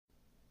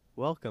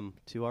Welcome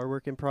to our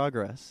work in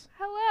progress.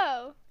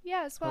 Hello.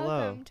 Yes, Hello.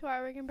 welcome to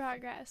our work in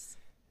progress.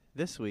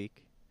 This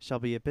week shall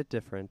be a bit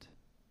different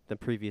than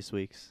previous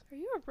weeks. Are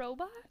you a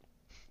robot?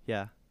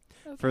 Yeah.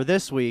 Okay. For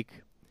this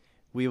week,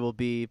 we will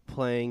be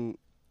playing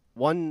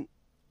one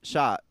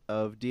shot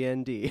of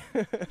D&D.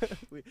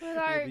 With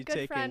our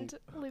good friend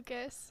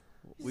Lucas.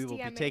 We will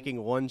be DMing.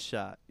 taking one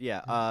shot.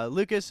 Yeah.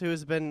 Lucas, who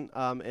has been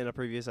in a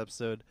previous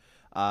episode,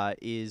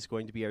 is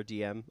going to be our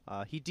DM.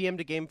 He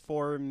DM'd a game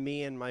for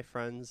me and my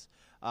friends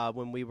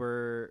when we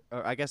were.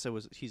 Or I guess it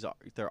was.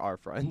 They're our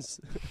friends.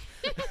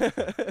 When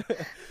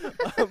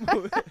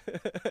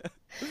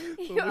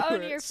You we own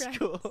were your at friends.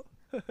 school.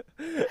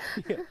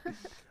 Yeah.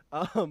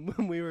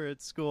 When we were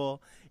at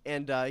school,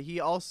 and he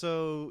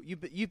also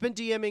you've been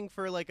DMing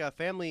for like a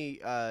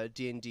family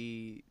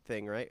D&D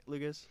thing, right,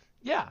 Lucas?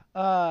 Yeah.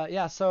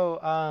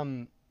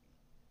 So,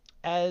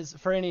 as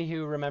for any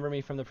who remember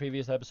me from the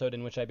previous episode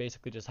in which I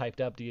basically just hyped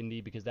up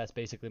D&D because that's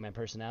basically my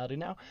personality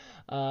now.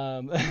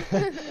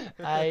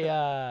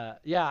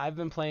 I've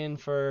been playing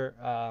for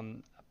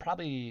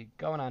probably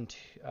going on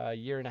a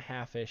year and a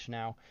half-ish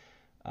now.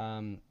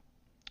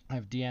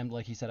 I've DM'd,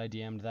 like he said, I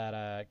DM'd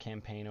that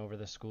campaign over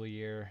the school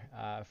year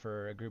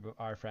for a group of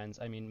our friends.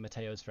 I mean,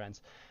 Mateo's friends.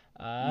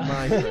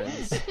 My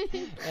friends.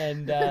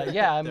 And They're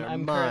I'm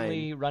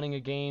currently mine. running a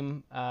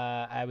game.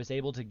 I was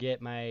able to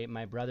get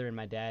my brother and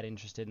my dad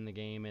interested in the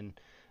game, and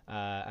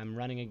I'm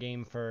running a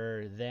game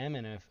for them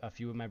and a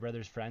few of my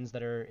brother's friends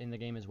that are in the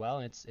game as well.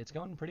 And it's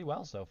going pretty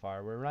well so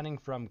far. We're running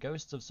from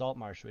Ghosts of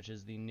Saltmarsh, which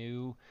is the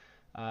new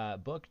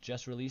book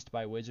just released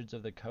by Wizards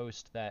of the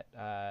Coast that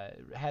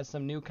has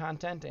some new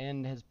content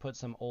and has put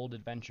some old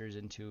adventures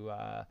into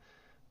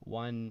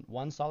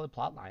one solid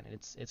plot line. And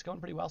it's going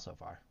pretty well so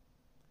far.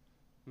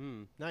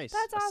 Nice.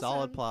 That's A solid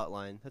awesome. plot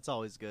line. That's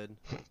always good.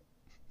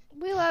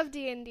 We love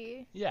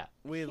D&D Yeah,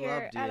 We here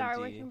love D&D. at our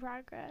work in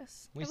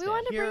progress. We And we stand.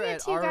 wanted to Here bring it at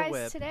to you our guys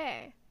whip.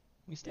 today.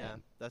 we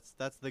stand. Yeah,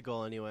 that's the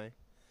goal anyway.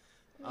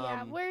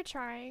 Yeah, Um, we're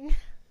trying. Work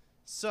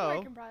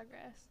So, in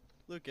progress.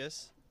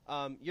 Lucas,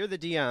 you're the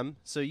DM,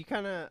 so you're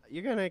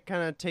gonna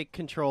kind of take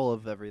control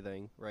of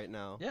everything right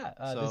now. Yeah,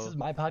 So- this is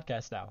my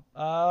podcast now.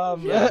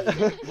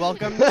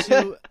 Welcome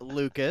to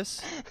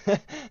Lucas. Our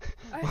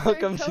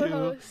Welcome third to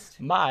co-host.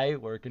 my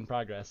work in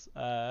progress.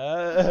 Okay,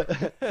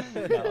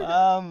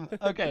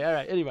 all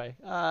right. Anyway,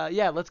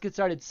 let's get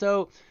started.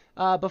 So,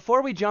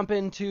 before we jump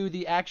into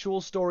the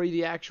actual story,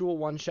 the actual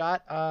one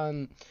shot,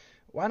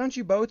 why don't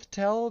you both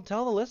tell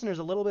the listeners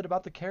a little bit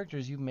about the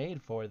characters you've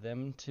made for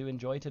them to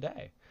enjoy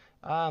today?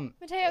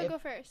 Mateo, if- go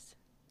first.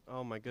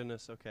 Oh my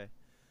goodness. Okay.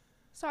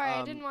 Sorry, I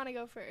Um, didn't want to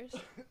go first.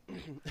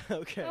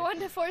 Okay. I wanted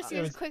to force you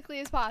It as was-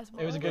 quickly as possible.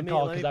 It was a Let good me-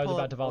 call let me because I was pull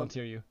about up to one-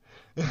 volunteer you.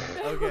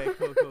 Okay.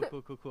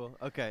 Cool.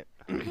 Okay.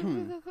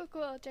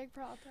 Cool. Jake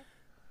Peralta.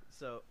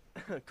 So,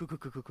 cool.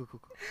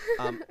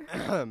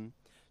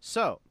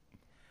 So,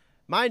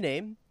 my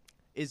name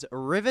is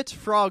Rivet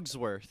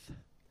Frogsworth.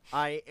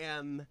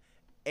 I'm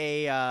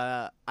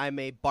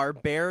a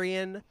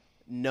barbarian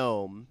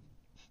gnome.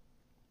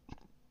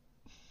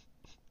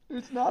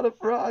 It's not a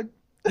frog.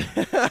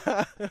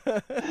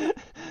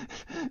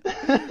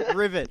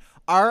 Rivet,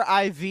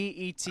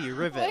 R-I-V-E-T,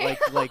 Rivet, Wait,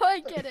 like I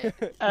get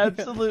it.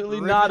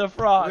 Absolutely not a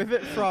frog.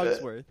 Rivet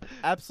Frogsworth.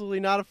 Absolutely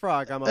not a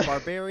frog. I'm a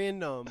barbarian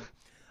gnome.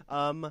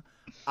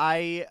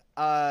 I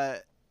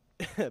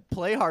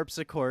play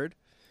harpsichord.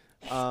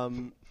 I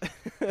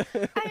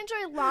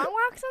enjoy long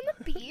walks on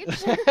the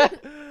beach.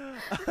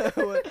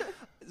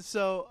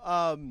 So,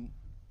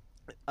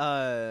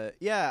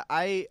 yeah,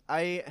 I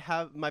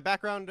have my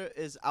background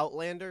is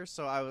Outlander,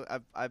 so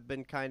I've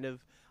been kind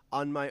of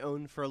on my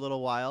own for a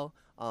little while.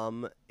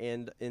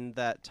 And in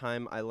that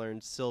time, I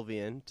learned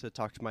Sylvian to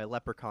talk to my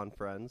leprechaun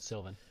friends.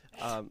 Sylvan.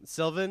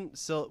 Sylvan,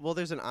 well,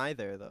 there's an I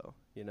there though,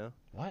 you know.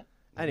 What?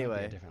 That might be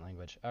Anyway. a different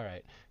language. All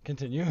right,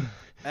 continue.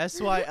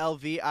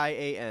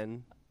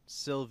 Sylvian,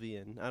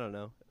 Sylvian. I don't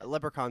know.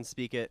 Leprechauns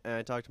speak it, and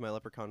I talk to my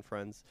leprechaun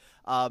friends.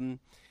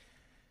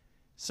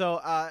 So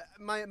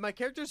my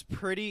character's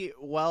pretty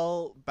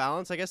well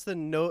balanced. I guess the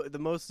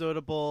most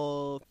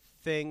notable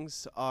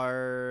things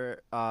are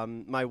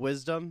my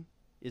wisdom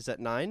is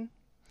at 9.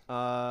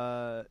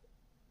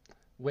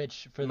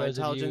 Which, for My those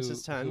of you intelligence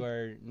is 10. who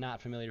are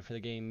not familiar for the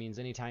game, means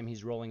anytime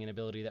he's rolling an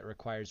ability that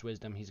requires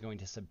wisdom, he's going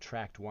to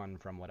subtract 1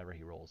 from whatever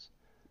he rolls.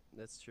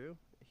 That's true.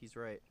 He's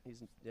right.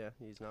 He's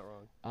not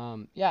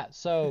wrong.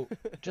 So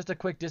just a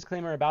quick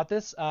disclaimer about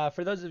this.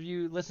 For those of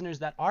you listeners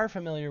that are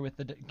familiar with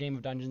the game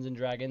of Dungeons and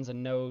Dragons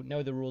and know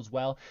the rules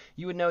well,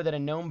 you would know that a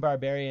gnome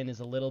barbarian is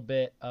a little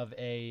bit of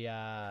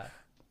a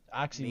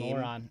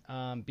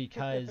oxymoron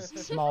because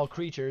small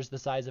creatures the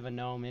size of a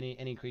gnome,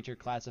 any creature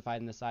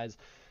classified in the size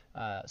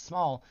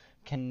small,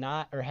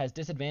 cannot or has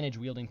disadvantage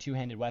wielding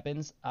two-handed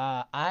weapons.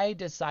 I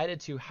decided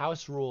to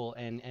house rule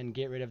and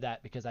get rid of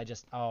that because I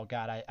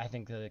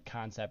think the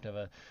concept of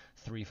a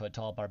 3-foot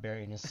tall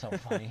barbarian is so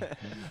funny.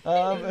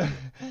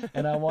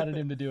 And I wanted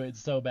him to do it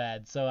so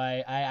bad. So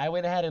I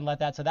went ahead and let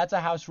that. So that's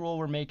a house rule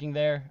we're making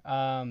there.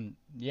 Don't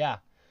Yes.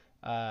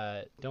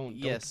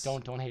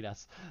 hate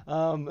us.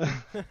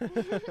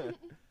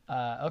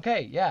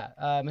 Okay,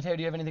 yeah. Mateo,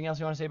 do you have anything else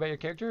you want to say about your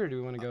character, or do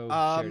we want to go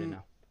Sheridan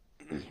now?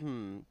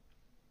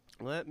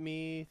 Let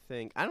me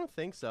think. I don't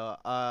think so.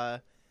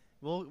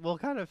 We'll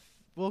kind of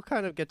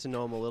get to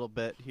know him a little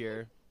bit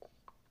here.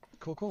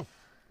 Cool.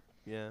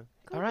 Yeah.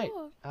 Cool, All right.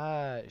 cool.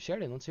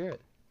 Sheridan, let's hear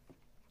it.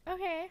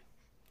 Okay.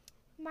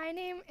 My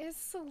name is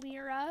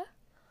Selira.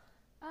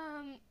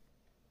 I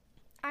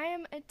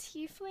am a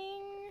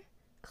tiefling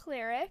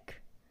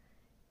cleric,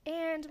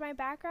 and my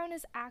background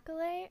is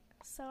acolyte,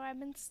 so I've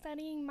been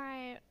studying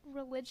my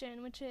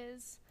religion, which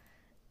is,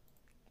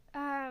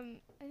 I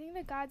think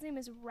the god's name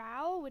is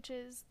Rao, which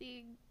is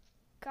the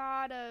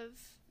god of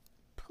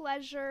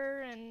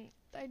pleasure, and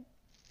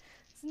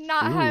it's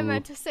not how I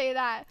meant to say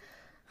that.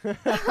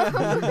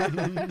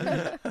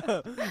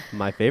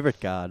 My favorite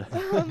god.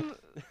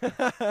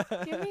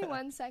 Give me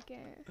 1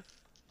 second.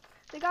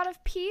 The god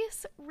of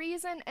peace,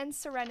 reason, and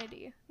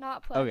serenity,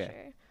 not pleasure.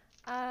 Okay.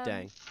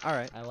 Dang. All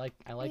right. I like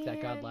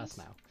that god last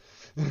now.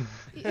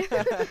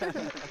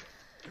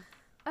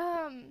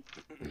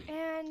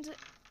 And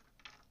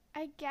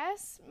I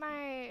guess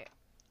my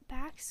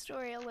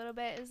backstory a little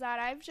bit is that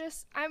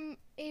I'm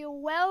a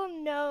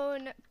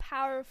well-known,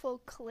 powerful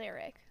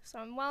cleric. So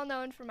I'm well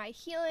known for my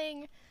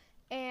healing,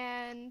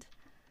 and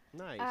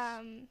Nice.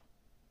 I'm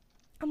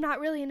not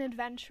really an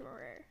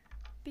adventurer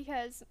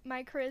because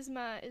my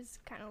charisma is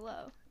kind of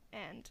low,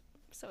 and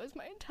so is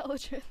my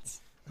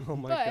intelligence. Oh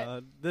my but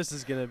god. This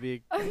is going to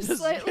be I'm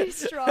slightly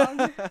strong,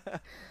 and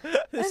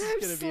This I'm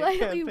is going to be a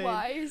slightly campaign.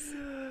 wise.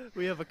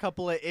 We have a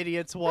couple of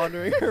idiots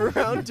wandering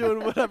around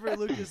doing whatever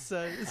Lucas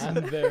says.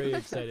 I'm very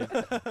excited.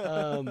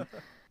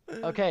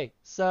 Okay,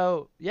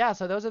 so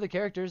those are the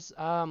characters.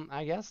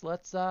 I guess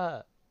let's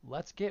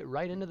get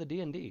right into the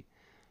D&D.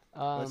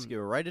 Let's get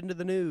right into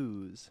the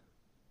news.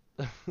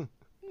 Me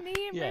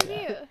and Yeah.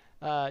 review.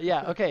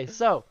 Okay,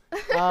 so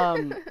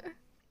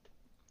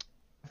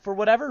for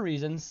whatever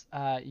reasons,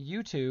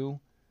 you two,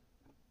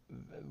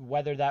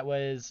 whether that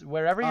was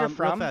wherever you're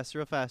from.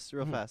 Real fast.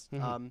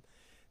 Mhm.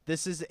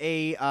 This is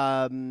a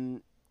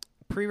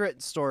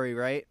pre-written story,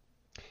 right?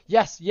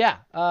 Yes, yeah.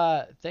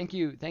 Thank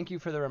you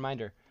for the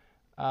reminder.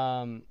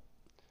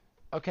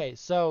 Okay,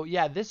 so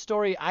yeah, this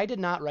story, I did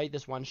not write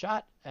this one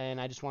shot, and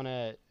I just want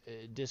to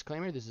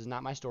disclaimer, this is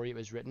not my story. It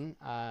was written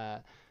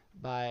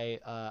by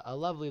a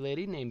lovely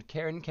lady named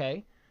Karen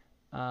Kay.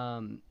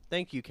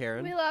 Thank you,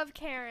 Karen. We love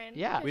Karen.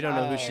 Yeah. Good We don't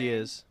know job, who she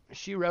Karen. is.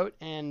 She wrote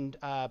and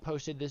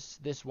posted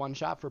this one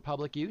shot for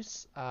public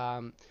use,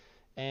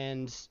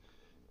 and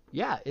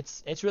yeah,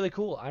 it's really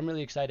cool. I'm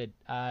really excited.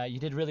 You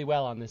did really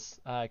well on this,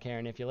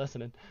 Karen, if you're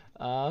listening.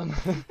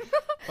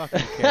 Fuck you,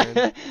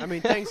 Karen. I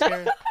mean, thanks,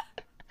 Karen.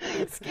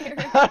 Thanks, Karen.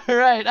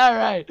 All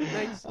right.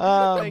 Thanks,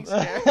 Um, thanks,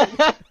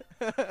 Karen.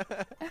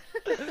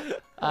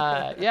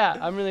 Yeah,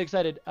 I'm really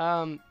excited.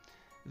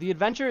 The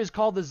adventure is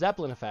called the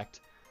Zeppelin Effect.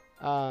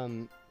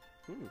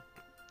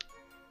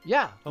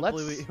 Yeah,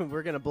 Hopefully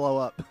we're gonna blow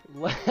up.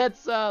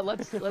 let's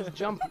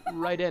jump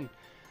right in.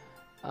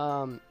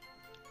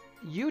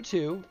 You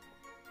two.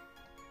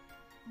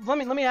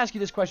 Let me ask you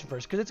this question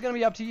first, because it's gonna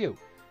be up to you.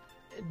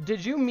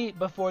 Did you meet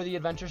before the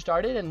adventure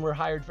started and were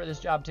hired for this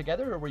job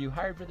together, or were you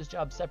hired for this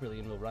job separately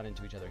and we'll run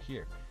into each other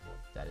here?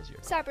 That is your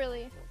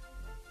question.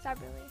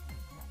 Separately.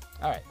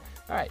 All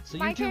right. So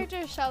My you two. character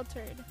is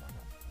sheltered.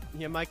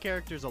 Yeah, my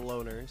character's a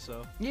loner,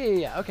 so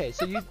Yeah. Okay,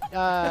 so you.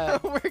 we're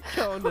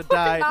going to We're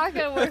die. not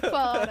gonna work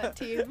well on a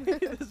team.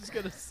 This is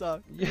gonna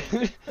suck.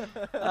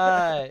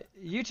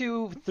 You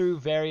two, through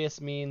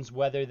various means,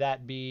 whether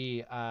that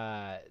be,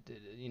 saw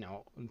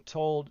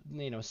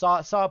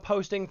a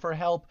posting for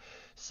help,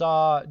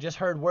 just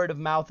heard word of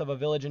mouth of a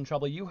village in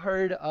trouble. You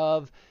heard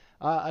of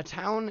a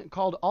town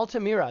called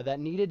Altamira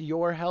that needed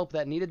your help,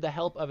 that needed the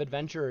help of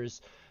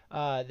adventurers.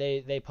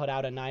 They put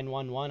out a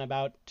 911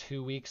 about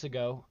 2 weeks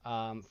ago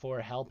for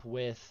help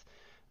with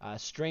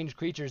strange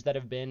creatures that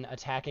have been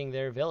attacking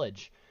their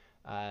village.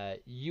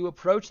 You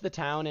approach the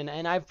town,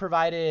 and I've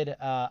provided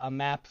a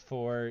map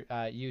for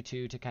you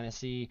two to kind of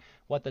see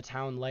what the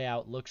town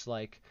layout looks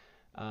like.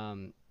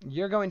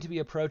 You're going to be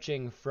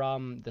approaching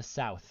from the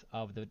south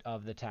of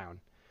the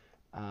town,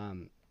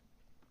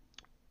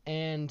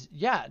 and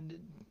yeah,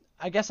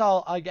 I guess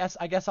I'll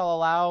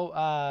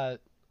allow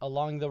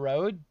along the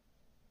road.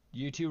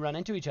 You two run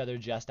into each other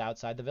just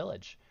outside the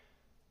village.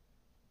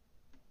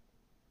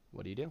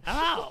 What do you do?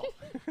 Ow!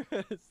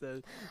 Is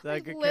that a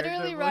Like good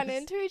literally character run voice?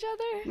 into each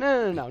other?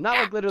 No, not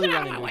like literally Get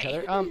out running of into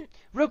the each other.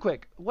 Real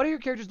quick, what do your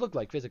characters look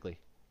like physically?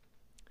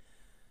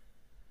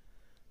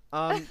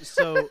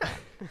 So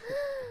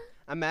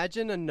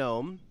imagine a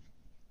gnome.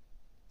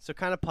 So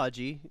kind of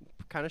pudgy,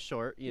 kind of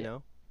short, you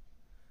know.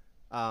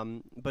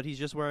 But he's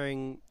just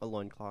wearing a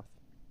loincloth.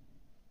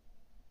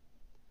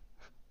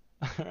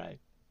 All right.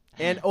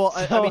 And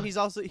I So- mean, he's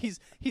also he's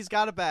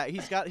got a bag.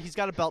 He's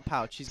got a belt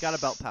pouch. He's got a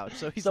belt pouch.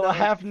 So he's So not a like-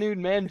 half-nude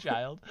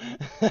man-child.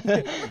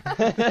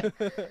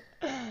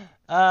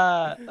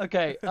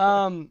 Okay.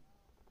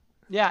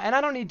 Yeah, and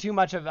I don't need too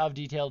much of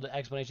detailed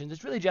explanations.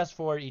 It's really just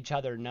for each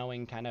other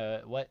knowing kind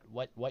of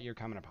what you're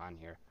coming upon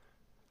here.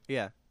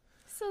 Yeah.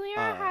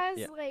 Selena has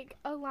yeah. like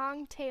a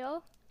long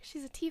tail,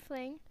 She's a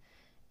tiefling,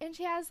 and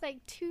she has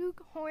like 2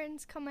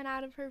 horns coming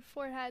out of her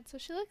forehead, so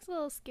she looks a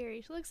little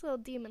scary. She looks a little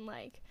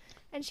demon-like,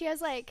 and she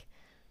has like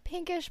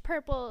pinkish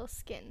purple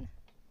skin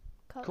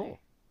color. Cool.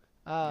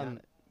 Yeah.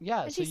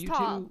 Yeah, And so she's you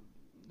tall. two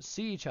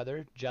see each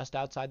other just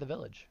outside the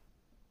village.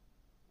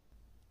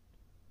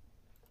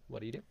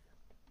 What do you do?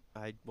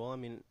 I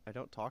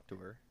don't talk to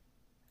her.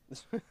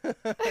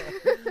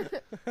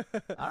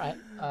 All right.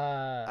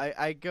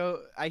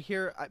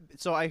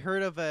 I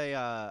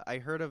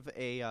heard of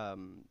a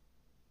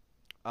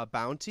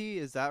bounty,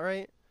 is that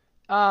right?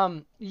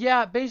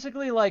 Yeah,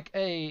 basically like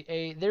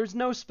there's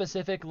no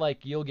specific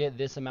like you'll get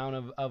this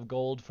amount of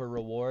gold for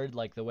reward,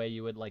 like the way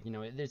you would like,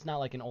 it's not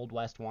like an Old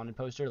West wanted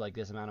poster, like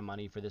this amount of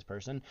money for this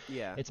person.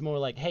 Yeah. It's more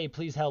like, hey,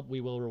 please help,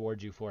 we will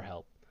reward you for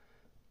help.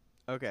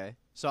 Okay.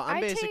 So I'm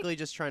I basically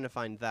just trying to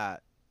find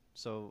that.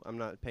 So I'm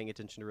not paying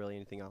attention to really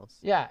anything else.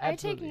 Yeah, I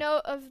absolutely. take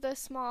note of the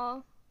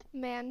small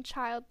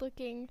man-child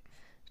looking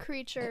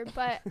creature,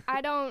 but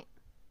I don't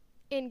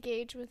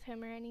engage with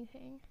him or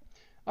anything.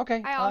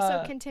 Okay. I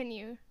also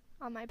continue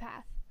on my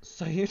path.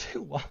 So you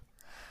two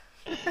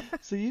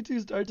so you two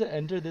start to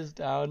enter this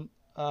town.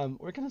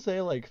 We're gonna say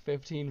like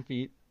 15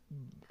 feet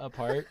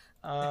apart.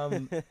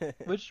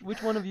 Which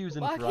one of you is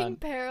in Walking front?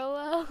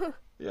 parallel.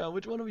 Yeah,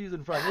 which one of you is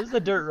in front? This is a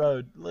dirt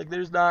road. Like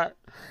there's not.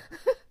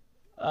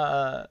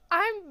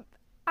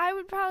 I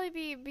would probably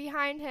be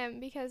behind him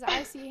because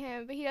I see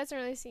him, but he doesn't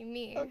really see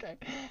me. Okay.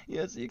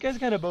 Yeah, so you guys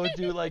kind of both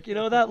do like,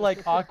 that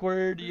like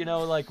awkward,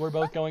 like we're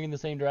both going in the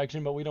same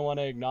direction, but we don't want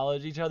to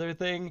acknowledge each other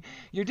thing.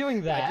 You're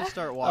doing that. I just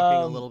start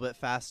walking a little bit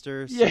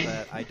faster so yeah.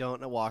 that I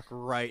don't walk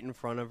right in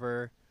front of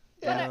her.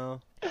 Yeah.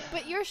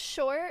 But you're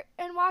short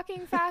and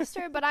walking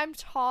faster, but I'm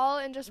tall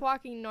and just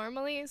walking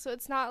normally, so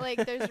it's not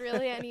like there's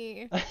really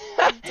any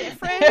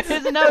difference.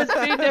 There's no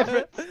speed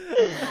difference.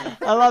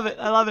 I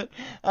love it.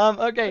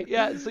 Okay,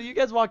 yeah, so you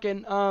guys walk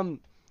in,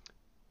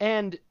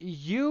 and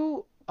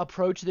you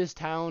approach this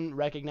town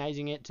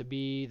recognizing it to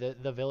be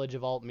the village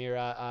of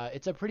Altmira.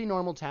 It's a pretty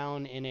normal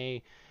town in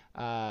a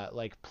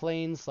like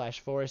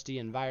plain/foresty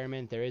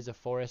environment. There is a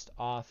forest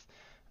off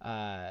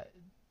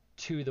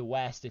to the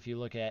west if you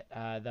look at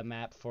the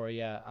map for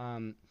you.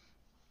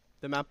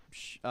 The map,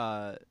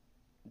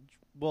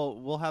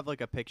 we'll have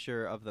like a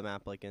picture of the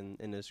map like in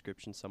the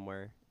description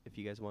somewhere if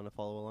you guys want to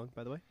follow along,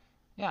 by the way.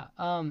 Yeah.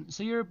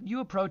 So you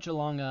approach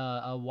along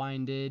a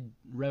winded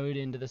road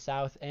into the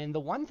south, and the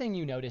one thing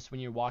you notice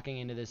when you're walking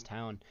into this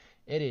town,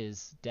 it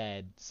is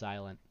dead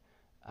silent.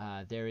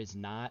 There is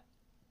not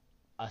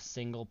a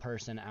single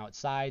person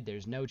outside.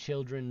 There's no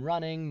children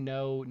running.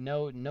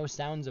 No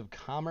sounds of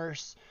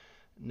commerce.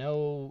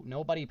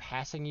 Nobody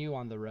passing you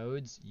on the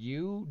roads.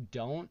 You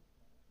don't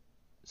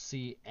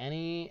see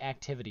any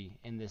activity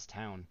in this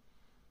town.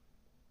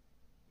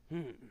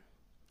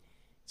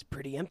 It's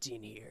pretty empty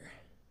in here.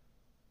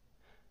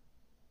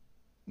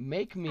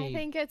 I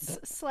think it's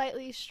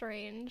slightly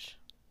strange.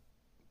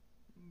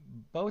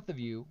 Both of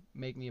you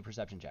make me a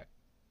perception check.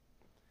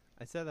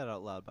 I said that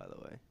out loud, by the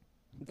way.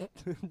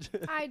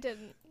 I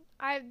didn't.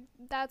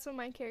 That's what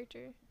my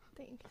character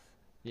thinks.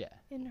 Yeah.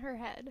 In her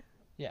head.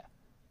 Yeah.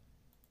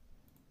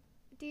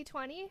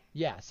 D20?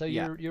 Yeah, so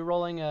you're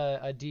rolling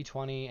a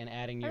D20 and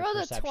adding your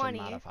perception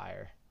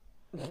modifier.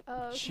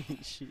 Oh.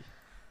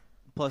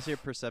 Plus your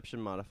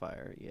perception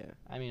modifier, yeah.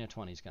 I mean, a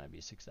 20 is going to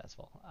be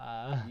successful.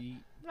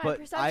 My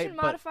perception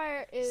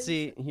modifier is...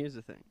 See, here's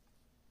the thing.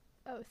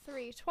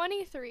 3.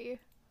 23.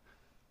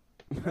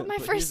 My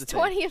first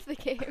 20 of the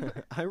game.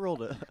 I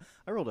rolled a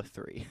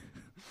 3.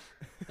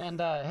 And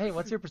hey,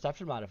 what's your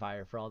perception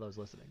modifier for all those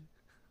listening?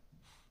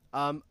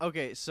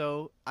 Okay,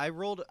 so I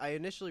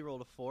initially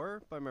rolled a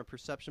 4, but my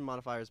perception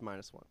modifier is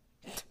 -1.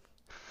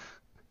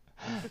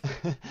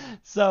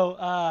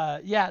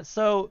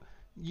 So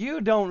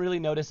you don't really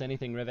notice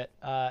anything, Rivet,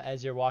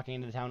 as you're walking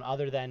into the town,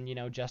 other than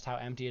just how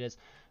empty it is.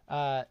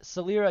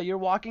 Salira, you're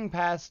walking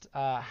past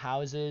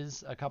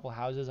houses, a couple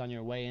houses on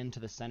your way into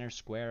the center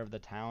square of the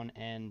town,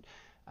 and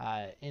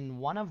in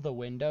one of the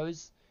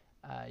windows,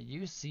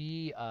 you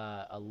see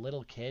a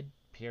little kid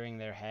peering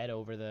their head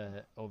over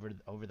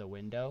the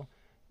window,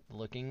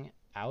 looking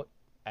out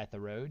at the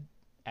road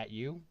at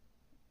you,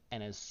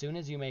 and as soon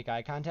as you make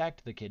eye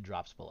contact, the kid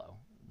drops below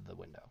the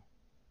window.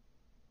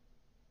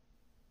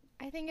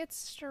 I think it's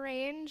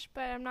strange,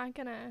 but I'm not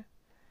gonna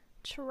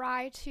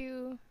try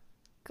to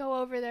go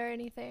over there or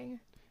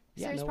anything.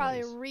 Yeah, There's no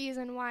probably worries. a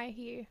reason why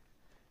he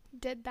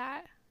did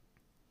that.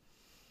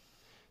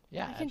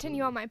 Yeah, I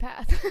continue absolutely. on my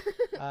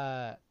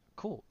path.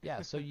 Cool.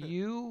 Yeah, so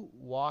you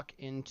walk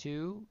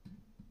into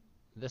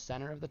the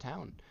center of the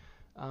town.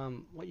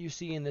 What you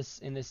see in this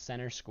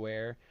center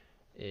square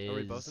is... Are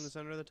we both in the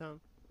center of the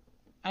town?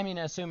 I mean,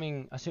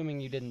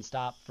 assuming you didn't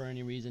stop for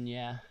any reason,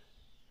 yeah.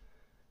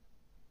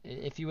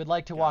 If you would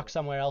like to walk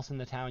somewhere else in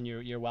the town,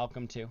 you're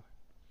welcome to.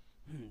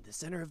 The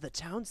center of the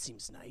town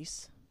seems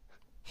nice.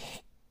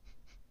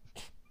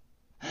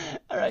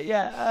 All right,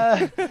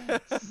 Yeah.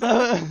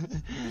 So,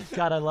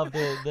 God, I love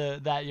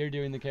that you're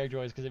doing the character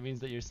voice because it means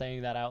that you're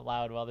saying that out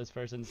loud while this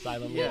person's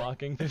silently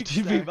walking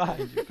 50 feet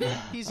behind you.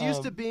 He's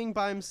used to being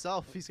by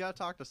himself. He's got to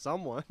talk to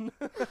someone.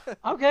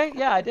 Okay,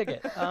 yeah, I dig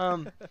it.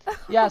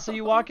 Yeah, so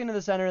you walk into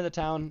the center of the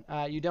town.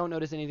 You don't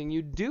notice anything.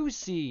 You do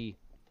see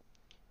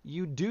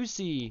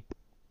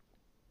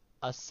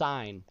a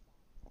sign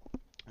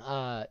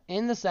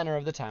in the center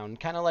of the town,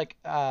 kind of like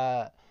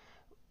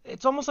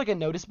it's almost like a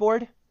notice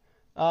board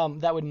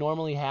that would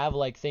normally have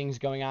like things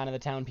going on in the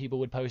town. People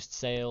would post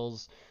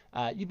sales.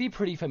 You'd be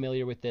pretty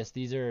familiar with this.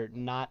 These are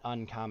not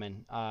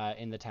uncommon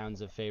in the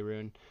towns of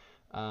Faerun.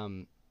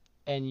 And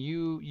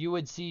you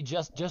would see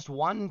just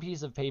one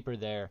piece of paper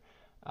there,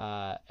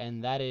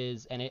 and that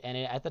is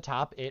at the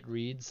top it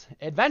reads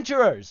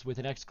 "Adventurers" with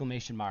an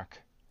exclamation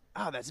mark.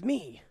 Oh, that's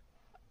me.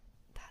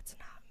 That's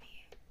not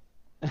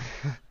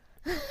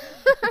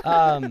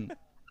me.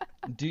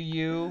 Do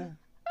you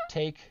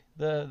take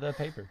the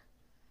paper?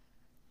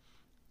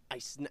 I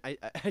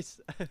snatched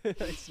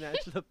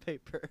the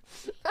paper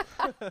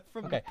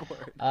from Okay. the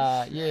board.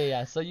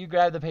 Yeah. So you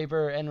grab the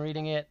paper and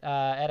reading it.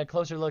 At a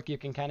closer look, you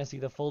can kind of see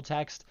the full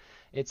text.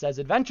 It says,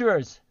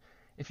 "Adventurers,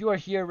 if you are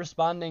here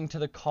responding to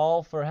the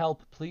call for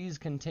help, please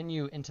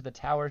continue into the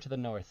tower to the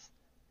north."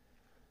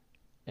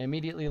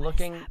 Immediately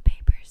looking. What does that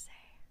paper say?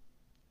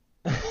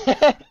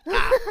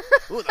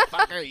 Who the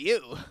fuck are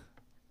you?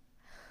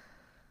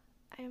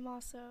 I am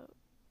also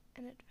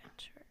an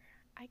adventurer,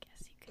 I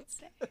guess you could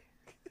say.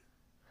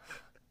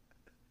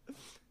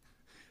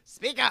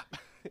 Speak up.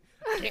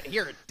 I can't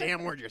hear a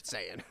damn word you're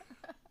saying.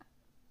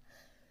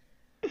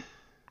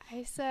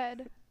 I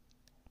said,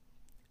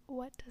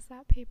 what does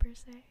that paper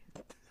say?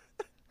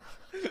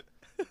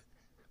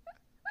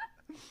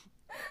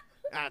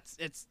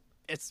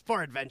 It's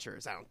for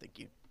adventurers. I don't think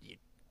you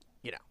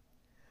know.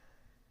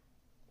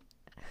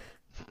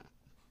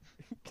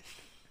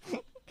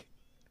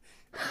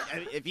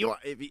 If you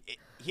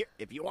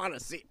want to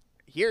see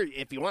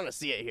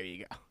it, here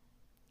you go.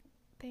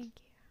 Thank you.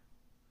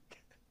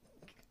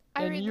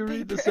 And you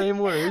read the paper. same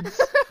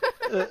words.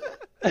 Where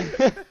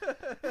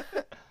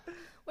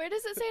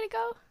does it say to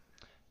go?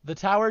 The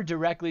tower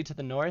directly to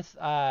the north.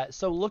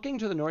 So looking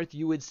to the north,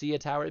 you would see a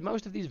tower.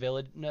 Most of these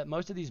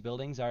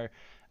buildings are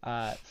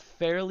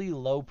fairly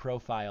low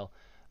profile.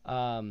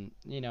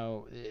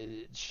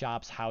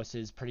 Shops,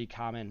 houses, pretty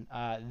common.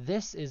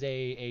 This is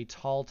a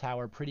tall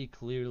tower, pretty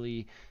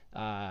clearly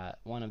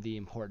one of the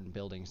important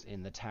buildings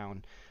in the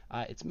town.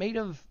 It's made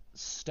of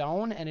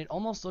stone, and it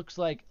almost looks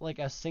like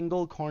a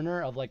single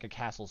corner of like a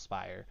castle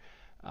spire,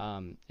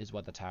 is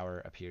what the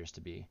tower appears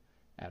to be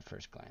at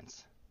first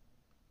glance.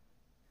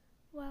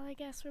 Well, I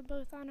guess we're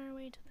both on our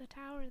way to the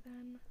tower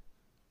then.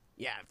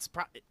 Yeah,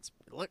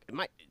 look.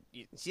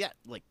 You see that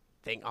like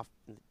thing off?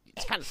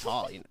 It's kind of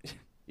tall. You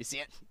see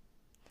it?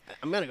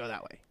 I'm gonna go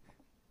that way.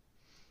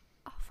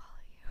 I'll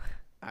follow you.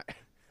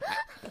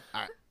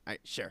 All right,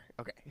 sure,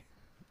 okay.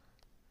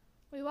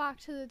 We walk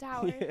to the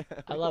tower.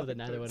 I love that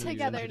neither one of you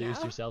Together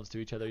introduced now. yourselves to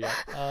each other yet.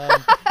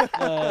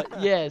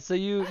 Yeah, so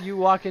you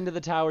walk into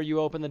the tower, you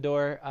open the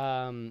door,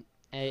 and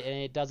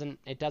it doesn't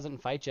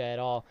fight you at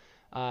all.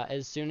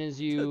 As soon as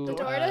you The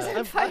door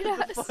doesn't fight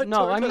us.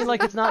 No, I mean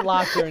like it's not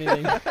locked or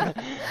anything. I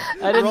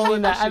didn't Roll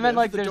mean that. I meant initiative.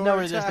 like The there's door no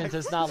attacks. resistance.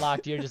 It's not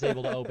locked. You're just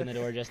able to open the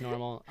door just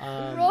normal.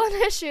 Roll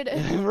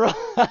initiative.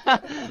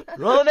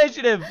 roll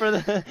initiative for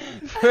the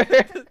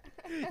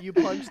You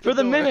punched for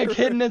the door. mimic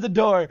hidden at the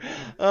door.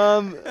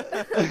 What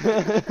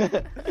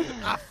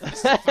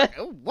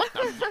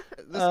the fuck?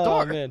 This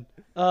door. Man.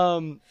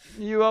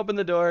 You open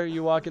the door,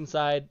 you walk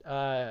inside.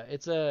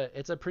 It's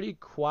a pretty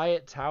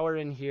quiet tower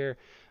in here.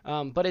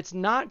 But it's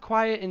not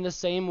quiet in the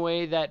same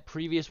way that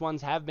previous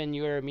ones have been.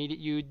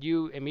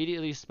 You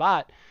immediately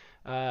spot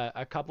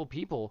a couple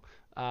people.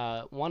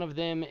 One of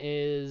them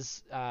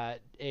is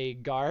a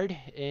guard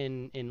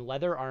in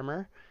leather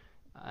armor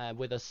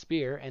with a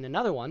spear, and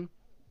another one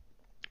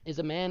is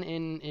a man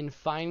in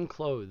fine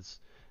clothes,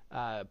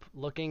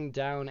 looking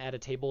down at a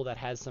table that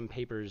has some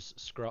papers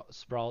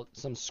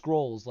some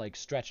scrolls like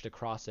stretched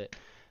across it.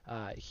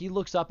 He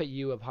looks up at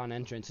you upon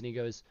entrance and he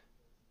goes,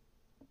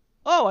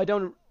 "Oh, I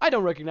don't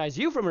recognize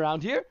you from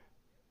around here.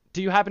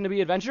 Do you happen to be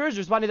adventurers?"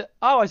 Responding to,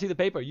 "Oh, I see the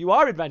paper. You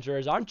are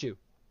adventurers, aren't you?"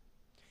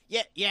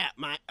 Yeah.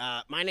 My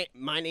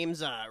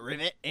name's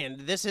Rivet, and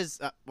this is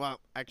well,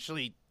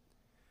 actually,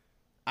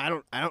 I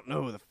don't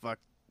know who the fuck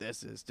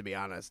this is, to be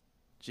honest.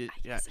 I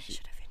guess I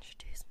should have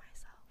introduced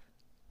myself.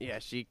 Yeah,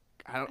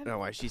 I don't know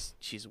why she's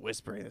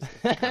whispering this.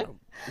 It's kind of-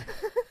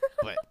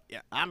 but yeah,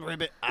 I'm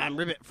Rivet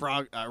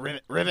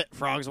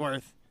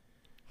Frogsworth.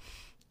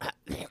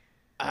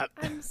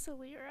 I'm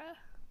Celira.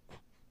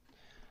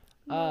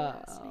 No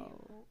last name.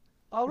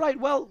 All right.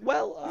 Well.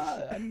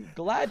 I'm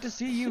glad to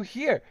see you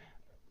here.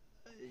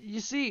 You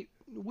see,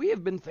 we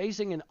have been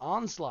facing an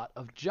onslaught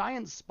of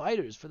giant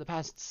spiders for the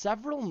past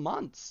several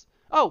months.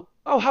 Oh,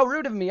 how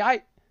rude of me.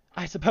 I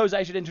suppose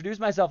I should introduce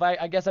myself.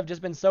 I guess I've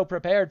just been so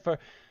prepared for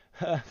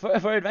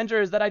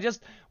adventurers that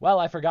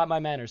I forgot my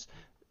manners.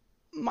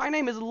 My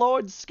name is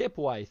Lord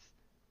Skipwithe.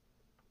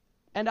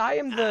 and I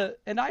am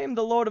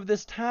the lord of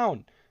this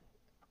town.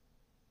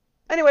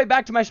 Anyway,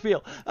 back to my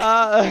spiel.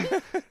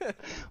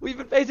 We've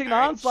been facing an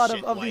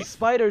onslaught of these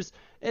spiders.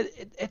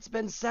 It's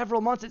been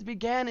several months. It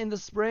began in the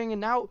spring,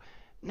 and now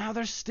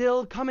they're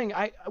still coming.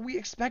 We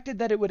expected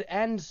that it would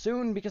end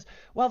soon because,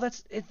 well,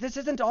 this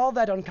isn't all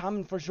that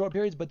uncommon for short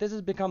periods, but this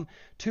has become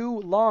too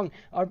long.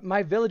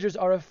 My villagers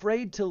are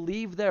afraid to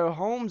leave their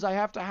homes. I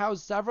have to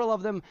house several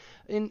of them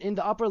in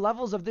the upper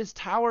levels of this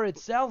tower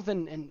itself,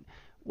 and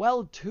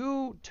well,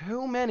 too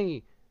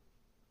many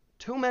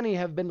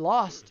have been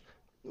lost.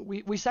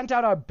 We sent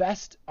out our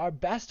best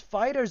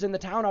fighters in the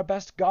town, our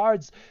best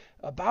guards,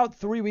 about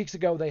 3 weeks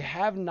ago. They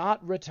have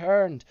not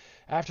returned.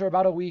 After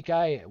about a week,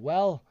 I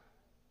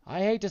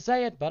hate to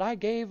say it, but I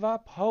gave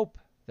up hope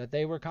that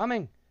they were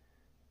coming.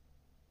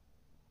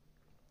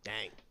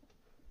 Dang.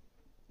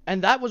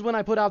 And that was when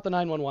I put out the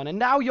 911. And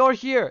now you're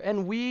here,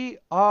 and we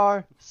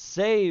are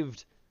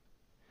saved.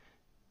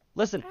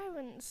 Listen. I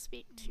wouldn't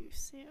speak too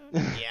soon.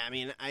 Yeah, I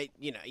mean, I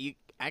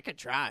could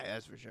try,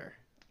 that's for sure.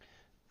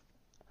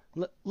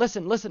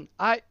 Listen.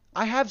 I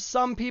have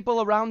some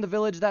people around the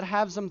village that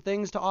have some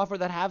things to offer,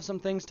 that have some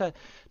things to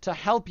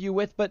help you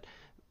with, but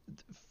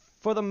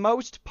for the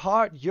most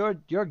part,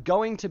 you're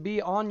going to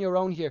be on your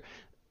own here.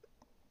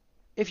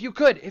 If you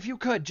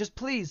could, just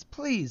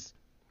please,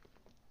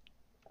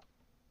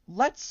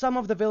 let some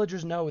of the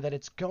villagers know that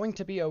it's going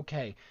to be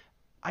okay.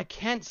 I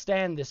can't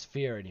stand this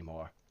fear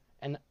anymore,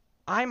 and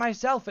I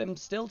myself am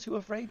still too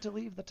afraid to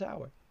leave the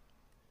tower.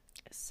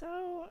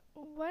 So,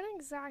 what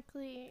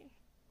exactly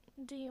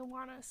do you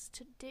want us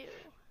to do?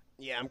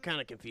 Yeah, I'm kind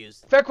of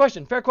confused. Fair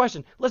question.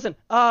 Listen,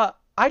 I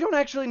don't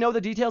actually know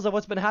the details of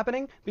what's been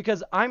happening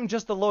because I'm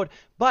just the Lord,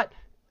 but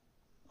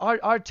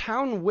our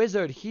town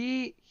wizard,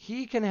 he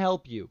can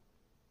help you.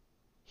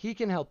 He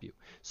can help you.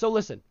 So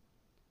listen,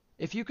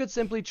 if you could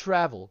simply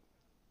travel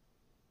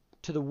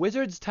to the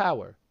wizard's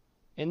tower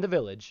in the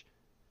village,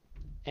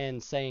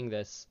 and saying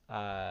this,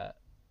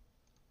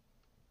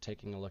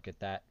 taking a look at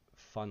that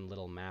fun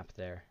little map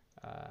there.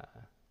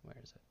 Where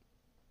is it?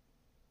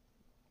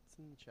 It's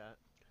in the chat.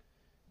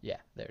 Yeah,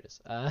 there it is.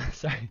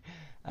 Sorry.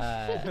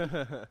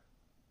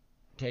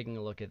 Taking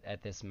a look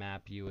at this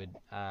map, you would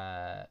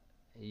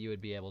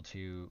be able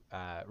to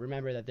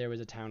remember that there was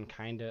a town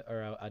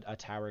a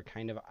tower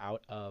kind of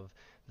out of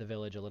the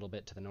village a little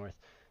bit to the north.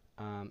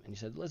 And you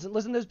said,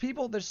 listen,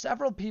 there's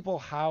several people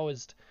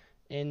housed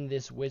in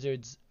this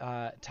wizard's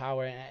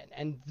tower,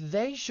 and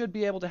they should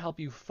be able to help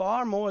you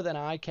far more than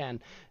I can.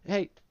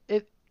 Hey,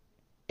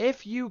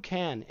 if you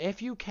can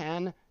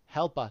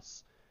help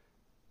us,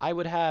 I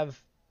would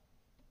have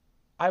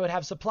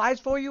supplies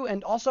for you,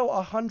 and also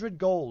 100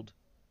 gold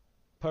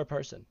per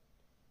person.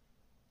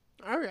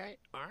 All right.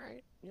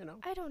 I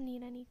don't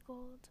need any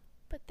gold,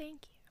 but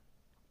thank you.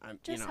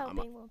 Just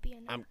helping will be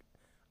enough.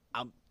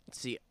 I'll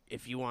see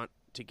if you want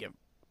to give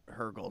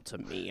her gold to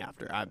me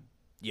after.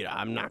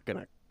 I'm not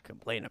gonna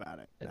complain about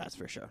it. That's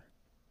for sure.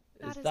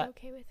 That is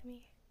okay with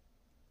me.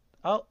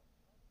 Oh.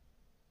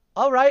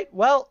 All right.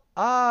 Well,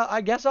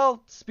 I guess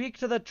I'll speak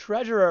to the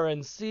treasurer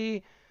and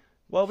see.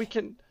 Well, we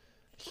can.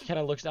 He kind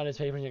of looks down his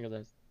paper and he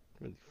goes,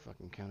 "Really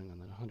fucking counting on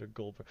that 100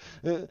 gold per."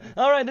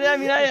 All right. I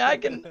mean, I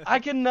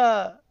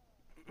can.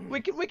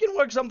 We can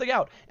work something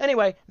out.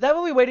 Anyway, that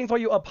will be waiting for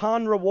you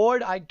upon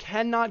reward. I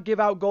cannot give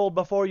out gold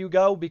before you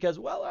go because,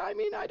 well, I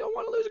mean, I don't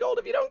want to lose gold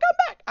if you don't come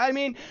back. I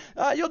mean,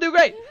 you'll do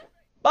great.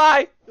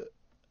 Bye.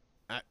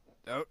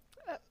 All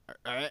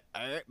right.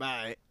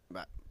 Bye.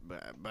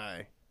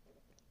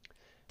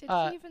 Did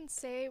he even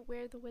say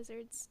where the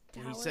wizard's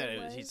tower was?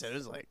 He said it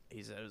was like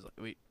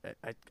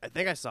I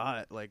think I saw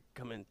it like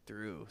coming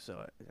through.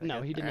 So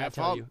no, he did not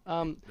tell you.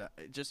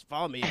 Just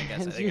follow me. I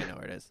guess I think I know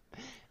where it is.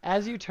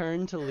 As you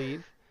turn to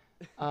leave,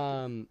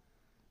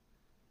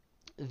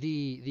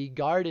 the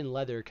guard in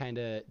leather kind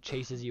of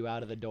chases you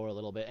out of the door a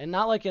little bit, and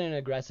not like in an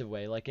aggressive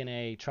way, like in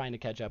a trying to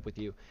catch up with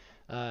you.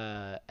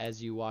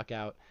 As you walk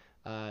out,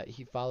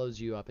 he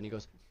follows you up and he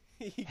goes,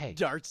 He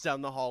darts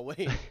down the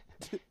hallway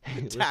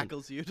and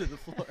tackles you to the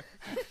floor.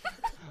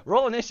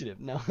 Roll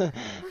initiative. No.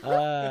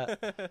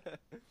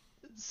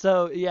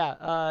 So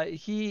yeah,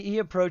 he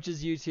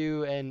approaches you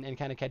two and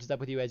kind of catches up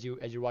with you as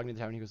you're walking to the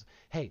tower. And he goes,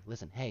 "Hey,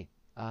 listen, hey,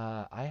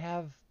 I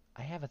have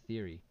a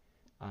theory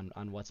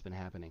on what's been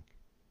happening."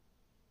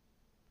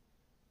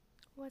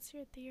 What's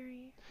your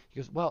theory? He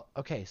goes, "Well,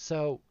 okay,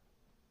 so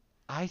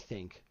I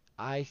think.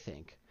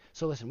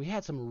 So listen, we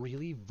had some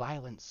really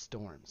violent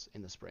storms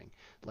in the spring.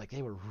 Like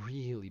they were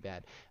really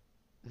bad.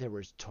 There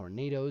was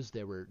tornadoes.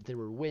 There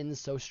were winds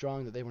so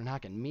strong that they were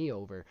knocking me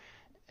over.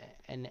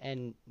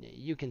 And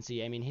you can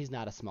see, I mean, he's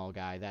not a small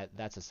guy.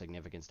 That's a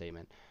significant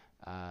statement.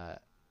 And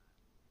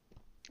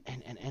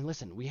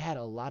listen, we had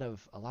a lot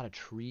of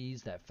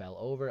trees that fell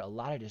over, a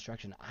lot of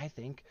destruction. I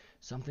think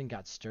something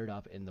got stirred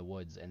up in the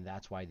woods, and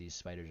that's why these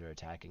spiders are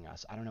attacking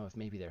us. I don't know if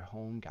maybe their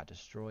home got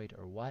destroyed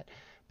or what,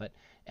 but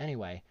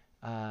anyway,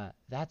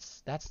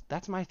 that's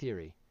my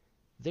theory.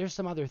 There's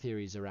some other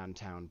theories around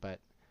town, but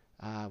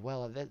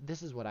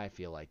this is what I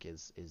feel like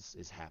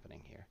is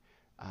happening here.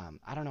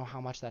 I don't know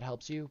how much that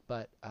helps you,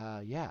 but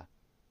yeah.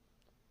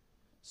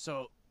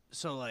 So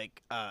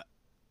like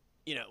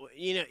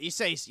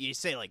you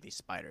say like these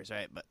spiders,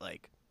 right? But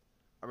like,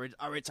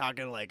 are we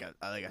talking like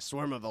a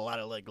swarm of a lot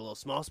of like little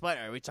small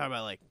spiders? Are we talking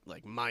about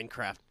like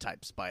Minecraft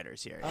type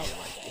spiders here?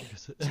 Oh,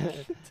 Is What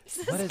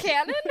this is-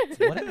 canon?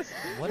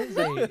 what is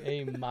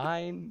a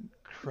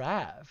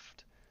Minecraft?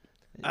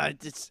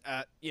 It's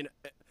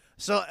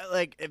so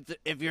like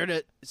if you're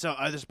to so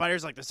are the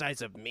spiders like the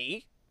size of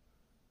me,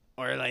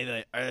 or are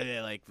they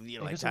like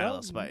like Because tiny no-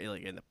 little spider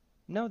like in the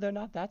No, they're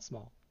not that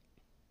small.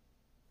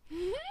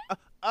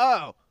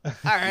 oh all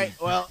right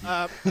well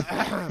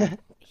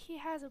He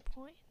has a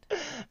point.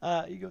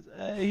 He goes.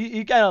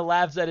 He kind of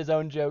laughs at his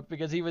own joke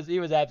because he was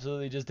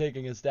absolutely just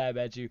taking a stab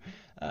at you,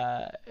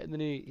 and then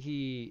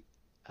he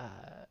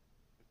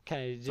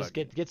kind of just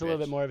Fucking gets a little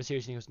bit bitch. more of a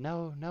serious. And he goes,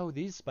 no,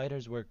 these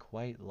spiders were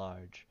quite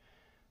large.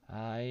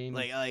 I'm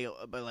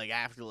but like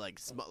after like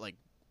like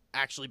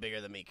actually bigger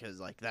than me, because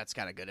like that's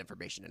kind of good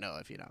information to know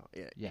if yeah.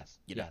 yes,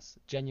 you know. yes,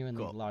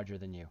 genuinely Cool. larger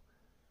than you.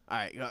 All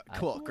right,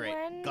 cool, great,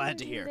 When glad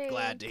to do hear, they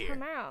glad to hear.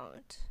 come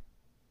out?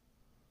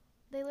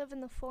 They live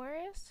in the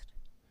forest?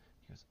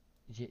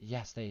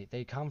 Yes,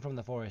 they come from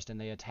the forest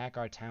and they attack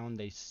our town.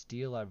 They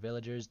steal our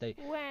villagers.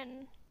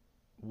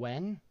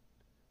 When?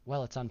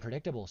 Well, it's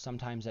unpredictable.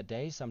 Sometimes at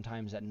day,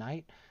 sometimes at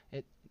night.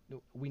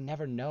 We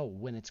never know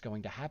when it's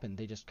going to happen.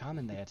 They just come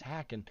and they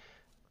attack. And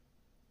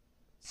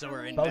So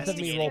we're Both both of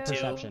me roll investigating too.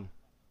 perception.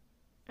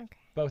 Okay.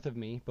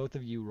 Both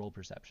of you roll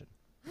perception.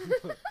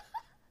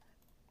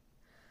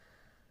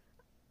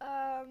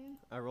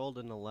 I rolled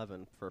an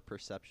 11 for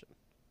perception.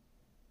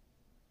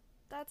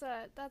 That's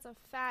a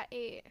fat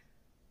 8.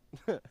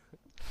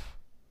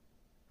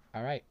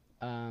 All right.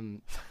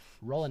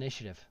 Roll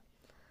initiative.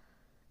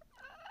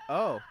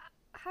 Oh,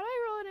 How do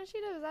I roll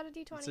initiative? Is that a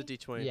D20? it's a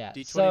D20. Yeah,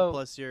 D20 so-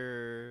 plus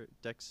your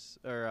dex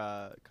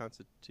or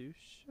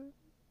constitution.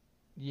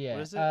 Yeah.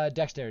 What is it?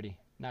 Dexterity,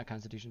 not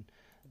Constitution.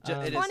 It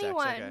is dex,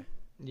 21. okay.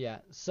 Yeah.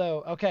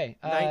 So okay.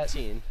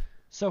 19.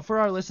 So for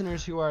our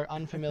listeners who are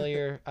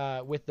unfamiliar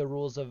with the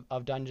rules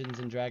of Dungeons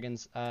and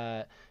Dragons,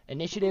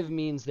 initiative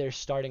means they're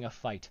starting a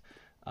fight.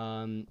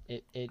 Uh-oh.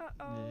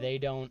 They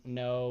don't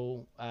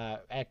know.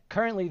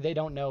 Currently, they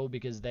don't know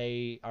because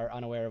they are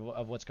unaware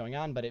of what's going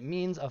on. But it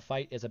means a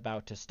fight is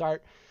about to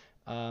start.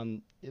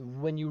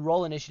 When you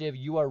roll initiative,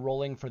 you are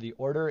rolling for the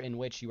order in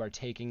which you are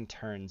taking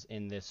turns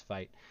in this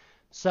fight.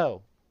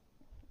 So,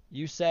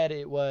 you said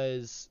it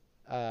was.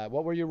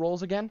 What were your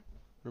rolls again?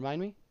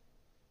 Remind me.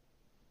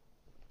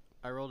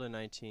 I rolled a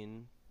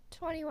 19.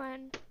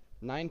 21.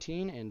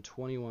 19 and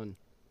 21.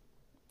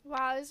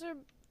 Wow,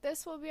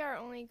 this will be our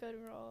only good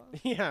roll.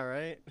 Yeah,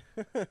 right.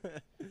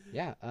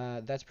 Yeah,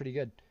 that's pretty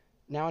good.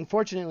 Now,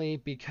 unfortunately,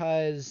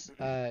 because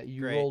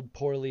you Great. rolled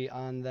poorly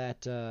on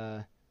that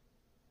Or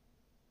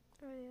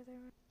the other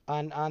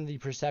one. on the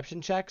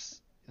perception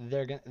checks,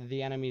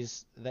 the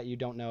enemies that you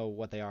don't know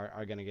what they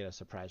are gonna get a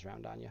surprise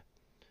round on you.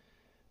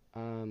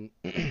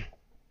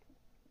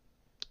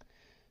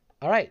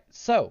 All right,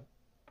 so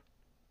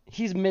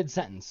he's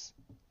mid-sentence.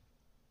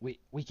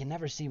 We can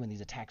never see when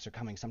these attacks are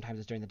coming. Sometimes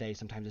it's during the day,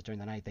 sometimes it's during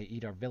the night. They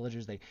eat our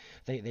villagers.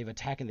 They've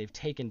attacked and they've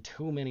taken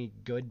too many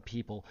good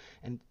people,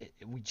 and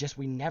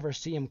we never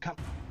see them come.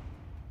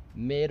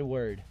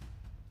 Mid-word,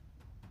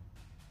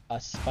 a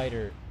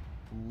spider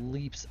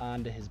leaps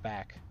onto his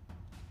back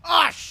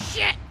Oh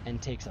shit!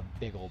 and takes a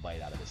big old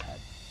bite out of his head.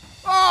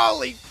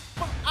 Holy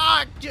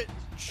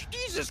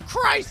Jesus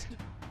Christ!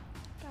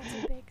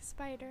 That's a big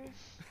spider.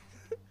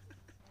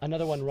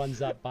 Another one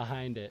runs up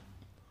behind it.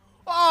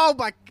 Oh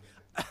my!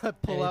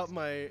 Pull And out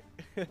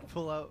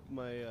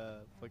my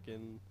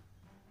fucking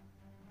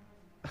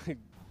What do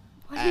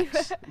you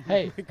axe.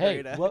 Hey,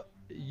 Great axe. what?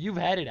 You've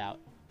had it out.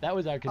 That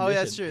was our condition. Oh,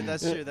 that's true.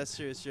 That's true. That's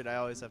true. It's true. I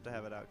always have to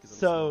have it out because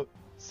So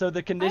the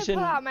I condition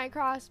pull out my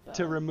crossbow.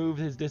 to remove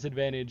his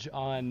disadvantage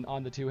on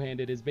the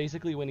two-handed is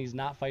basically when he's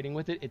not fighting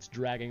with it, it's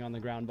dragging on the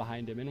ground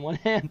behind him in one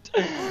hand.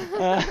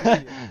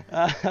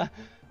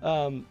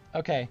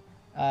 Okay.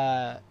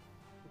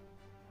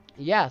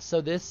 Yeah.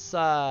 So this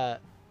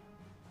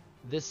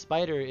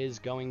spider is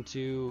going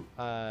to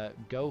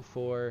go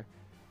for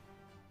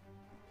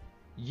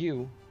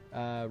you,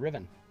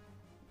 Riven.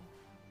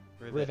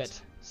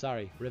 Rivet.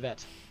 Sorry,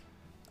 Rivet.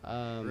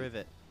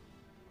 Rivet.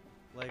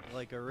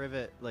 Like a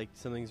rivet, like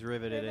something's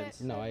riveted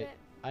Rivet, in. No, rivet.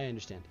 I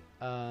understand.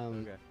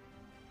 Okay.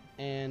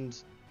 And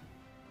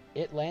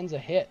it lands a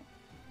hit.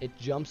 It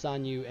jumps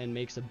on you and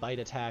makes a bite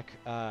attack.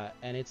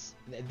 And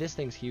this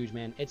thing's huge,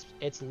 man.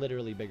 It's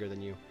literally bigger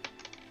than you.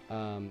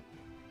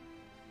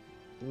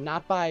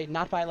 Not by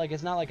like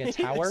it's not like a It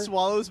tower.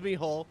 swallows me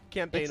whole.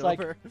 Campaign It's like-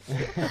 over.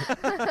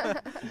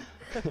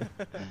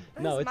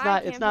 No, This is it's my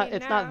not. It's not. campaign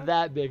It's now. not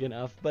that big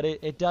enough. But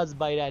it does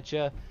bite at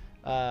you.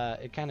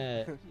 It kind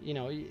of,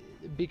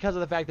 because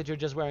of the fact that you're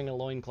just wearing a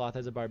loincloth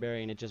as a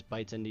barbarian, it just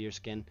bites into your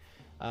skin.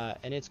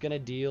 And it's going to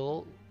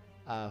deal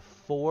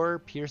 4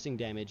 piercing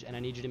damage, and I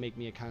need you to make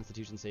me a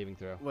Constitution saving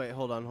throw. Wait,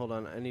 hold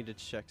on. I need to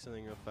check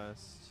something real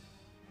fast.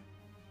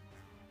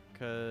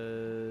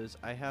 Cause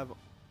I have,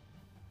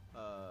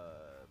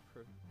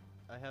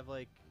 I have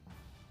like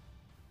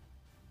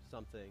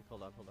something.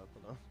 Hold on.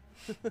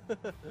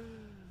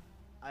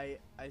 I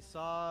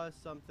saw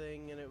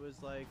something and it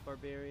was like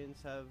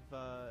barbarians have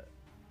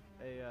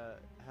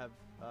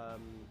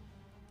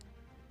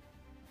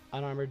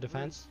Unarmored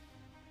defense.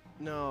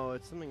 no,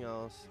 it's something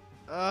else.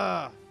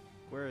 Ugh,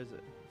 where is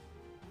it?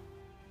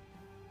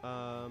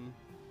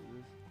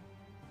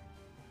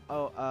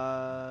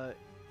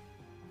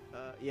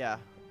 Yeah.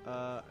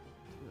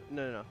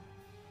 No.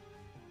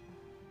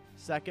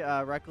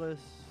 Second, reckless.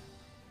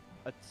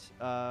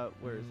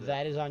 Where is it?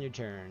 That is on your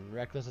turn.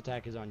 Reckless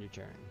attack is on your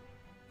turn.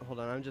 Hold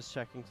on, I'm just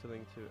checking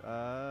something too.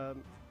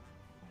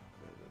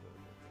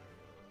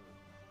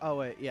 Oh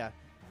wait, yeah.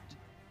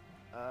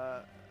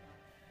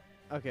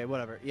 Okay,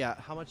 whatever. Yeah,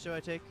 how much do I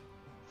take?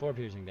 4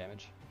 piercing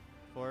damage.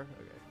 4? Okay,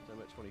 so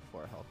I'm at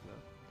 24 health now.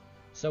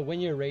 So when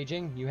you're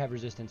raging, you have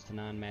resistance to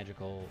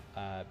non-magical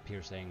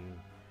piercing,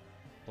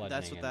 bludgeoning,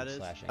 That's what that and is?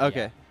 slashing. Okay,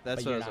 Yeah.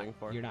 that's But what I you're was not- looking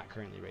for. You're not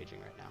currently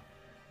raging right now.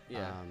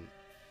 Yeah.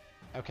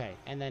 Okay,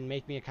 and then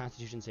make me a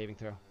Constitution saving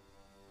throw.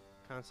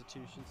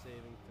 Constitution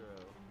saving throw.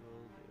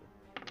 Will do.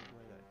 Where's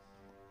my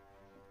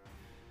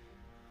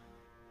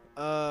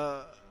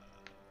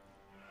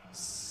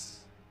dice?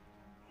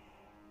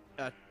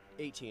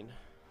 18.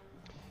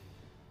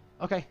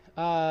 Okay.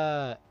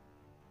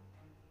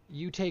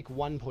 You take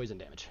 1 poison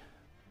damage.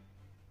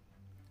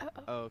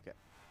 Uh-oh. Oh, okay.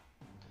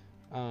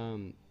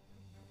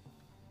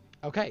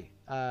 Okay.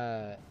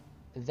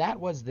 That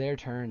was their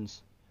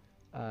turns.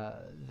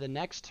 The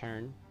next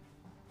turn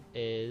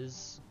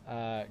is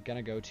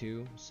gonna go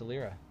to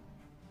Celira.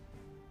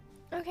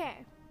 Okay.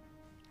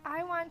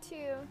 I want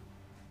to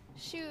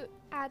shoot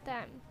at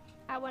them.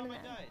 At one of them.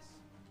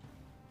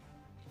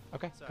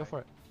 Okay, go Sorry. for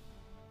it.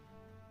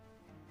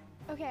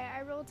 Okay,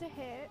 I rolled to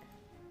hit.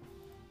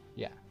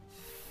 Yeah.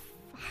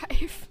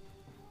 5.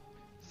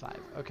 5.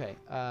 Okay.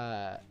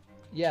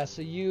 Yeah.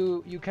 So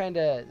you kind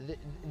of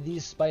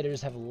these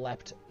spiders have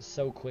leapt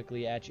so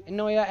quickly at you.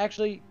 No, yeah.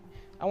 Actually,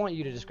 I want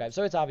you to describe.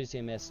 So it's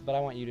obviously a miss, but I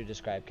want you to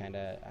describe kind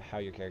of how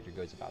your character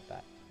goes about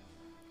that.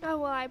 Oh,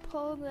 well, I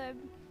pull the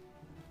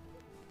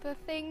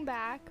thing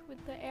back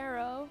with the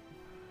arrow,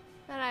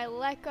 and I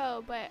let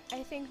go, but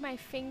I think my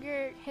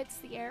finger hits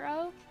the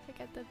arrow,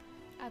 like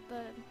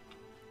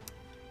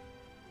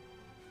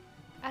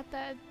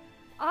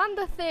on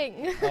the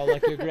thing. Oh,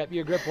 like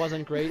your grip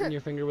wasn't great, and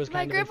your finger was My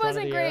kind of in grip front of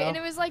wasn't the great, arrow? and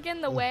it was like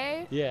in the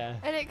way, Yeah.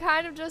 and it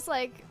kind of just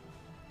like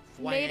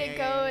made it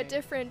go a Flang.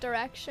 different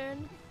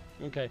direction,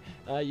 Okay.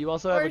 You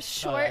also have or a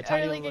short,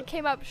 tiny or like li- it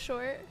came up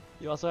short.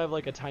 You also have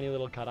like a tiny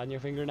little cut on your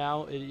finger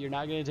now. You're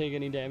not gonna take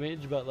any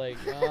damage, but like,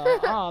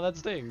 that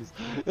stings.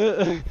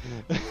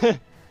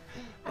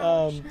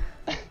 Ouch.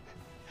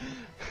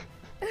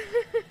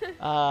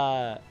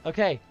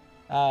 Okay.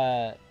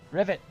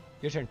 Rivet,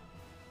 your turn.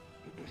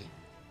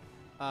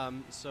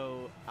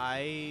 So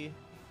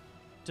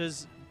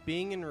does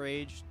being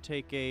enraged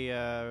take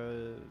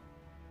a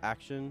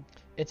action?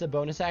 It's a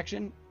bonus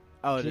action.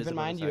 Oh, it Keep is in a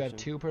mind bonus you have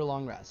action. 2 per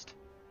long rest.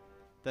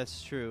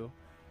 That's true.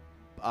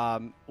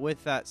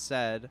 With that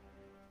said,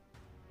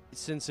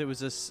 since it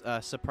was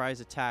a surprise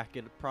attack,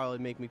 it'd probably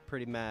make me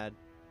pretty mad.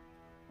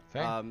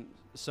 Fair.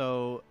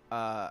 So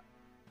I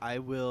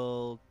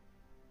will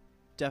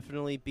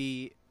definitely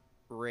be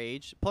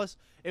rage. Plus,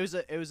 it was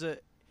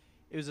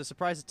a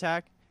surprise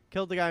attack.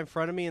 Killed the guy in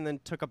front of me and then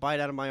took a bite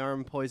out of my arm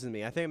and poisoned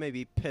me. I think I may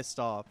be pissed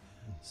off.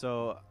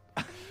 So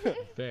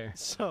Fair.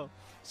 so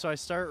I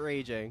start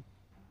raging.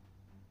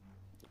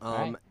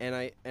 Alright.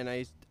 And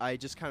I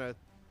just kind of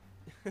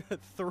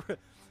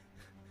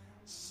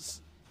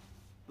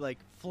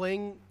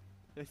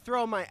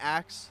throw my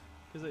axe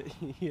because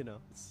it's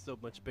so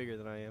much bigger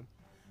than I am.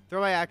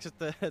 Throw my axe at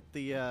the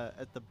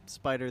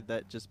spider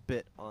that just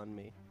bit on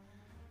me.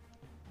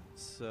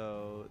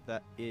 So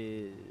that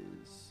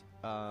is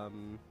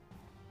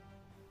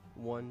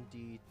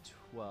 1d12.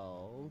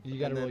 You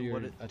gotta and roll then your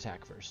what it-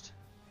 attack first.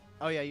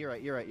 Oh yeah, you're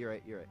right.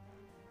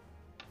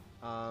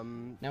 Now,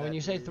 when that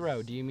you say throw,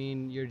 is- do you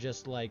mean you're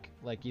just like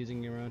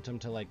using your momentum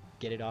to like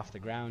get it off the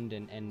ground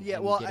and Yeah,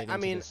 and well, get it I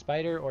into mean, the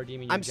spider, or do you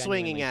mean you're I'm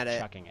swinging genuinely at it.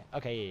 chucking it?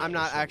 Okay, yeah, I'm you're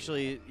not swinging.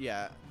 actually,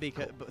 yeah,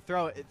 because but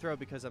throw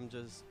because I'm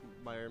just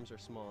my arms are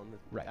small and the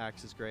Right.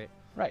 axe is great.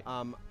 Right.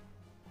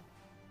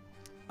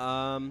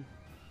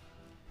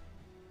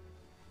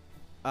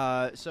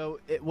 So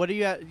what do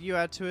you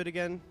add to it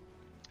again?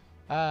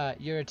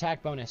 Your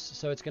attack bonus.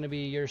 So it's gonna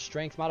be your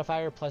strength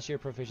modifier plus your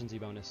proficiency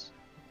bonus.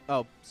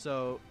 Oh,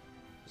 so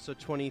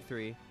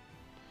 23.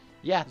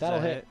 Yeah, Does that'll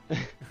that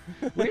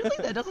hit. Weirdly,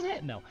 that doesn't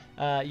hit. No.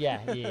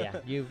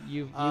 Yeah.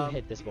 You've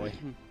hit this boy.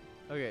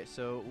 Okay,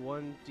 so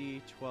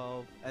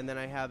 1d12, and then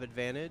I have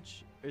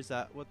advantage. Is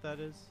that what that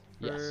is?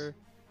 Yes.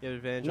 You have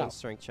advantage No. on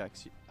strength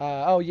checks.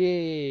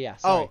 Yeah. Sorry.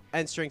 Oh,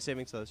 and strength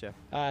saving throws,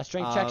 yeah.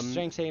 Strength checks, Um,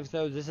 strength saves.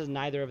 Though this is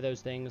neither of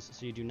those things,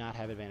 so you do not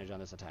have advantage on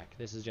this attack.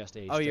 This is just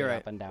a Oh, straight you're right.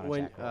 up and down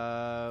When attack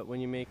roll. when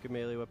you make a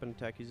melee weapon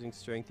attack using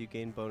strength, you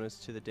gain bonus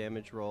to the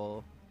damage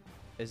roll.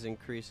 As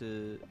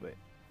increases. Wait.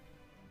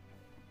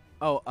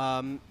 Oh,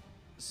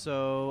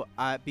 so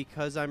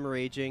because I'm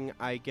raging,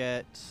 I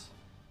get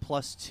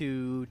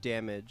 +2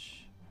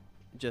 damage,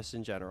 just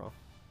in general.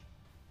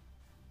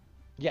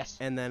 Yes.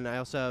 And then I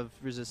also have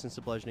resistance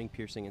to bludgeoning,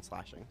 piercing, and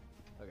slashing.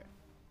 Okay.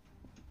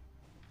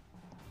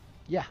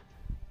 Yeah.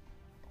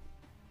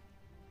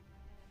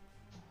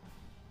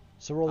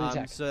 So roll the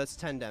attack. So that's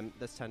 10 damage.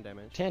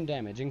 10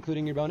 damage,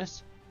 including your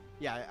bonus.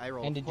 Yeah, I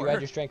rolled. And did 4. you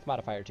add your strength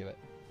modifier to it?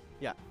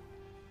 Yeah.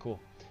 Cool.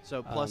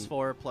 So plus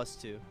 4, plus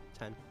 2,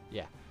 10.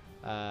 Yeah.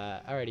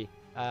 Alrighty.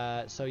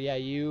 So yeah,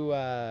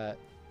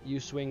 you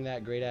swing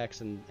that great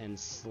axe and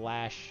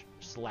slash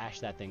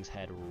that thing's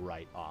head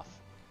right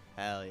off.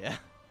 Hell yeah.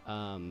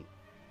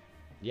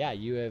 Yeah,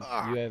 you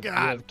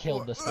have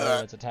killed the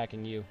spider that's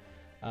attacking you.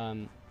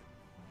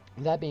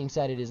 That being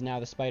said, it is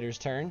now the spider's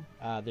turn.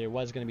 There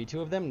was going to be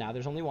 2 of them. Now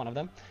there's only 1 of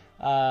them.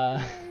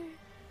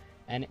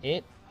 And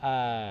it,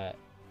 kind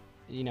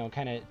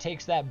of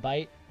takes that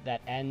bite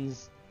that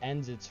ends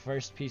its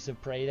first piece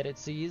of prey that it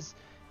sees,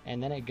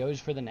 and then it goes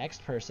for the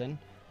next person.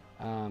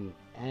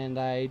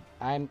 And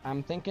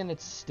I'm thinking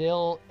it's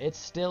still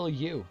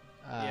you.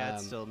 Yeah,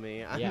 it's still me.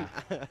 Yeah.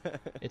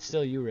 It's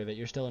still you, Rivet.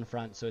 You're still in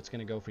front, so it's going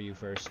to go for you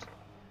first.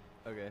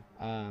 Okay.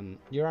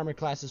 Your armor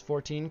class is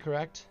 14,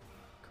 correct?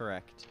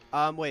 Correct.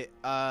 Wait.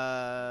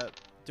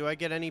 Do I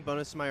get any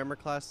bonus to my armor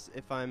class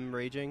if I'm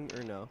raging,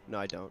 or no? No,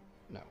 I don't.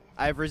 No.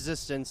 I have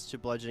resistance to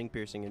bludgeoning,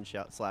 piercing, and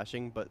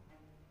slashing, but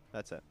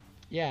that's it.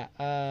 Yeah.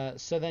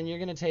 So then you're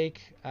gonna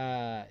take.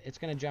 It's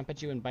gonna jump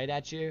at you and bite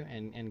at you,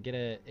 and get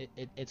a.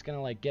 It's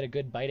gonna like get a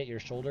good bite at your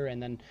shoulder,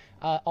 and then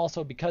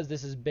also because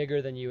this is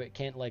bigger than you, it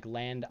can't like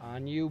land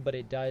on you, but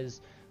it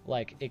does.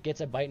 Like it gets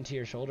a bite into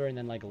your shoulder and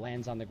then like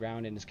lands on the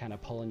ground and is kind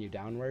of pulling you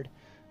downward.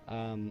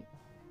 And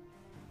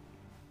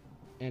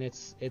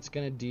it's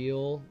gonna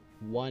deal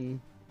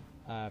 1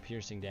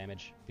 piercing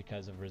damage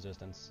because of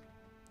resistance.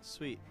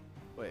 Sweet.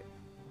 Wait.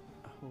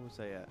 What was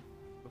I at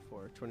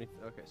before? 20.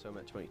 Okay, so I'm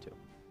at 22.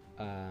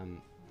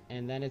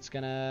 And then it's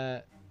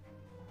gonna.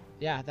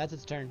 Yeah, that's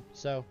its turn.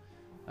 So,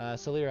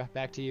 Salira,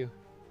 back to you.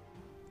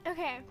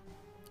 Okay,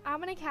 I'm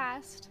gonna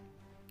cast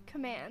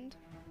Command,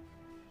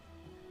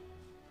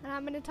 and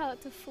I'm gonna tell it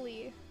to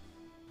flee.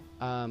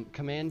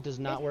 Command does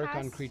not It work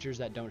on has- creatures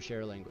that don't share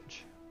a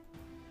language.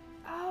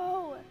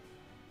 Oh,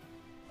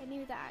 I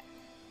knew that.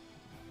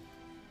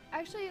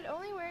 Actually, it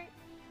only works.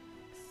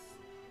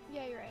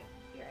 Yeah, you're right.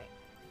 You're right.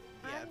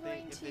 Yeah, I'm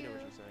going if they know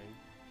what you're saying.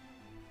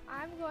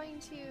 I'm going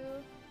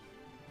to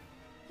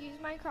use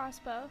my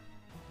crossbow,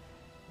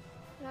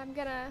 and I'm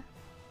gonna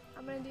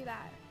do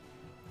that.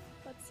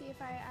 Let's see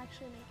if I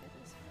actually make it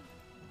this time.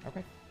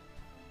 Okay.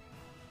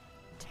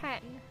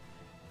 10.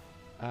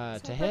 To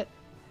So hit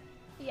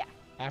Yeah.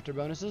 after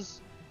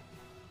bonuses.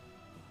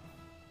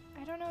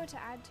 I don't know what to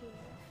add to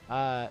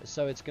it.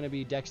 So it's gonna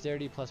be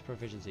dexterity plus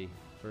proficiency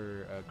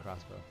for a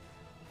crossbow.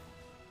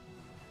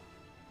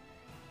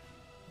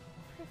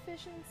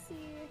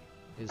 Proficiency.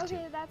 Is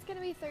Okay, 2. that's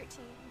gonna be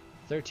 13.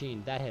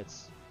 13. That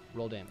hits.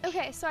 Roll damage.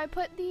 Okay, so I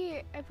put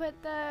the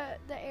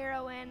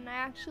arrow in. And I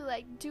actually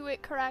like do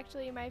it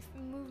correctly.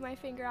 Move my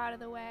finger out of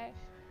the way.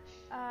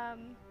 Now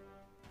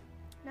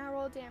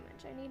roll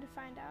damage. I need to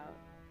find out.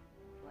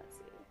 Let's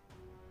see.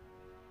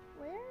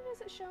 Where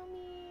does it show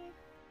me?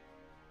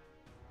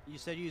 You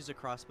said you used a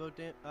crossbow.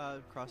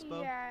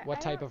 Crossbow. Yeah. What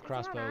I type don't- of it's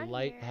not crossbow? on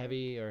Light, here.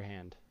 heavy, or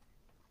hand?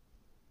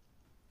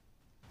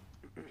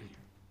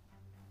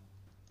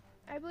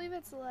 I believe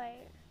it's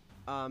light.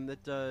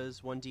 That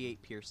does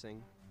 1d8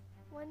 piercing.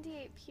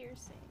 1d8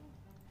 piercing.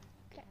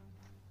 Okay.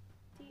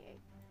 D8.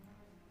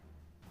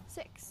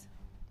 6.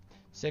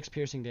 6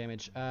 piercing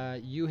damage.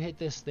 You hit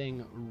this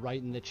thing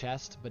right in the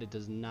chest, but it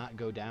does not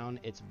go down.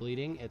 It's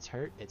bleeding. It's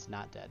hurt. It's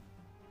not dead.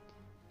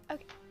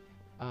 Okay.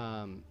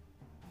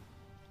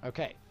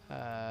 Okay.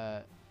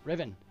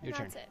 Riven, your And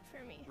turn. that's it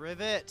for me.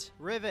 Rivet.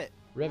 Rivet.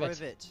 Rivet.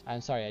 Rivet.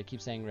 I'm sorry, I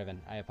keep saying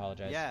Riven. I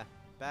apologize. Yeah.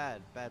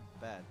 Bad.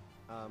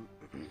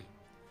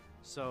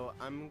 So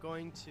I'm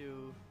going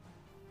to.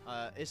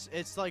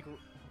 It's like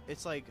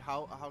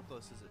how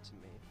close is it to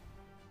me?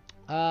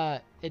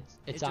 It's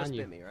it on just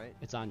you. bit me, right?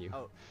 It's on you.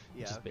 Oh,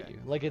 yeah. It just bit okay, you.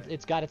 Like okay.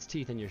 it's got its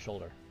teeth in your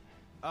shoulder.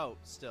 Oh,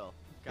 still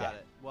got Yeah.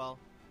 it. Well,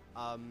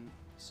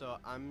 so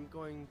I'm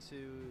going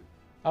to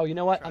Oh, you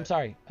know what? Try I'm it.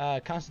 sorry.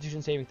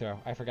 Constitution saving throw.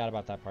 I forgot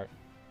about that part.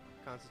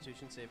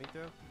 Constitution saving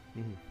throw.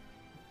 Mhm.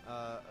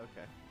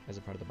 Okay. As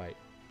a part of the bite.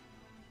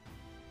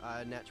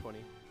 Nat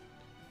 20.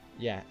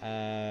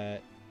 Yeah.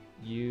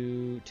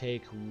 You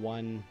take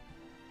 1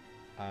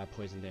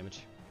 poison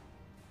damage.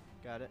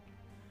 Got it.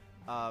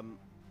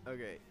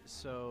 Okay,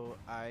 so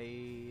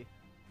I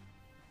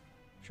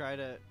try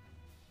to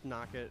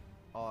knock it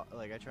off,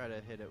 like I try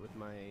to hit it with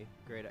my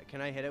great axe. Can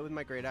I hit it with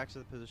my great axe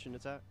at the position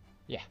it's at?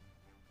 Yeah.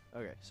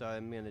 Okay, so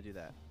I'm gonna do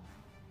that.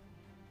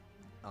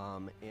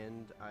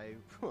 And I,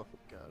 oh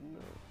god, no.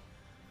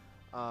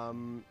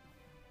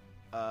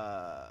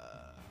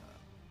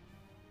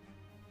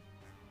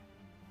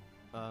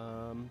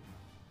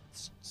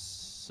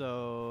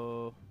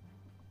 So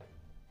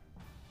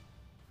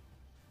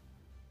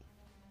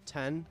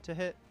 10 to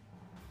hit.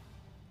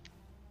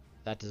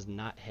 That does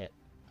not hit.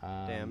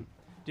 Damn.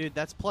 Dude,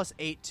 that's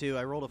 +8 too.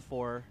 I rolled a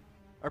 4.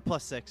 Or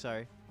 +6,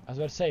 sorry. was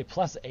about to say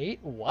 +8.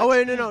 What? Oh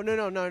wait,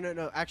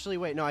 no. Actually,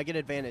 wait, no. I get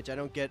advantage. I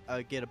don't get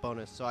a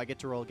bonus, so I get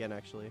to roll again.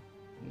 Actually,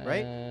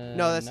 right?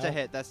 No, that's to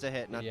hit. That's to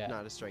hit, not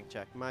a strength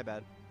check. My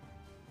bad.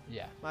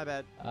 Yeah. My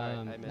bad. All right,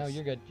 I missed. No,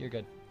 you're good. You're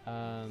good.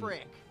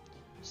 Frick.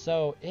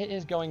 So it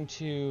is going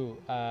to,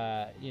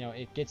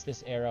 it gets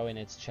this arrow in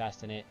its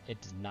chest, and it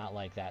does not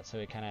like that. So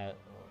it kind of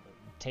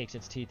takes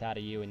its teeth out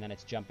of you, and then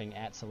it's jumping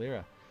at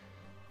Celira.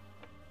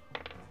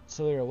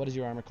 Celira, what is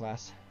your armor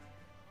class?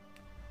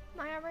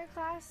 My armor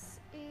class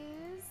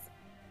is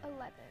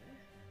 11.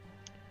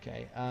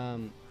 Okay.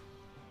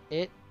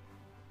 It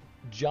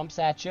jumps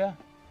at you,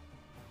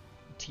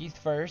 teeth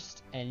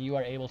first, and you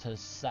are able to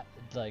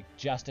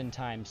just in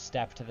time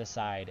step to the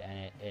side,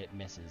 and it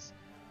misses.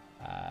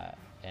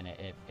 And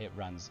it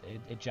runs,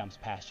 it jumps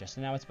past you.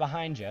 So now it's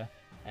behind you,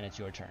 and it's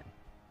your turn.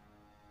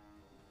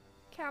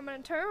 Okay, I'm gonna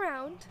turn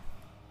around,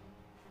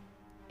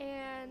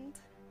 and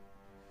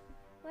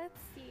let's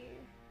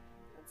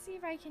see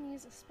if I can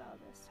use a spell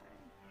this time.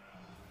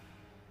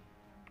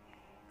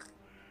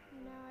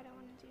 No, I don't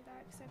want to do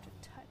that because I have to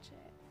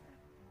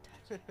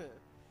touch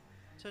it.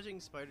 Touching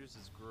spiders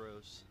is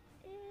gross.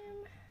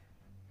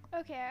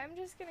 Okay, I'm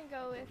just gonna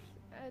go with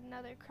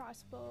another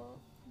crossbow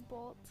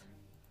bolt.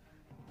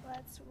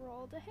 Let's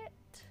roll to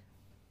hit.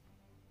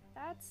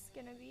 That's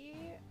gonna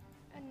be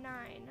a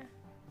 9.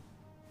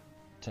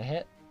 To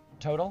hit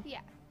total?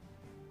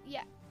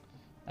 Yeah.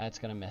 That's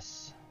gonna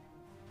miss.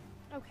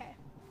 Okay.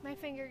 My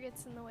finger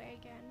gets in the way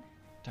again.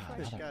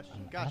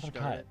 Gosh Another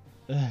darn it.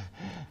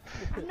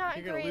 I'm not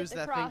You're gonna great lose at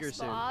the that finger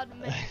crossbow. soon. I'll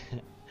admit.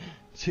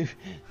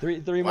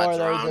 Three more What's of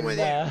those. wrong with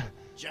and, you?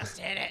 Just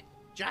hit it.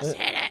 Just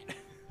hit it.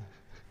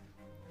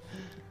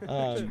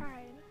 Tried.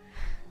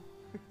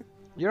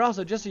 You're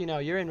also, just so you know,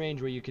 you're in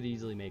range where you could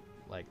easily make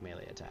like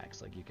melee attacks.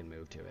 Like you can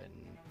move to it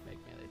and make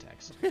melee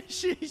attacks.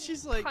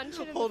 She's like Punch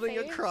it in the holding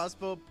a face?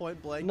 crossbow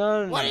point blank.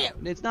 No. What are you?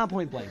 It's not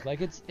point blank.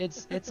 Like it's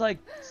like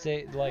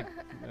say like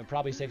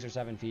probably 6 or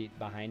 7 feet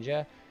behind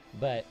you,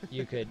 but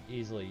you could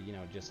easily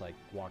just like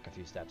walk a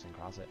few steps and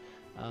cross it.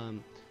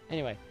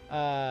 Anyway,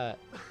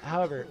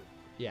 however,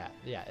 yeah,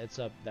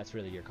 that's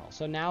really your call.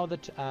 So now the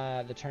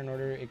turn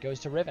order, it goes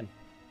to Riven.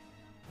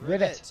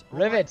 Rivet. Oh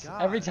my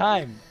God.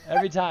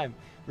 Every time.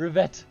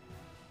 Rivet.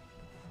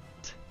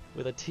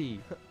 With a T.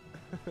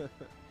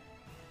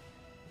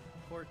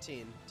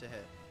 14 to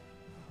hit.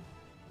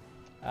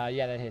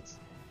 Yeah, that hits.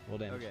 Roll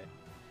damage. Okay.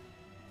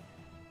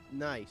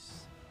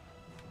 Nice.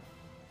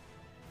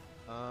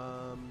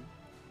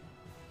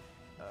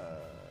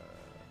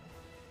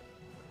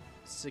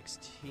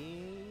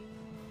 16,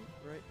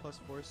 right? Plus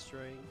 4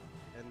 strength,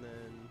 and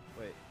then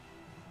wait.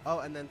 Oh,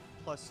 and then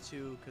plus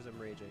 2 because I'm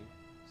raging.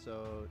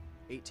 So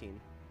 18.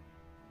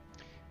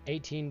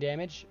 18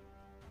 damage.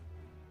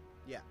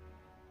 Yeah.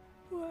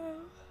 Wow.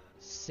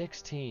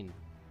 16.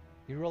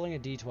 You're rolling a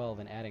d12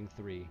 and adding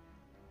 3.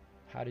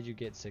 How did you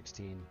get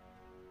 16?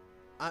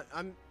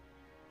 I'm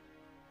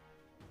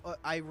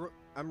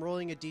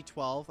rolling a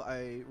d12.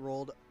 I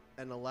rolled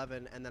an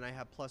 11, and then I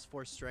have plus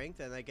 4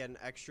 strength, and I get an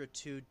extra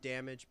 2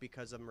 damage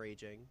because I'm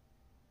raging.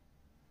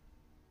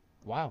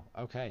 Wow.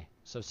 Okay.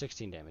 So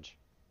 16 damage.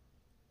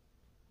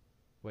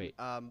 Wait.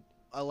 11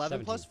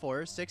 17. plus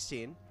 4 is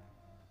 16.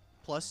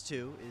 Plus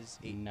 2 is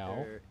 8.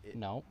 No.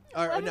 No.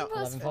 Or, 11 no.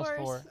 plus 11 plus 4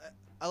 4.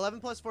 11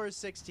 plus 4 is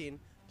 16.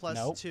 Plus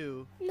Nope.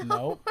 2.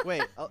 No.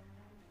 Wait.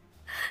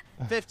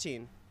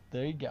 15.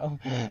 There you go.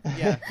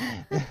 Yeah.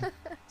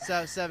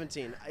 So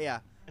 17.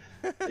 Yeah.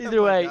 Either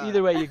Oh my way,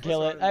 God. you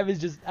kill it. I was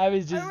just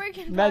work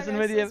in messing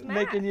with you, progress is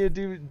making you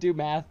do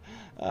math.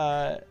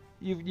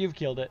 You've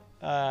killed it.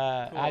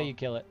 How do Cool. you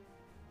kill it?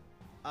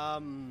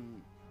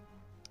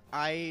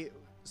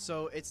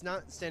 So it's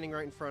not standing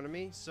right in front of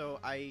me, so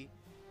I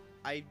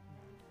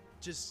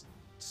just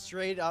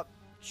straight up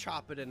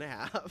chop it in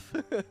half.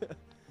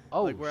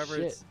 Oh, like wherever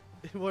shit.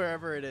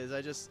 wherever it is,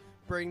 I just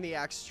bring the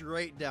axe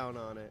straight down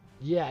on it.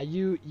 Yeah,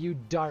 you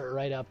dart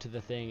right up to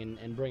the thing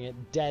and bring it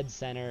dead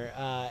center.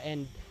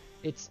 And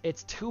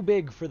it's too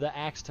big for the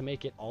axe to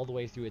make it all the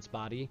way through its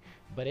body,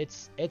 but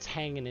it's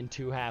hanging in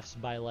 2 halves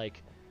by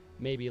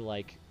maybe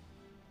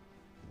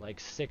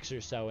 6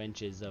 or so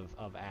inches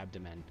of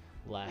abdomen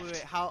left.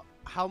 Wait,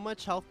 how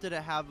much health did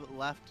it have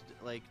left?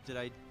 Like, did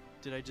I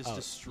just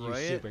destroy you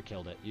it? super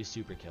killed it. You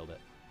super killed it.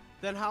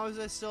 Then how is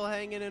it still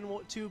hanging in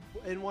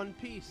one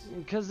piece?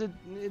 Because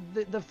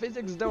the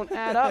physics don't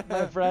add up,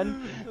 my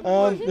friend.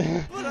 But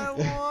I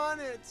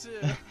want it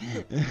to.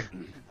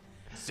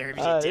 Serves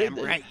you damn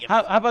right, you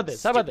How about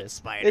this? How about stupid this?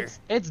 spider.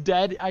 It's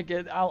dead.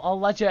 I'll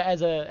let you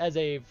as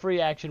a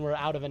free action. We're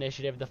out of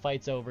initiative. The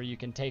fight's over. You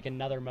can take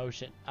another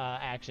motion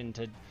action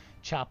to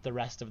chop the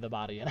rest of the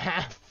body in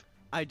half.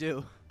 I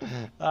do.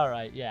 All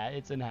right. Yeah,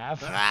 it's in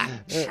half.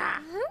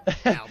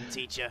 I'll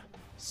teach you.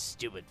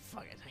 Stupid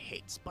fucking. I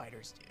hate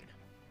spiders, dude.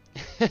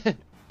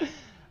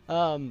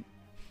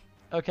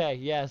 Okay.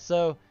 Yeah.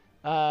 So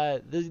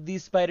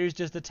these spiders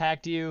just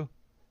attacked you.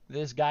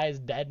 This guy is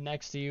dead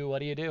next to you. What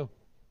do you do?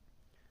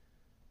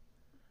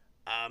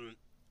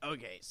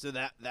 Okay, so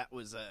that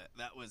was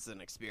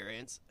an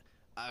experience.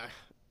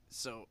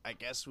 So I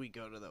guess we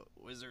go to the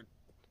wizard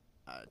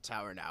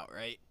tower now,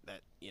 right?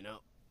 That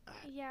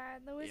Yeah,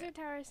 the Wizard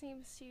Tower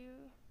seems to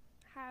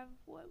have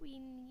what we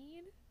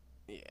need,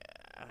 Yeah.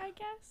 I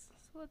guess.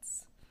 So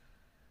it's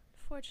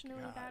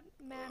fortunately God. that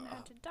man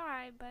had to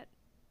die, but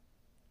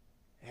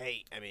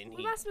Hey, I mean,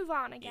 we must move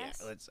on, I yeah.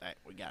 guess.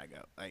 We gotta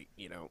go.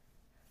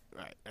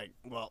 Right.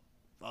 Well,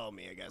 follow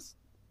me, I guess.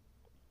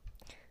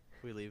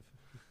 We leave.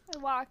 I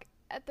walk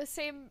at a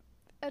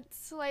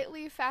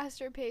slightly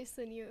faster pace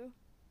than you.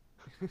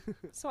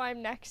 So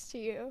I'm next to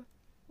you,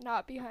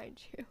 not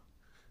behind you.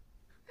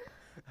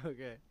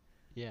 Okay.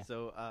 Yeah.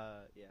 So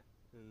yeah,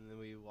 and then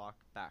we walk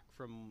back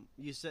from.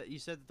 You said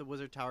that the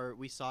Wizard Tower.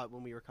 We saw it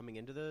when we were coming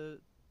into the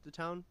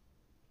town.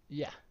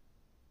 Yeah.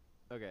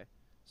 Okay.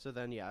 So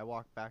then yeah, I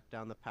walk back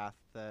down the path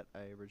that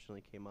I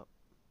originally came up.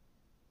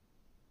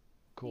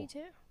 Cool. Me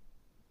too.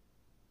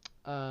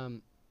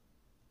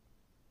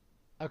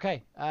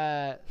 Okay.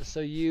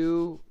 So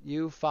you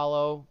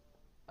follow,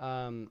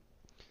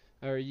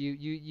 or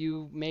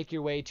you make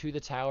your way to the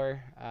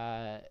tower,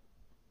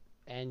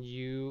 and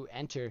you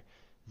enter.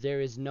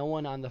 There is no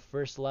one on the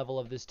first level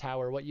of this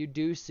tower. What you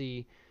do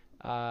see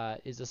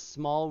is a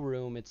small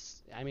room.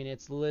 It's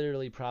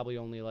literally probably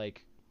only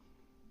like,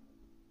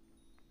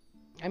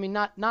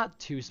 not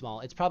too small.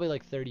 It's probably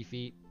like 30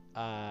 feet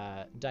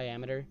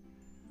diameter,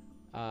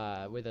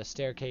 with a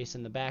staircase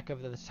in the back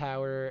of the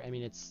tower.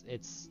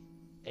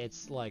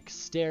 It's like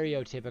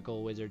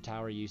stereotypical wizard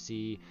tower. You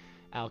see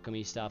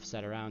alchemy stuff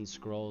set around,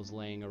 scrolls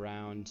laying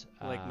around.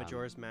 Like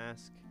Majora's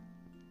Mask.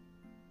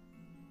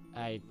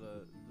 I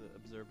The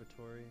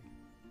observatory.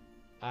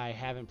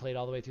 haven't played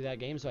all the way through that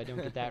game, so I don't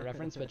get that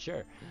reference, but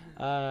sure.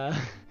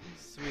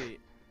 Sweet.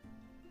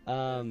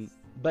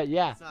 But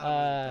yeah, It's not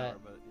a wizard tower,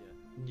 but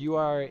yeah. you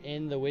are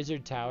in the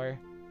wizard tower.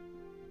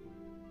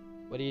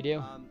 What do you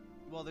do?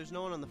 Well, there's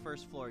no one on the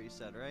first floor. You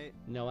said, right?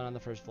 No one on the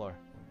first floor.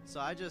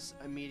 So I just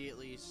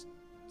immediately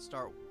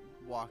start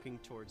walking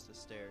towards the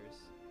stairs.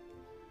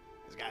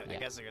 Yeah. I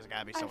guess there's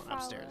gotta be I someone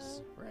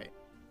upstairs, follow. right?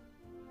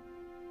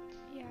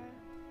 Yeah.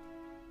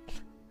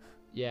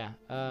 Yeah.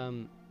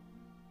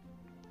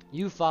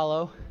 You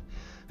follow.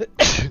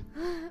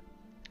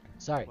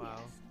 Sorry.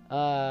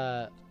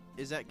 Wow.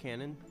 Is that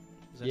canon?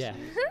 Is that Yeah.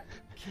 sneeze?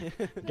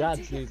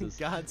 God sneezes.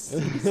 God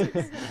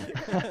sneezes.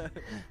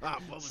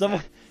 What was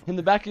Someone in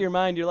the back of your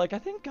mind, you're like, I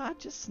think God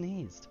just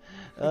sneezed.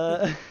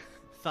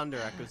 Thunder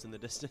echoes in the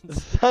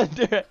distance.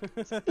 Thunder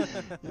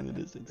in the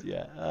distance.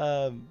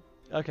 Yeah.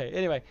 Okay.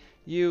 Anyway,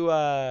 you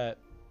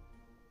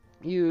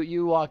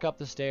walk up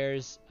the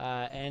stairs,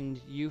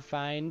 and you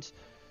find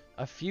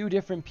a few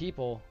different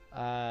people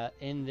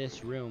in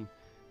this room,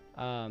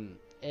 and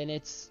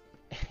it's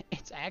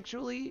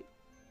actually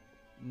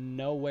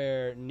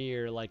nowhere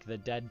near like the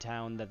dead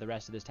town that the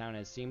rest of this town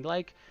has seemed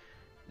like.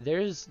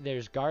 There's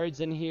guards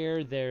in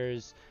here.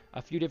 There's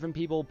a few different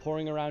people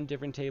pouring around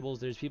different tables.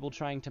 There's people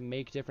trying to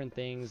make different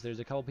things. There's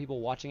a couple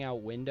people watching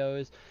out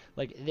windows.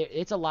 Like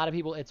it's a lot of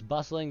people. It's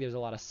bustling. There's a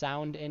lot of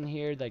sound in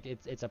here. Like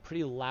it's a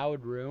pretty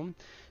loud room,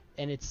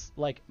 and it's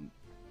like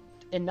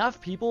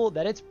enough people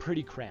that it's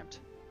pretty cramped,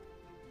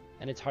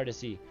 and it's hard to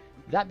see.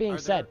 That being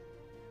said,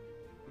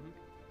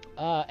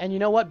 and you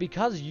know what?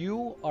 Because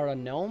you are a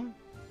gnome,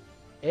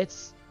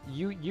 it's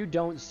you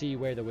don't see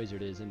where the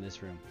wizard is in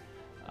this room.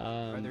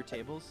 Are there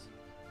tables?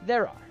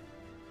 There are.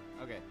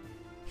 Okay.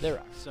 There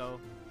are.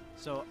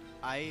 So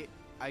I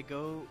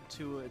go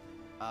to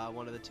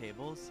one of the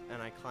tables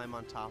and I climb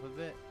on top of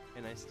it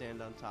and I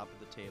stand on top of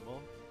the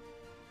table.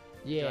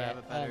 Yeah. Do I have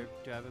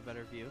a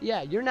better view?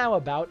 Yeah, you're now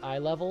about eye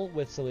level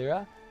with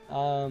Salira.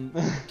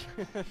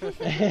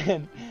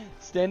 And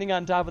standing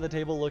on top of the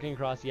table looking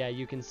across, yeah,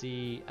 you can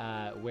see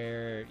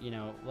where,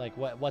 like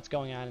what's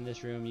going on in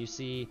this room. You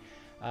see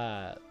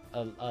a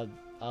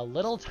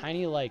little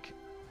tiny like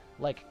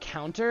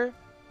counter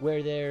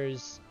where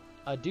there's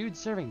a dude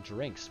serving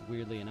drinks,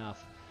 weirdly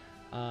enough.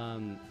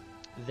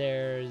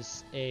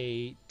 There's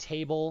a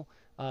table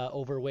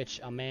over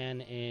which a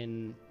man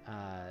in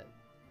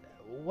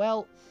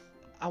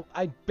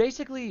I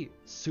basically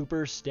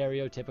super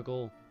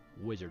stereotypical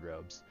wizard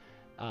robes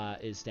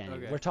is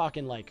standing. Okay. We're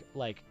talking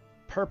like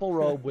purple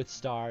robe with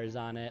stars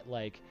on it,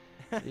 like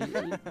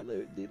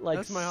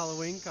That's my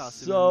Halloween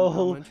costume so in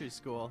elementary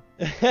school.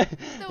 The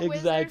wizard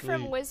exactly.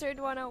 from Wizard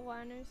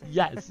 101 or something.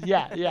 Yes,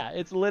 yeah.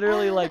 It's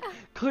literally like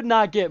could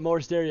not get more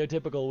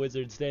stereotypical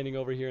wizard standing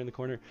over here in the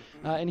corner,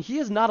 and he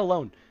is not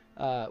alone.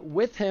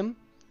 With him,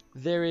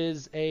 there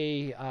is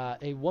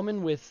a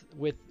woman with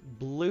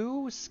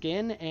blue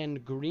skin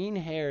and green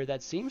hair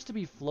that seems to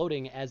be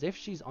floating as if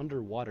she's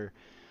underwater,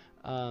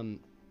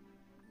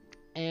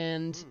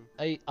 and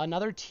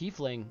another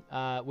tiefling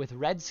with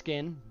red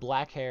skin,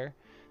 black hair,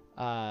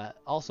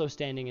 also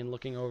standing and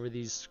looking over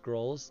these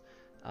scrolls.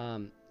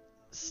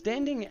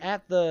 Standing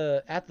at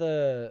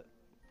the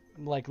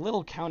like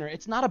little counter.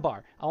 It's not a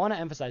bar. I want to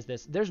emphasize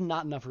this. There's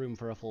not enough room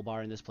for a full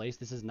bar in this place.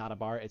 This is not a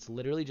bar. It's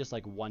literally just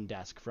like one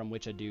desk from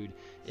which a dude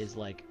is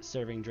like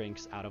serving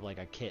drinks out of like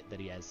a kit that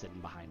he has sitting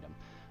behind him.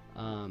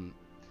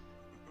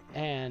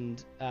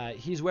 And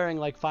he's wearing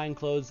like fine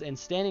clothes, and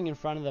standing in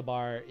front of the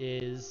bar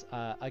is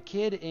a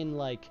kid in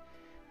like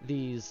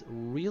these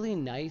really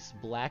nice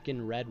black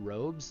and red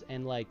robes,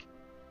 and like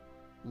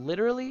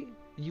literally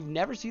you've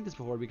never seen this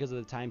before because of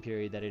the time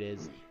period that it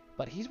is,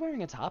 but he's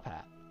wearing a top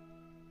hat.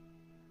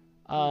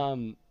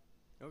 Okay.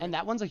 And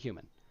that one's a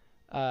human.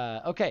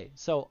 Okay,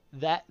 so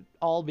that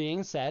all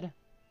being said,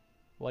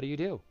 what do you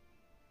do?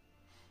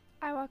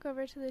 I walk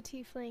over to the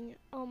tiefling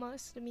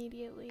almost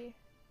immediately.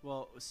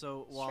 Well,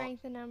 so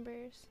Strength in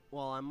numbers.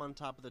 while I'm on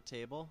top of the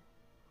table,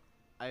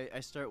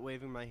 I start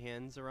waving my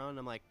hands around.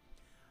 I'm like,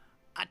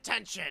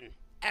 Attention,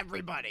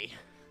 everybody.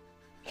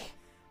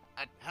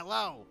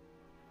 Hello.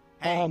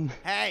 Hey,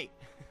 hey.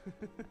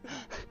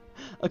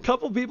 A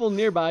couple people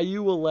nearby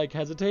you will like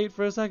hesitate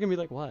for a second, and be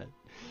like, "What?"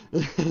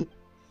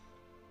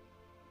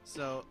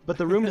 so. But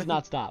the room does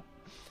not stop.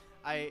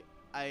 I'm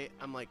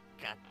like,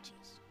 God,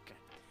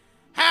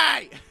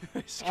 hey! I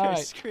right.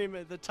 scream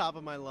at the top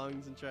of my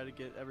lungs and try to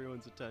get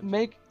everyone's attention.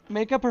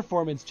 Make a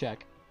performance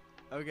check.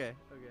 Okay.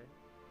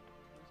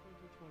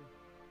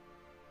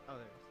 Oh, there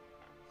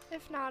it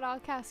is. If not, I'll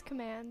cast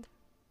command.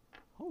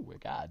 Oh my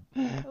god.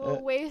 I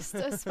will waste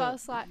a spell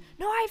slot.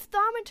 No, I have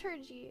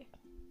thaumaturgy.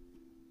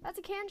 That's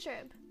a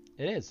cantrip.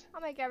 It is.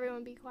 I'll make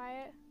everyone be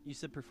quiet You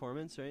said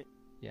performance, right?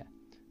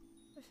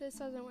 if this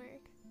doesn't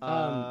work.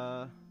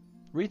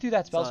 Read through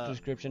that spell It's,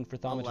 description for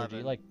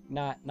thaumaturgy, 11. like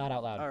not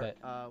out loud, Alright,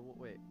 but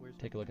wait, where's...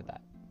 take a look at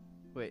that.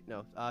 Wait,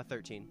 no,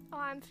 13. Oh,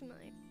 I'm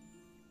familiar.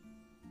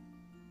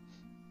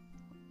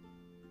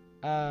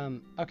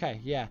 Okay,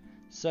 yeah.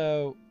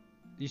 So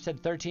you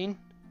said 13?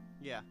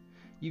 Yeah.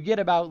 You get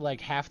about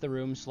like half the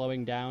room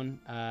slowing down.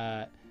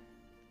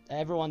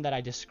 Everyone that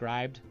I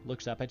described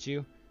looks up at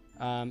you,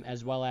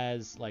 as well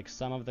as like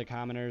some of the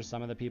commoners,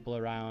 some of the people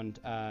around.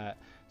 A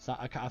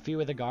few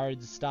of the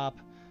guards stop,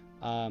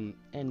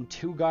 and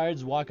 2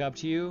 guards walk up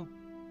to you,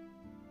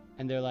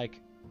 and they're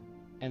like,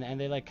 and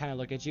they like kind of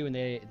look at you, and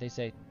they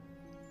say,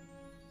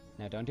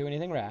 "Now don't do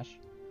anything rash.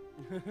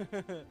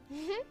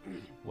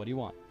 What do you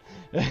want?"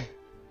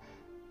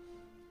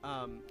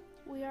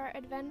 We are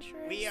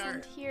adventurers We are-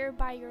 sent here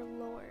by your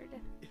lord.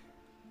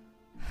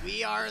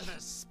 We are the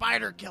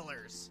spider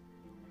killers.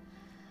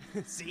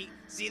 See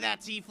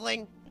that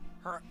tiefling?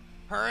 Her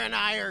and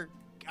I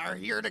are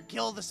here to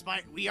kill the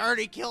spider. We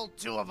already killed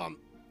 2 of them.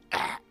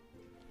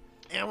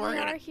 And We we're are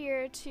gonna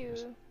here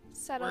to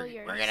settle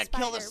your we're gonna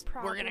spider kill this.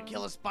 problem. We're gonna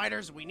kill the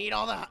spiders. We need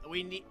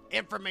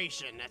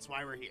information. That's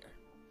why we're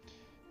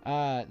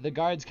here. The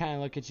guards kind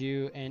of look at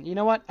you, and you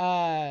know what?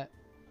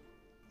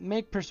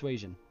 Make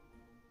persuasion.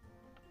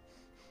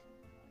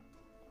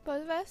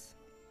 Both of us?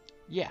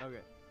 Yeah. Okay.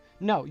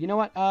 No, you know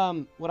what?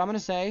 What I'm gonna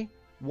say,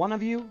 one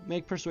of you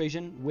make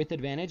persuasion with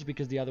advantage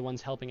because the other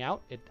one's helping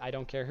out. I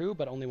don't care who,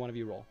 but only one of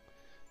you roll.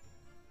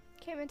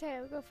 Okay,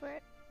 Mateo, go for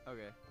it.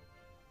 Okay.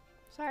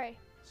 Sorry.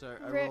 So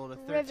I Ri- rolled a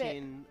rivet.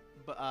 13,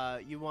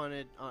 but you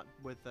wanted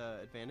with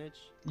advantage?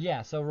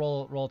 Yeah. So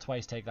roll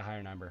twice, take the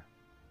higher number.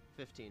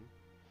 15.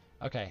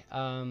 Okay.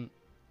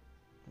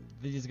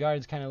 These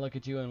guards kind of look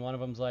at you, and one of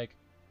them's like,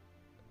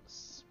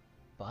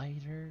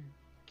 "Spider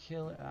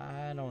killer?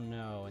 I don't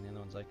know." And the other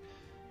one's like,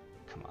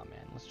 "Come on,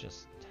 man. Let's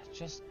just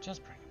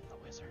bring in the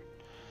wizard."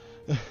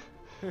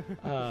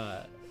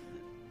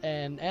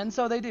 And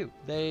so they do.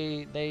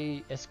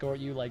 They escort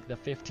you like the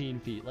 15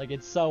 feet. Like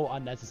it's so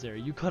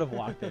unnecessary. You could have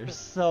walked there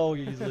so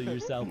easily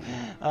yourself.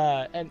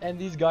 And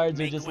these guards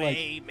are just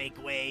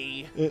Make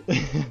way.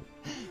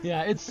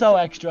 yeah, it's so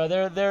extra.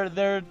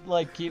 They're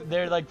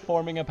like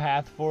forming a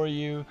path for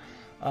you.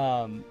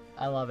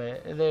 I love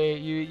it.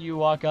 You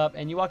walk up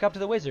to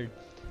the wizard.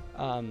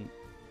 And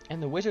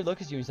the wizard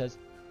looks at you and says,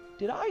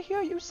 "Did I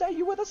hear you say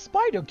you were the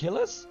spider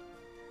killers?"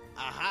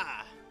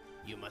 Aha!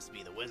 You must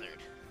be the wizard.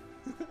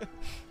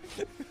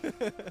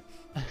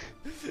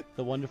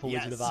 The wonderful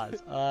Wizard of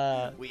Yes.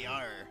 Oz. We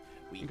are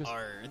goes,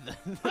 the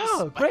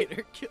 "Oh, great.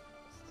 spider killers.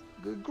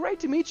 Great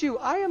to meet you.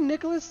 I am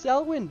Nicholas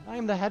Selwyn. I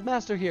am the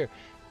headmaster here.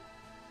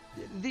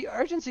 The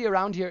urgency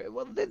around here.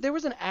 Well, there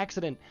was an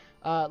accident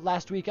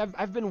last week.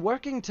 I've been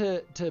working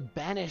to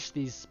banish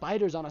these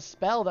spiders on a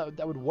spell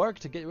that would work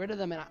to get rid of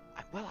them, and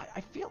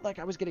I feel like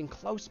I was getting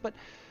close, but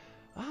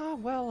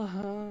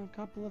a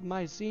couple of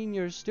my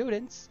senior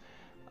students,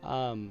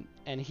 and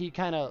he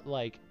kind of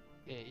like,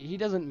 he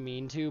doesn't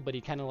mean to, but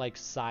he kind of like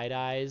side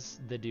eyes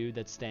the dude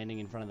that's standing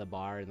in front of the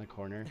bar in the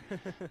corner.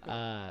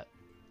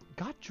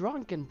 Got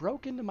drunk and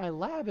broke into my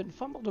lab and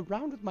fumbled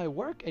around with my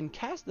work and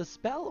cast the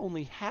spell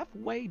only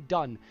halfway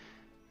done.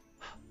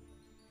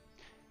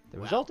 The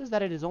result is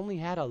that it has only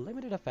had a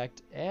limited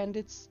effect, and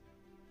it's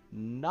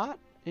not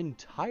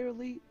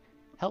entirely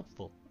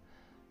helpful.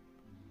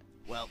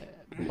 Well,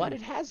 But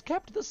it has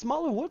kept the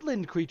smaller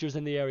woodland creatures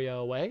in the area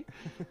away.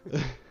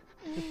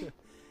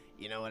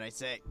 you know what I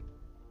say?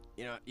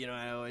 You know what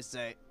I always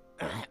say?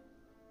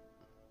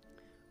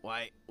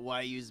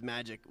 Why use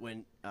magic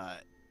when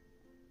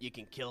you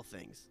can kill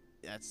things?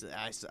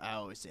 I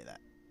always say that.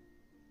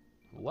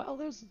 Well,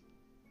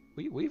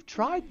 we've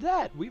tried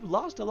that. We've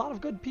lost a lot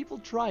of good people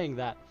trying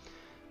that.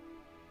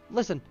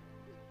 Listen,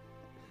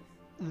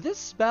 this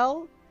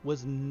spell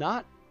was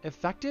not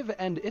effective,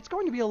 and it's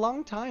going to be a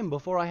long time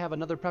before I have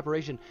another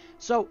preparation.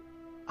 So,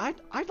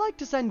 I'd like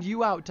to send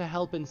you out to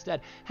help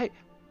instead. Hey,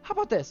 how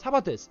about this? How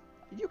about this?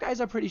 You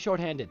guys are pretty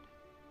short-handed.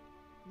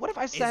 What if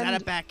I send... Is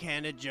that a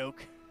backhanded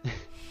joke?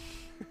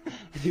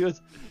 He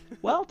goes,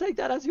 well, take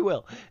that as you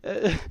will.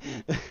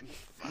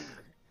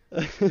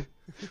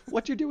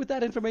 What you do with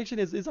that information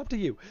is up to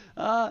you.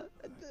 I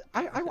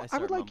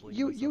would like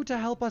you to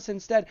help us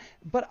instead,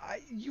 but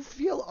you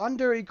feel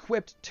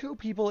under-equipped. 2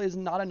 people is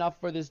not enough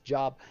for this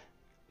job.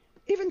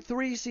 Even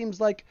 3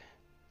 seems like...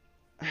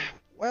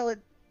 Well,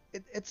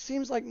 it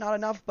seems like not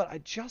enough, but I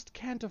just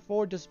can't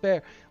afford to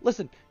spare.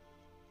 Listen,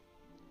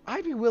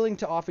 I'd be willing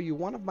to offer you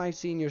one of my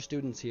senior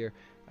students here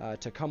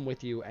to come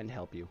with you and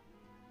help you.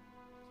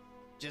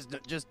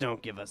 Just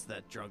don't give us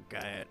that drunk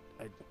guy.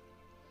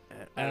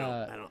 I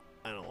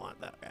don't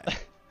want that guy.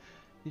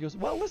 He goes,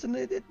 well, listen,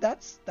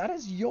 that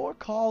is your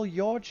call,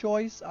 your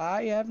choice.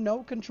 I have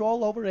no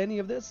control over any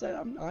of this.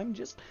 I'm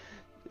just...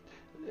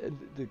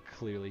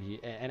 Clearly,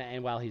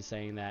 and while he's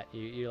saying that,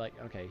 you're like,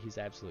 okay, he's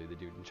absolutely the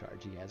dude in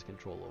charge. He has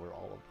control over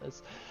all of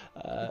this.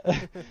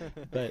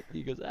 But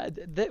he goes,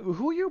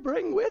 who you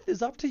bring with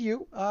is up to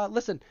you.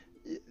 Listen,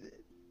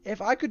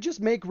 if I could just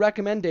make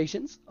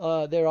recommendations,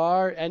 there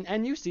are,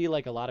 and you see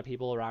like a lot of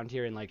people around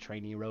here in like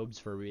trainee robes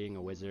for being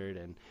a wizard,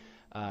 and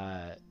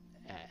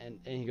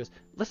he goes,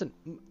 listen,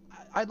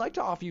 I'd like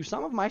to offer you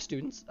some of my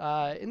students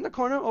in the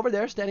corner over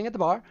there, standing at the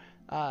bar.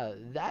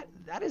 That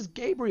is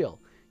Gabriel.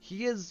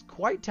 He is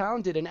quite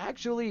talented, and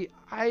actually,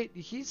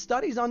 he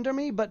studies under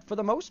me, but for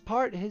the most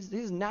part,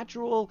 his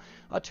natural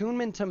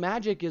attunement to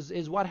magic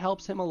is what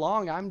helps him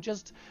along. I'm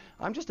just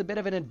a bit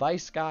of an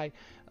advice guy,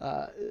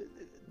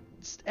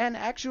 and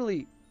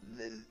actually,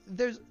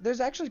 there's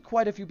actually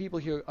quite a few people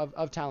here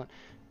of talent.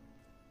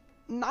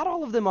 Not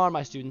all of them are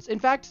my students. In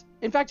fact,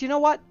 you know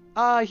what?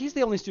 He's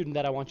the only student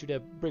that I want you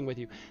to bring with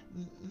you.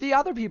 The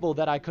other people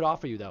that I could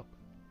offer you, though.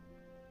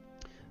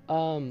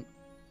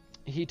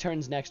 He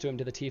turns next to him,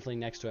 to the tiefling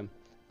next to him,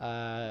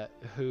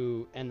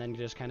 and then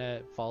just kind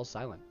of falls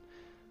silent.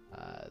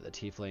 The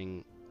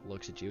tiefling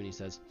looks at you and he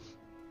says,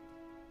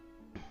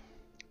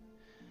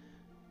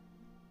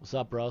 "What's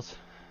up, bros?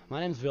 My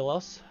name's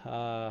Vilos.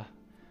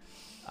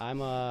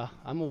 I'm a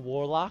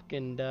warlock,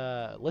 and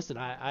listen,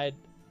 I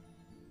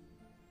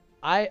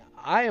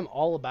am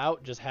all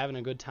about just having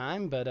a good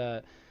time,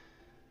 but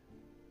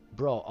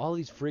bro, all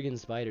these friggin'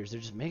 spiders,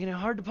 they're just making it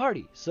hard to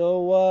party.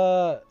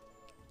 So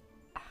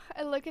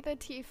I look at the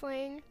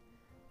tiefling,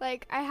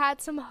 like, I had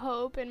some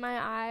hope in my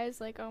eyes,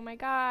 like, oh my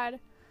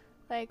god,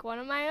 like, one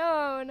of my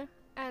own,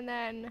 and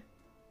then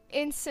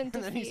instant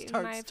defeat And then he in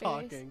starts my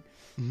talking.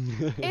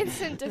 face.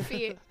 Instant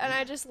defeat, and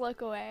I just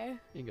look away.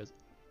 He goes,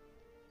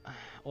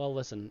 well,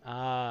 listen,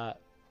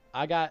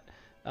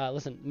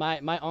 listen,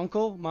 my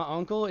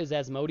uncle is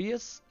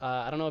Asmodeus.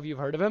 I don't know if you've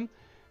heard of him.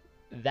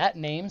 That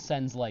name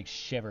sends, like,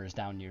 shivers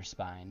down your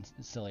spine,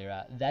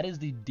 Cilira. That is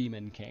the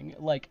Demon King.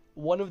 Like,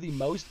 one of the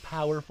most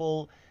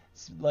powerful,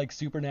 like,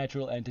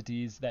 supernatural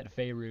entities that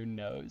Faerun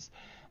knows.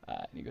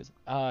 And he goes,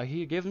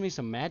 he gives me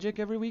some magic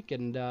every week,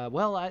 and,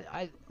 well,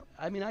 I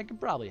mean, I could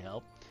probably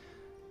help.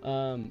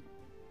 Ooh,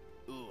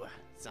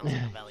 sounds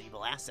like a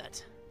valuable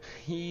asset.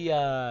 He,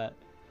 and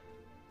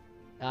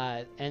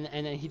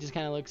then he just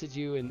kind of looks at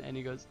you, and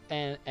he goes,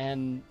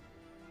 and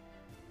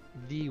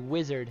the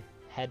wizard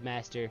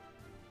headmaster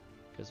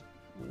goes,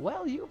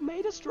 well, you've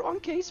made a strong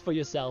case for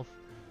yourself.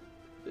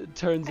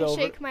 Turns I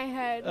over. shake my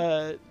head,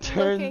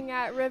 looking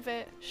at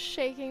Rivet,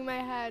 shaking my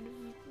head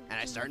And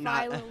I start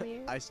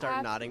violently. I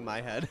start nodding my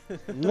head.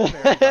 I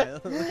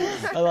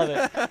love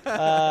it.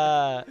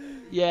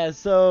 Yeah,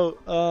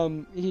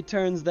 so he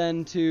turns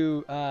then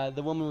to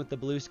the woman with the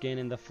blue skin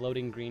and the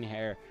floating green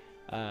hair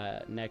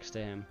next to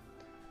him.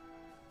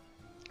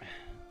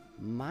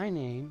 My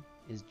name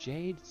is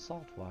Jade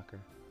Saltwalker.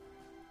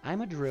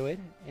 I'm a druid,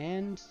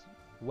 and,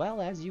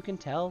 well, as you can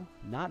tell,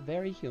 not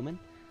very human.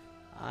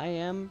 I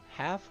am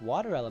half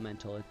water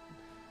elemental.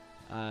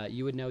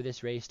 You would know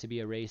this race to be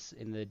a race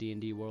in the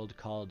D&D world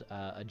called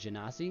a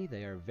genasi.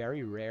 They are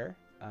very rare,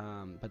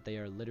 but they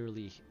are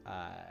literally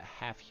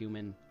half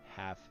human,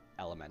 half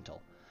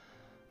elemental.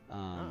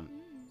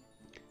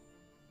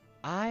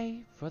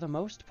 I, for the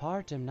most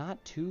part, am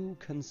not too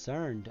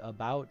concerned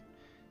about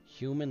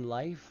human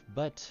life,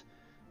 but,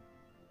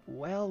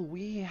 well,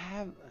 we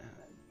have...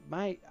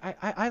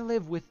 I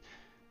live with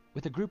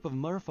a group of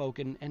merfolk,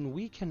 and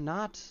we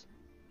cannot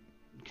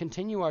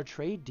continue our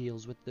trade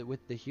deals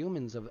with the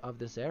humans of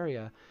this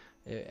area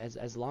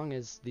as long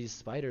as these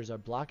spiders are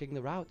blocking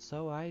the route.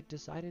 So I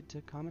decided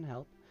to come and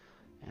help,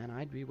 and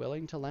I'd be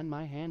willing to lend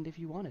my hand if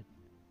you wanted.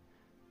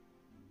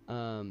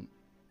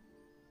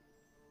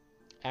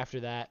 After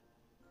that,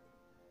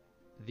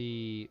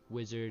 the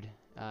wizard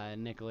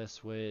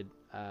Nicholas would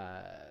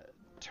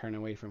turn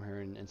away from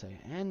her and say,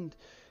 and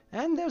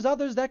there's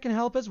others that can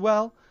help as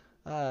well.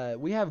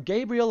 We have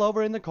Gabriel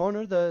over in the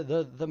corner,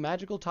 the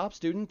magical top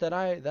student that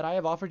I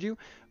have offered you.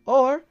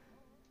 Or,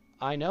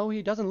 I know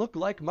he doesn't look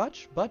like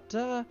much,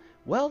 but,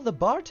 well, the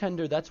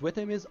bartender that's with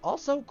him is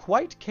also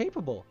quite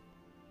capable.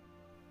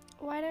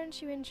 Why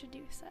don't you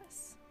introduce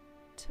us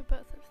to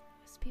both of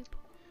those people?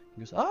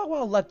 He goes, oh,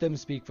 well, let them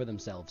speak for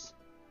themselves.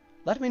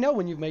 Let me know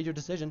when you've made your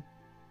decision.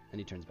 And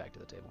he turns back to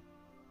the table.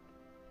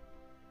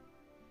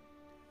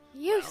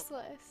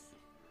 Useless.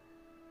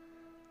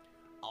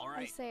 All I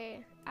right.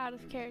 say, out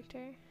of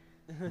character.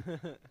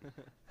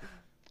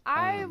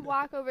 I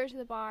walk over to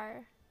the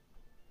bar,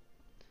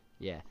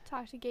 Yeah.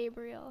 talk to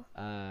Gabriel.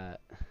 All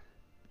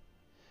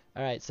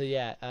right, so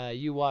yeah,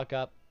 you walk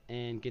up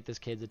and get this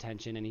kid's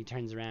attention, and he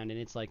turns around, and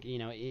it's like, you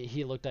know,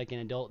 he looked like an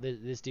adult.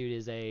 This dude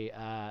is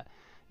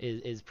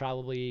is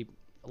probably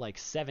like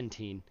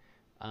 17,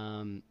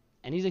 and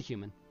he's a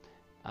human.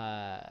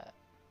 And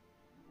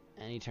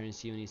he turns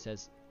to you and he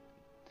says,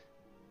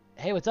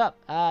 "Hey, what's up?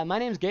 My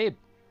name's Gabe."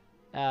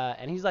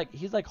 And he's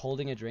like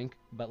holding a drink,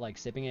 but like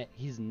sipping it.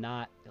 He's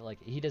not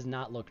like, he does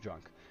not look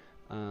drunk.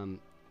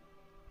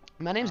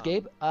 My name's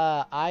Gabe.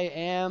 I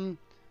am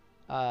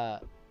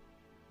a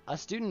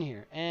student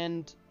here,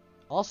 and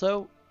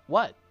also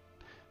what?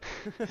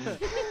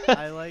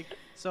 I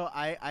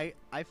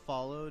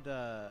followed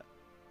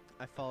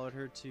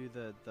her to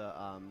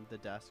the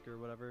desk or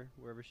whatever,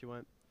 wherever she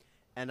went.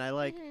 And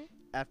I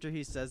after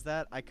he says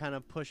that, I kind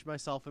of push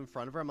myself in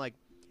front of her. I'm like,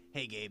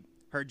 "Hey Gabe,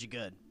 heard you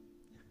good."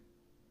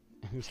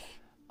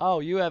 Oh,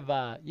 you have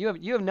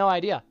no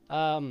idea.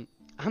 I'm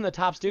the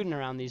top student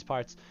around these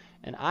parts,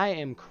 and I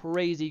am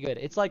crazy good.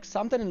 It's like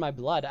something in my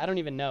blood. I don't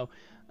even know.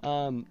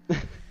 Oh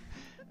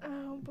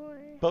boy.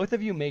 Both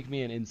of you make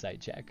me an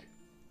insight check.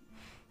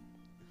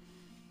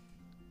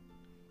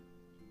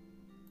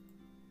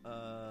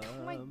 Oh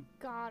my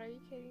god, are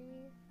you kidding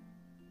me?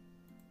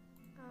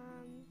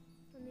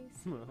 Let me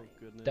see. Oh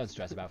goodness. Don't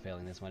stress about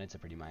failing this one. It's a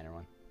pretty minor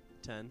one.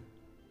 10.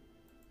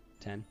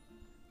 10.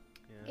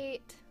 Yeah.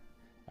 8.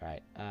 All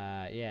right.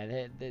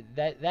 Yeah.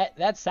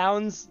 That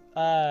sounds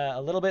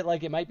a little bit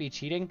like it might be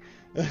cheating,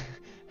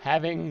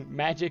 having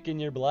magic in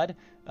your blood,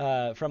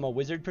 from a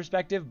wizard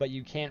perspective. But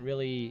you can't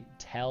really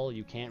tell.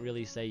 You can't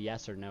really say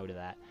yes or no to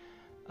that.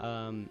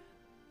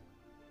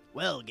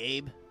 Well,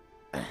 Gabe,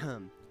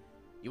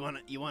 you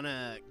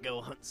wanna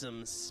go hunt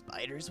some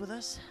spiders with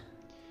us?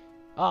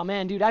 Oh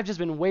man, dude, I've just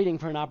been waiting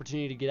for an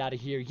opportunity to get out of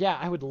here. Yeah,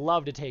 I would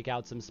love to take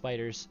out some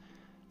spiders.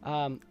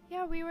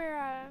 Yeah, we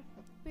were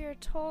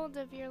told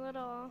of your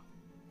little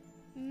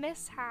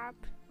mishap,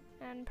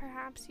 and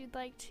perhaps you'd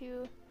like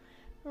to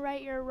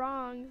right your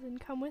wrongs and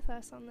come with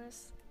us on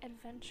this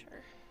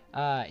adventure.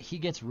 He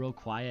gets real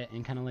quiet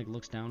and kind of like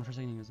looks down for a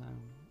second. He goes, I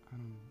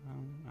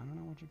don't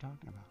know what you're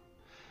talking about.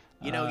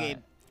 You know, Gabe,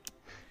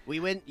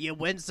 you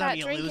win some, That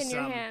you drink lose in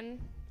your some. hand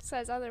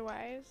says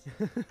otherwise.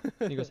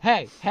 He goes,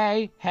 hey,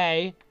 I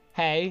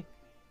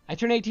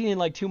turn 18 in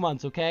like 2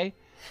 months, okay?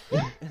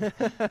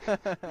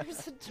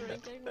 There's a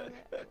drink in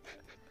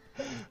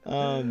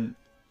it.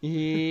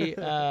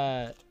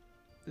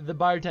 The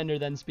bartender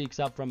then speaks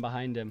up from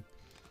behind him.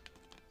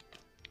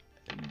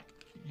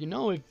 You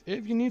know, if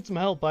you need some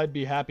help, I'd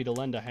be happy to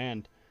lend a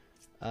hand.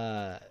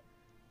 And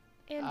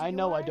I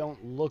know I you're-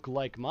 don't look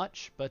like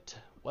much, but,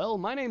 well,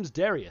 my name's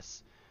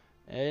Darius.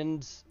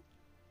 And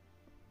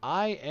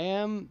I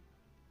am...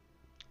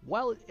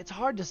 Well, it's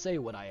hard to say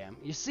what I am.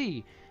 You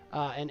see,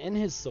 and in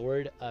his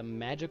sword, a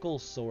magical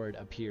sword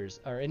appears,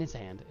 or in his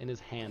hand, a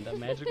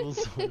magical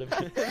sword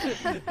appears.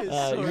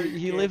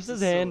 He lifts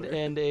his hand,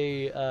 and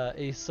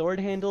a sword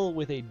handle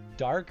with a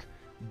dark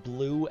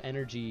blue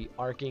energy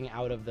arcing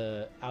out of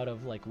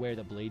like where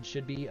the blade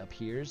should be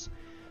appears.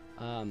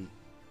 And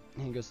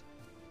he goes,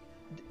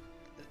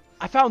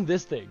 I found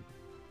this thing,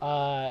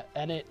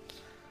 and it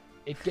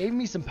gave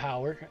me some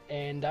power,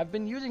 and I've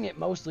been using it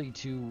mostly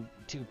to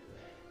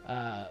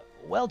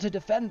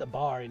defend the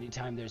bar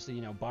anytime there's,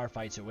 bar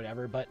fights or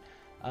whatever. But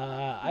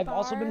I've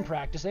also been Bar?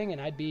 practicing, and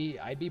I'd be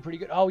pretty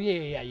good. Oh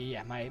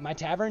yeah. My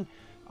tavern,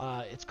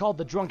 it's called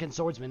the Drunken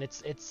Swordsman.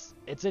 It's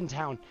in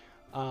town.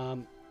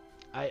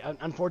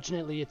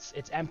 Unfortunately it's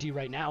empty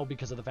right now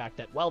because of the fact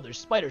that, well, there's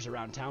spiders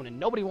around town, and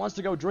nobody wants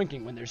to go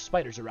drinking when there's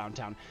spiders around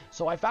town.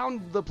 So I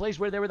found the place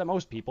where there were the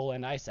most people,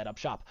 and I set up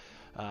shop.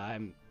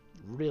 I'm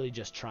really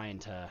just trying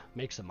to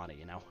make some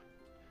money,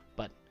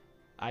 But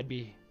I'd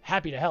be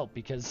happy to help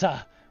because,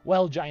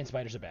 well, giant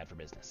spiders are bad for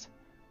business.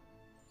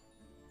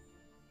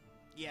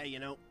 Yeah,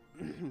 I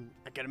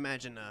can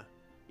imagine.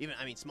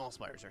 Small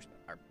spiders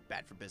are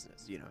bad for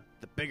business.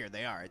 The bigger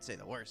they are, I'd say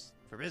the worse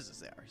for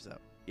business they are. So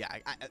yeah,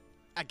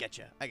 I get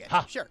you.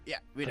 Ha! Sure. Yeah,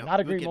 Could not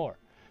agree more.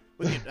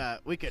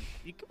 We could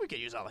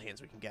use all the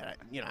hands we can get. I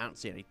don't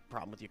see any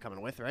problem with you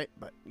coming with, right?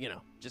 But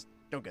just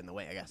don't get in the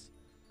way, I guess.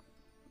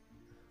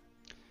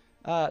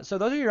 So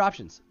those are your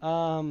options.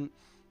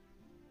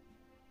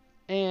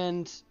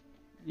 And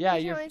yeah,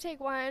 You can only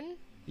take one.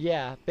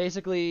 Yeah,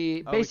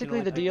 basically only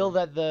the take deal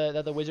one.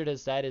 that the wizard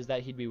has said is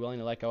that he'd be willing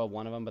to let go of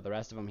one of them, but the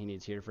rest of them he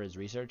needs here for his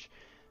research.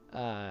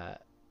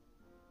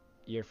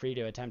 You're free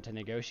to attempt to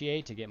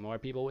negotiate to get more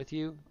people with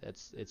you.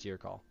 It's your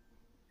call.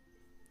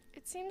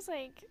 It seems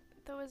like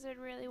the wizard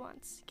really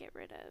wants to get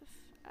rid of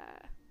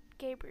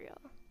Gabriel.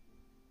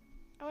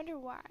 I wonder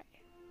why.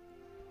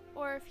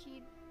 Or if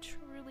he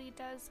truly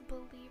does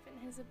believe in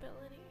his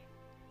ability.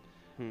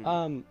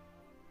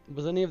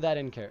 Was any of that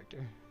in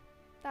character?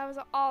 That was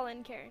all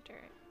in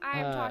character.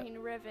 I'm Uh, talking to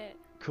Rivet.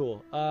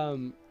 Cool.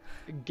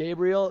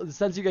 Gabriel,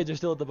 since you guys are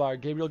still at the bar,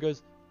 Gabriel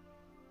goes,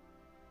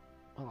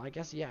 well, I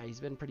guess, yeah, he's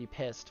been pretty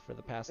pissed for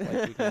the past,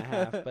 like, week and a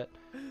half, but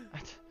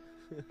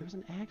it was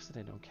an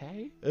accident,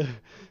 okay?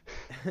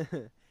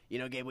 You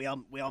know, Gabe, we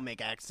all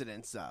make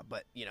accidents,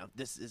 but you know,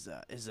 this is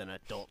an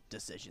adult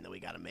decision that we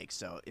got to make.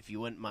 So if you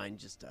wouldn't mind,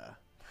 just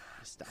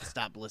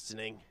stop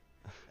listening.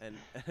 And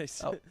I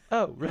said,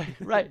 Oh,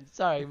 right.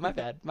 Sorry, my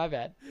bad.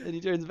 And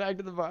he turns back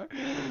to the bar.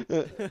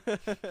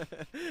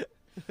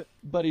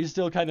 But he's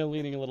still kind of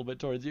leaning a little bit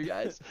towards you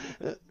guys.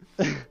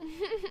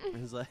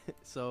 He's like,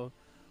 so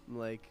I'm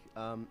like,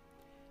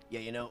 yeah,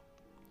 you know,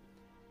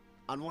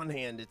 on one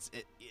hand, it's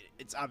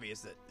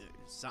obvious that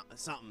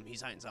something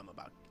he's hiding something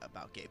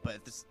about Gabe,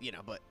 but this, you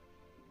know, but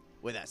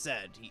with that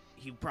said,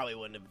 he probably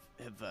wouldn't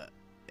have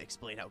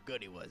explained how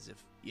good he was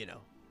if, you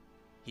know,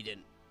 he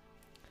didn't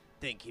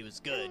think he was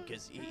good,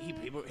 because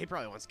he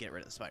probably wants to get rid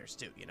of the spiders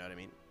too, you know what I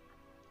mean?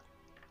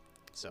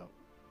 So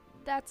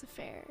That's a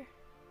fair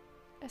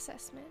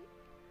assessment.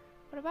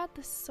 What about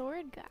the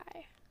sword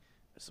guy?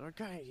 the sword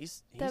guy,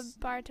 he's The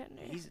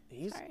bartender. he's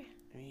Sorry.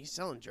 I mean, he's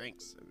selling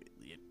drinks. I mean,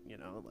 you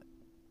know, like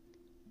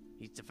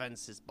he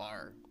defends his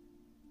bar,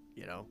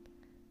 you know.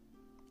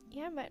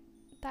 Yeah, but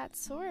that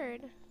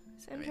sword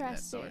is I mean,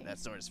 interesting. that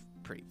sword is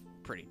pretty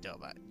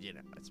dope. You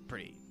know, it's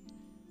pretty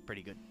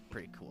good,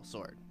 pretty cool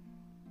sword.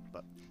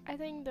 I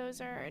think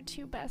those are our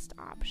two best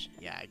options.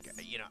 Yeah,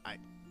 I'd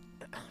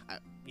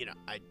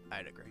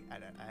agree.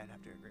 I'd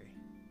have to agree.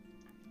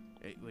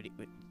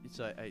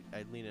 so I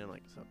lean in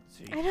like, so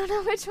I don't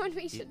know which one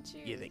we should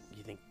choose. You think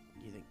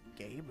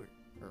Gabe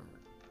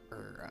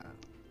or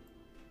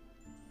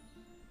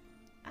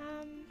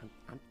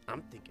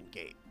I'm thinking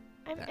Gabe.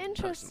 I'm that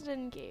interested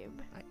in Gabe.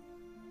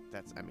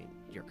 That's, I mean,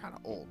 you're kind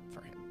of old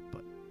for him,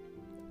 but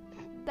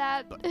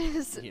That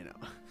is you know.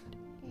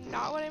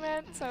 not what I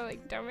meant, so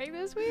like don't make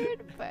this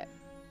weird, but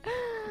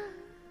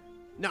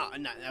No,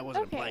 I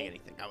wasn't Okay. implying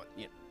anything.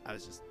 I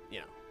was just, you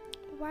know.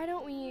 why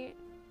don't we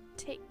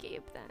take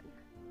Gabe then?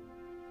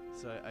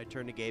 so I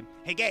turn to Gabe.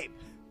 Hey, Gabe,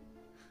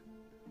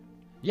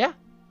 Yeah?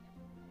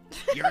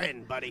 you're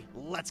in, buddy.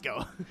 Let's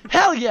go.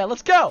 Hell yeah,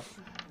 let's go!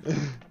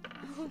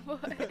 Oh boy.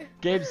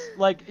 Gabe's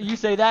like, you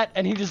say that,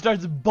 and he just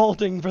starts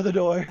bolting for the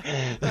door.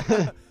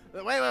 Wait.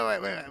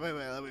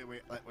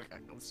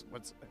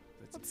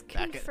 Let's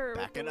confer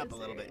back with it the up a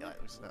little bit.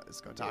 wizard.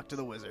 Let's go talk to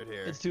the wizard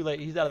here. It's too late,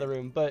 he's out of the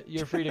room, but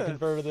you're free to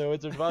confer with the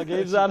wizard while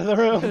Gabe's out of the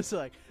room. It's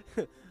like,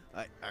 All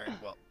right.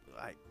 Well,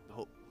 I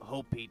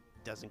hope he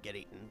doesn't get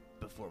eaten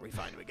before we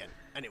find him again.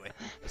 Anyway,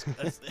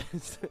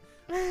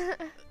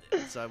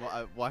 so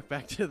I walk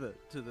back to the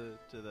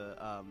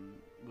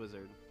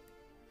wizard.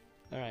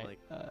 Alright, Like-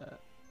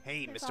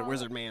 hey, That's Mr. all.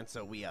 Wizard Man.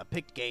 So we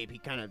picked Gabe. He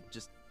kind of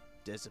just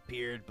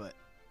disappeared, but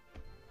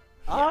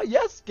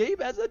yes,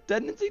 Gabe has a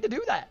tendency to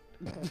do that.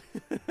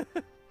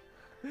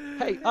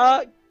 Hey,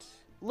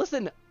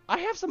 listen, I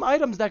have some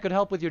items that could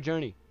help with your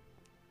journey.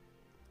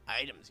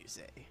 items, you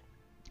say?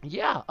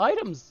 Yeah,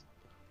 items.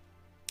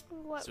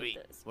 What Sweet.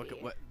 would this What be?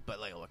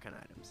 what kind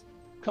of items?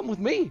 Come with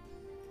me.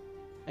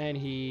 And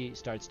he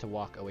starts to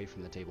walk away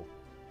from the table.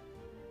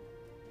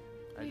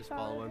 I You just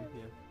follow follow him. him?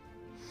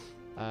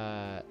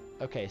 Yeah.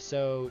 Okay,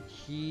 so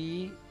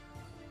he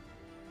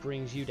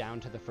brings you down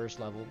to the first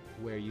level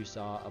where you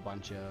saw a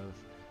bunch of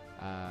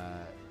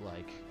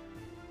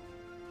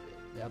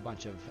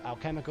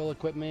alchemical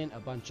equipment, a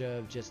bunch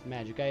of just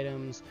magic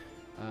items,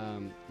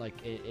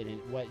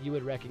 what you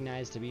would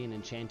recognize to be an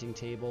enchanting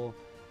table,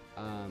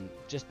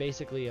 just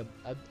basically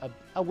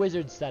a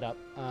wizard setup.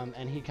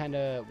 And he kind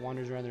of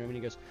wanders around the room and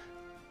he goes,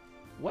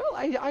 well,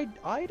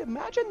 I'd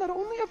imagine that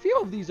only a few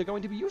of these are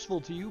going to be useful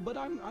to you, but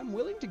I'm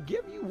willing to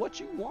give you what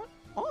you want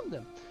on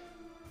them.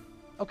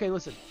 Okay,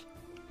 listen.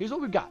 Here's what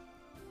we've got.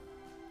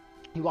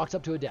 He walks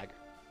up to a dagger.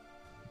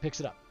 He picks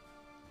it up.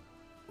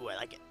 Ooh, I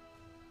like it.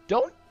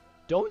 Don't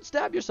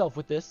stab yourself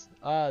with this.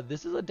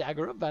 This is a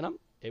dagger of venom.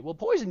 It will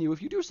poison you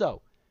if you do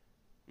so.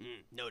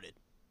 Noted.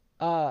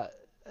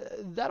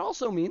 That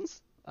also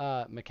means,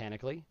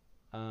 mechanically,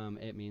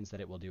 it means that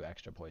it will do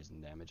extra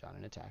poison damage on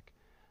an attack.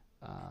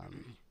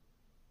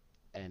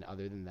 And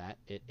other than that,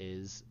 it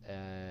is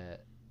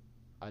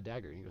a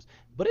dagger. And he goes,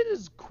 but it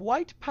is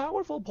quite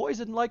powerful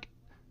poison. Like,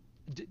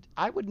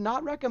 I would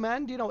not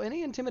recommend,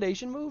 any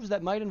intimidation moves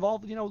that might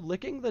involve,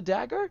 licking the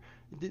dagger.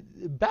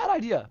 Bad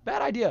idea.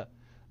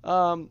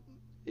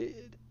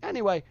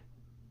 Anyway,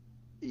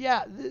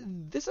 yeah,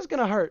 this is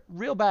gonna hurt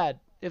real bad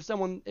if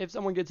someone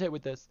gets hit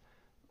with this.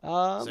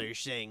 So you're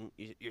saying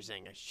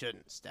I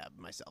shouldn't stab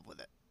myself with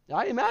it?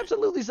 I am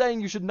absolutely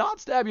saying you should not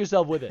stab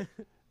yourself with it.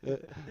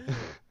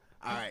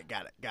 All right,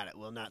 got it.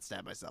 Will not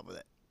stab myself with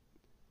it.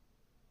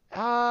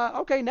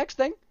 Okay, next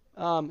thing.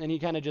 And he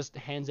kind of just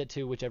hands it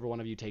to whichever one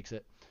of you takes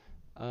it.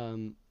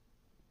 And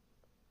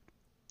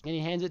he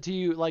hands it to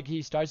you, like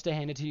he starts to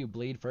hand it to you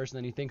blade first, and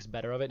then he thinks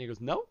better of it, and he goes,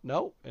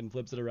 no, and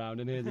flips it around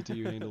and hands it to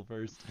you handle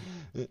first.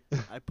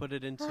 I put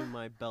it into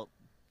my belt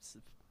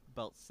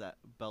sack,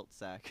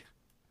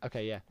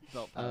 Okay, yeah.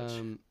 belt pouch.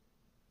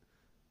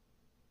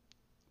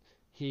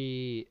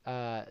 he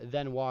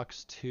then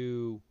walks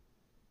to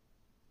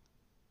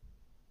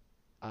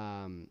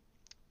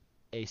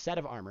a set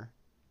of armor,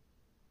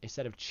 a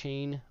set of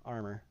chain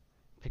armor,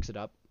 picks it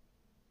up.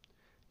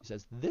 He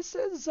says, this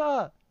is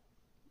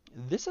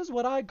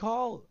what I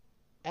call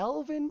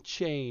elven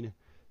chain.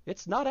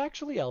 It's not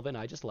actually elven,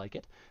 I just like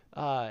it.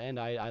 And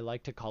I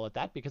like to call it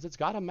that because it's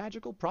got a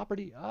magical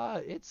property.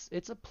 It's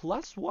a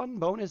 +1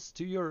 bonus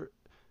to your...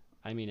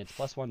 I mean, it's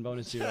 +1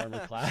 bonus to your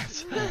armor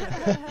class.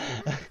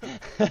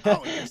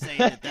 Oh, you're saying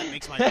that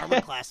makes my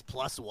armor class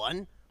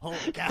 +1? Holy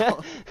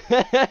cow.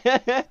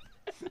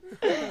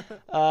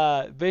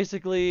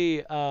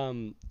 Basically,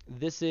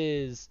 this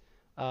is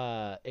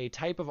a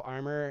type of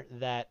armor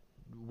that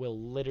will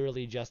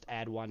literally just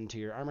add 1 to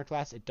your armor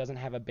class. It doesn't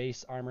have a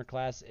base armor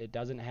class. It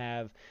doesn't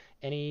have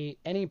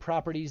any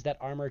properties that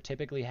armor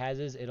typically has.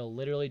 It'll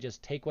literally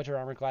just take what your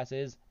armor class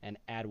is and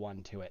add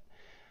 1 to it.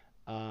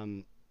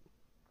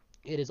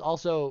 It is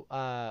also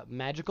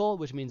magical,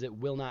 which means it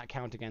will not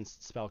count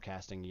against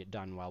spellcasting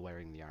done while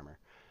wearing the armor.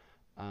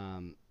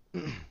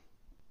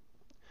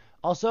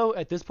 Also,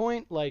 at this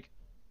point, like,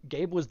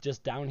 Gabe was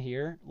just down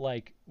here,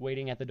 like,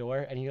 waiting at the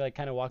door, and he, like,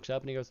 kind of walks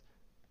up and he goes,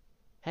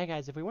 hey,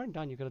 guys, if we weren't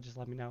done, you could have just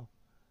let me know.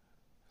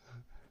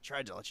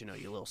 Tried to let you know,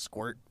 you little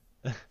squirt.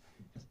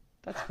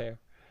 That's fair.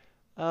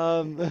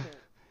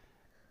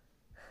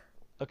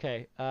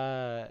 Okay,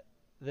 the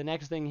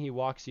next thing he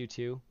walks you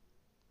to.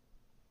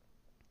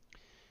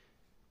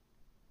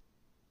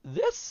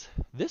 This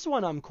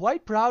one I'm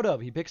quite proud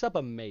of. He picks up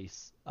a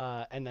mace,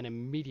 and then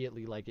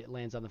immediately, like, it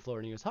lands on the floor,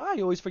 and he goes, "Hi,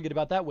 I always forget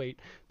about that weight."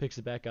 Picks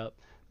it back up.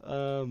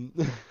 So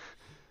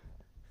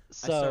I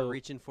start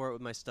reaching for it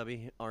with my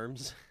stubby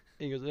arms.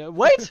 he goes,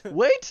 "Wait,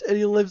 wait!" And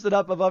he lifts it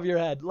up above your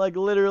head, like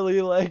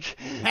literally, like.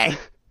 Hey.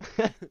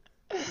 He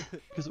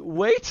goes,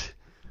 "Wait,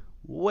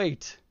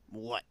 wait.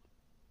 What?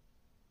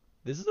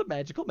 This is a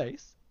magical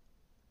mace.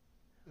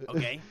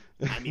 Okay,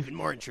 I'm even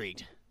more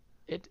intrigued.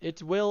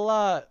 It will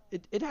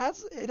it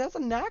has a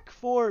knack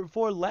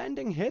for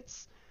landing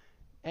hits,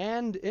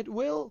 and it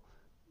will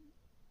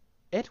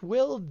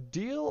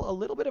deal a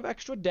little bit of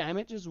extra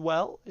damage as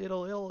well.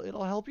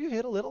 It'll help you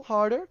hit a little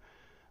harder,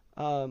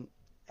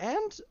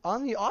 and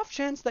on the off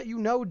chance that you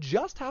know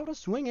just how to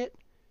swing it,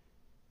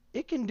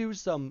 it can do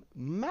some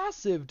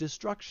massive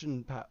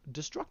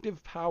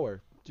destructive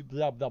power.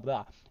 Blah blah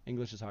blah.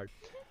 English is hard.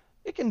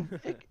 It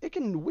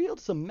can wield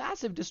some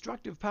massive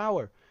destructive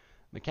power.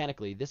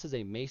 Mechanically, this is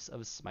a Mace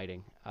of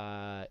Smiting.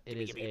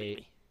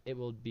 It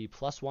will be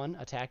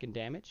 +1 attack and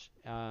damage.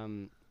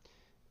 And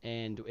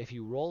if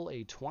you roll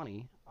a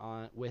 20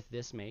 with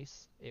this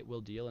mace, it will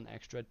deal an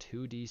extra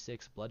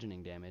 2d6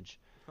 bludgeoning damage.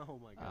 Oh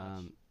my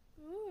gosh.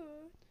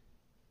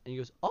 And he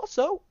goes,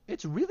 also,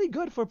 it's really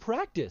good for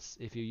practice.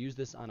 If you use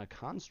this on a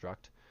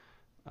construct,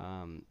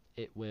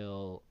 it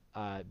will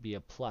be a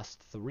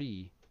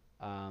 +3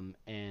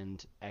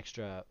 and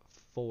extra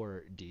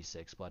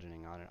 4d6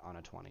 bludgeoning on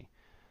a 20.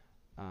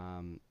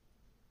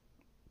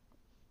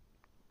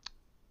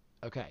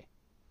 Okay.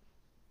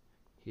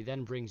 He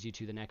then brings you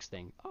to the next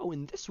thing. Oh,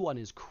 and this one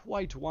is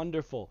quite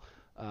wonderful.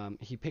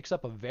 He picks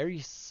up a very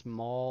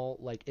small,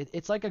 like,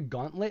 it's like a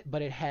gauntlet,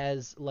 but it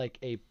has, like,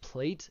 a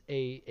plate,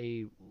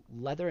 a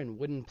leather and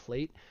wooden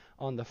plate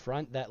on the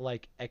front that,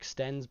 like,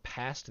 extends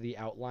past the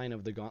outline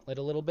of the gauntlet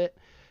a little bit.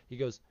 He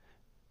goes,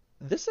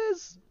 this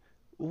is,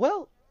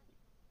 well,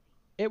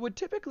 it would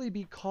typically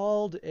be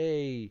called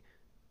a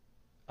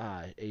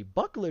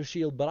buckler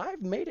shield, but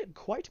I've made it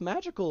quite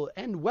magical,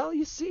 and well,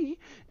 you see.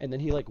 And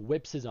then he, like,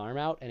 whips his arm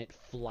out, and it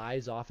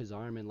flies off his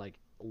arm and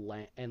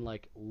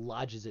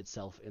lodges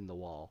itself in the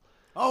wall.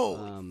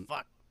 Oh,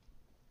 fuck.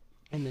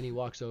 And then he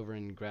walks over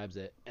and grabs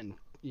it and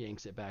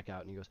yanks it back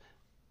out, and he goes,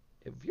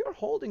 if you're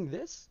holding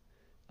this,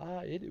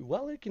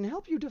 it can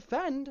help you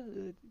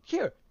defend.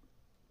 Here,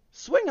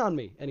 swing on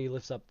me. And he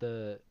lifts up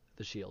the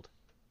shield.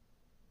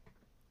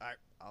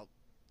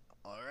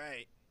 All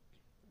right.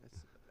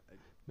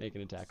 Make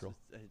an attack roll.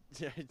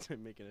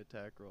 Make an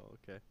attack roll,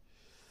 okay.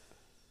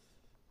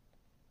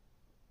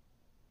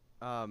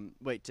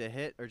 Wait, to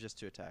hit or just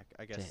to attack?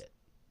 I guess. To hit.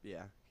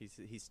 Yeah,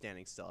 he's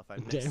standing still. If I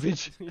miss.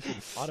 Damage.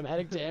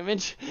 Automatic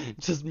damage.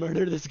 Just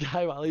murder this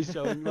guy while he's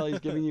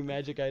giving you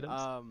magic items.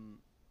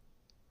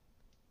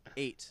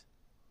 8.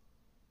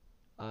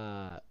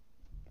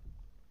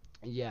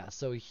 Yeah,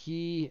 so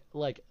he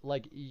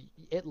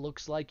it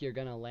looks like you're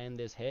gonna land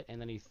this hit, and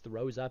then he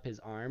throws up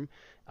his arm,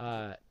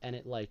 and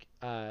it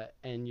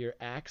and your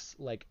axe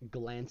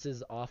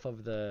glances off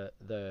of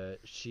the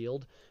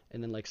shield,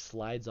 and then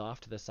slides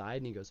off to the side,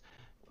 and he goes,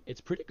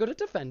 "It's pretty good at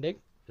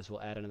defending. This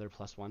will add another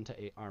 +1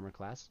 to 8 armor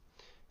class."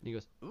 And he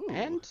goes, Ooh.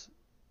 "And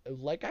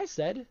like I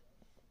said,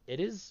 it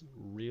is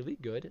really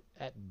good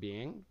at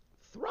being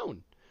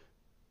thrown.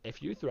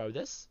 If you throw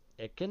this,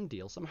 it can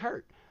deal some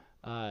hurt."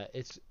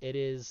 It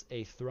is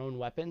a thrown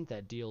weapon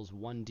that deals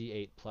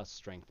 1d8 plus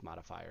strength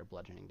modifier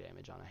bludgeoning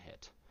damage on a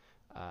hit,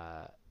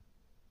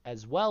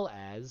 as well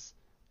as,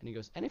 and he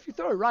goes, and if you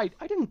throw it right,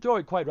 I didn't throw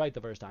it quite right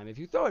the first time. If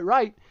you throw it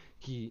right,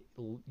 he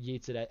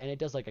yeets it at, and it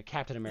does like a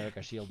Captain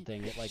America shield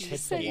thing. It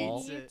hits the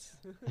wall.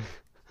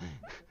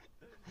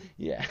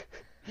 Yeah.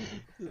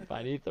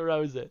 Fine, he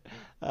throws it.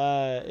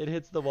 It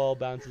hits the wall,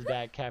 bounces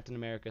back, Captain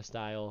America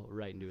style,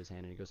 right into his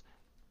hand, and he goes,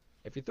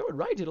 "If you throw it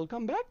right, it'll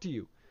come back to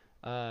you."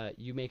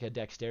 You make a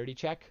dexterity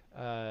check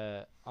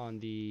on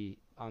the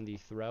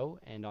throw,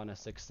 and on a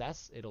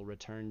success, it'll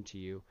return to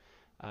you.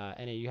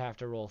 And you have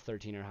to roll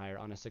 13 or higher.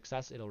 On a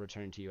success, it'll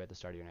return to you at the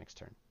start of your next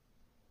turn,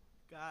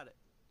 Got it.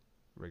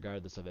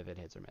 regardless of if it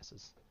hits or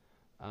misses.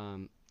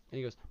 And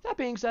he goes, "That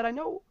being said, I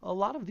know a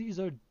lot of these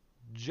are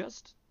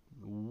just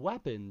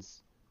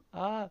weapons.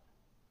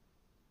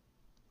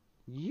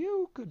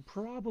 You could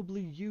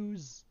probably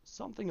use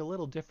something a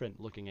little different,"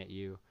 looking at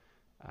you,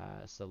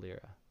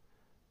 Salira.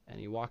 And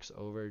he walks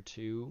over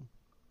to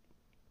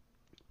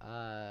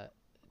a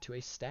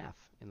staff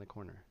in the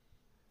corner.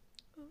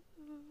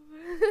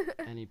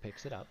 And he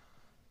picks it up.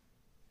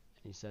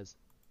 And he says,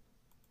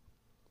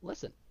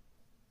 "Listen,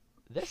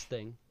 this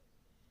thing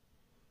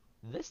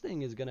is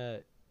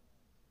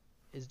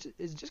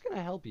just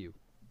gonna help you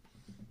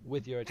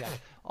with your attack.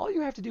 All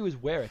you have to do is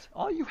wear it.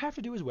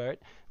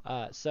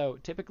 So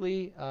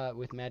typically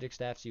with magic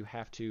staffs, you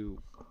have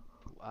to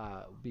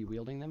be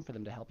wielding them for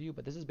them to help you,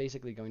 but this is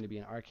basically going to be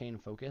an arcane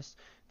focus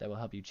that will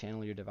help you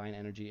channel your divine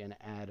energy and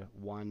add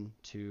 1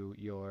 to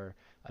your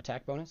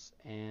attack bonus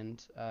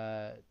and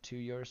to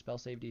your spell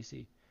save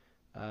DC.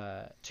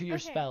 To your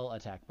Okay. spell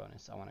attack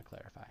bonus, I want to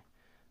clarify.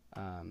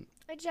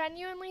 I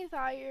genuinely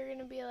thought you were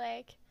gonna be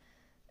like,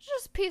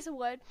 just a piece of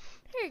wood.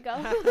 Here you go.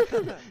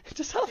 It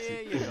just helps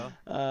There you. you go.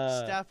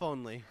 Staff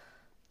only.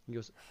 He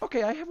goes,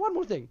 "Okay, I have one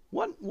more thing.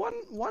 One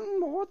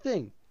more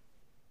thing."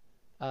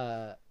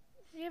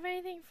 Do you have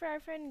anything for our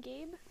friend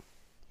Gabe?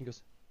 He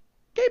goes,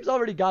 "Gabe's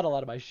already got a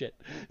lot of my shit."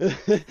 He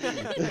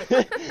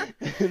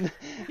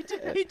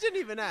didn't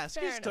even ask.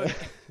 He Fair just took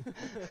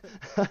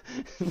it.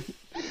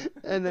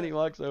 And then he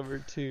walks over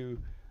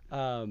to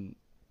a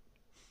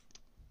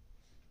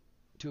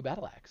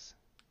battle axe,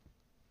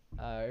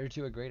 or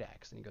to a great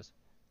axe, and he goes,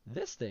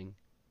 "This thing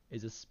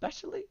is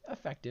especially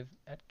effective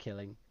at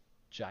killing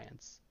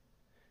giants."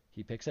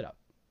 He picks it up.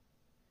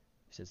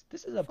 He says,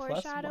 "This is a +1.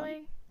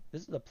 Foreshadowing.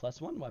 This is a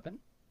 +1 weapon.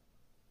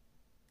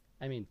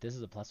 I mean, this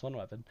is a +1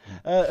 weapon."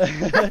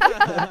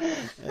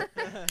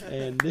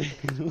 And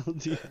it will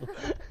deal.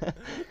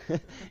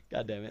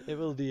 God damn it! It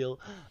will deal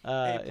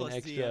A an plus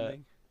D extra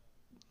ending.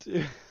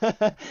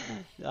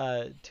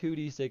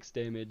 2d6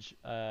 damage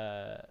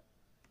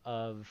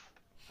of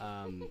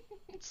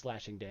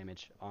slashing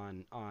damage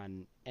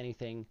on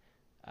anything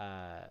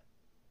that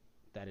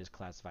is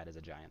classified as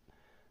a giant.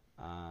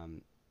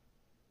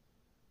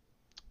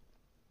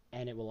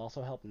 And it will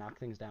also help knock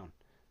things down.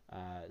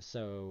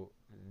 So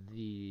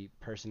the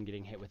person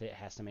getting hit with it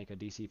has to make a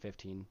DC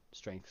 15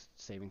 strength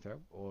saving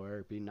throw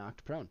or be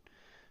knocked prone.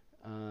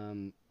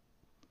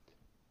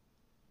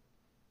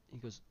 He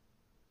goes,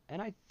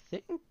 "And I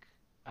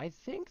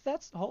think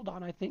that's, hold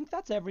on, I think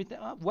that's everything.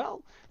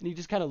 Well," and he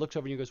just kind of looks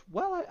over and he goes,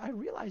 "Well, I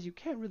realize you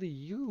can't really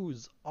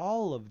use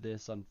all of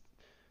this on,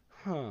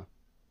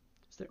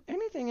 is there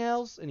anything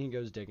else?" And he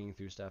goes digging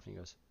through stuff and he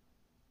goes,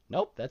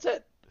 "Nope, that's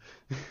it."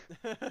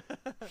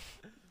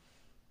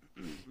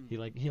 He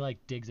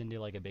digs into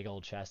like a big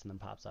old chest and then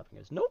pops up and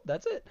goes, "Nope,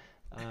 that's it."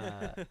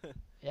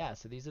 Yeah,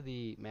 so these are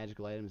the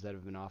magical items that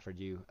have been offered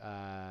you.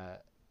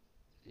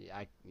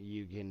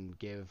 You can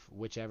give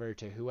whichever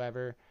to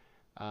whoever.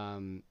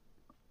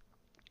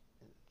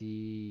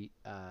 The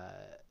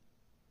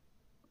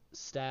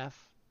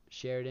staff,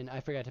 Sheridan, I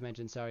forgot to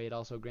mention, sorry, it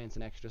also grants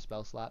an extra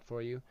spell slot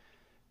for you.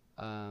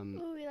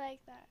 Ooh, we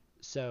like that.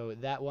 So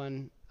that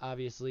one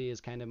obviously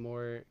is kind of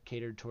more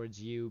catered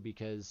towards you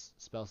because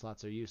spell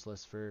slots are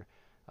useless for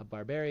a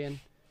barbarian.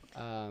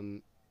 Yeah,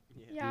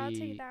 I'll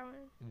take that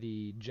one.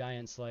 The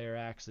giant slayer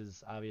axe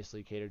is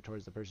obviously catered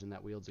towards the person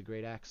that wields a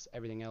great axe.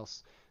 Everything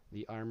else,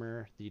 the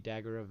armor, the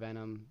dagger of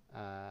venom,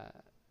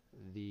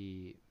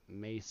 the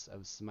mace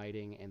of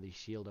smiting, and the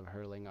shield of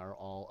hurling are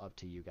all up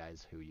to you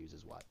guys who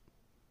uses what.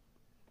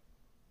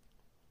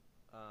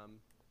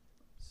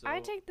 So I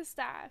take the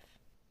staff.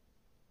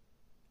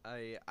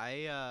 I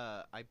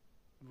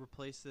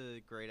replace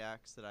the great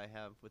axe that I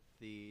have with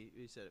the,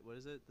 you said, what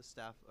is it? The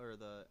staff or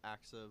the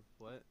axe of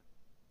what?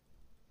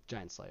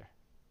 Giant slayer.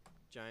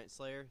 Giant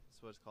Slayer.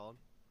 That's what it's called.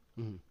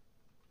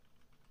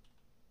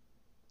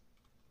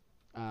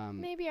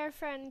 Maybe our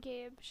friend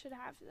Gabe should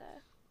have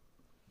the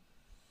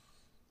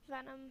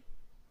venom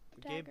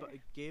dagger.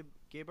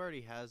 Gabe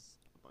already has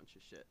a bunch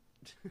of shit.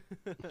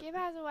 Gabe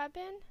has a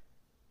weapon?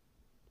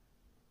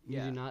 You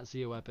Yeah. do not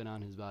see a weapon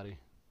on his body.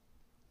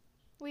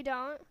 We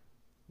don't?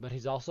 But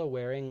he's also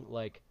wearing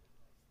like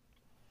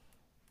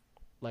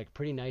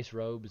pretty nice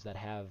robes that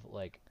have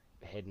like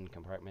hidden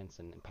compartments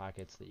and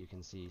pockets that you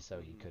can see, so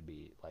he could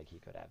be like, he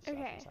could have stuff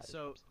Okay. inside his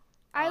So- robes.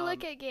 I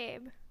look at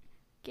Gabe.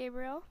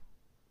 Gabriel,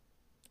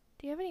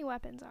 do you have any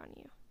weapons on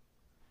you?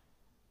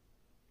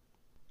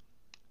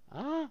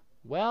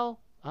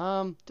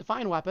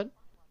 Define weapon.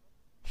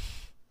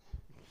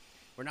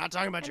 We're not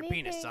talking about your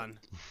penis, Anything- son.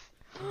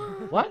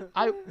 What?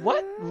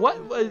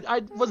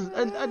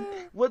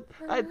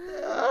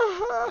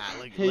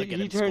 He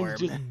him turns squirm.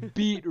 just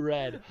beet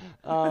red.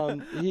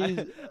 He's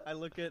I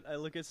look at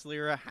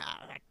Slira.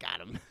 I got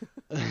him.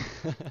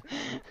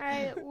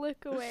 I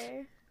look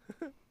away.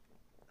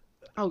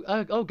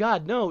 oh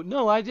God,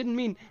 no, I didn't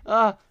mean.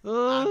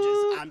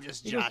 I'm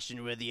just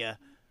joshing with you.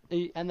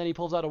 And then he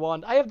pulls out a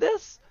wand. I have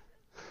this.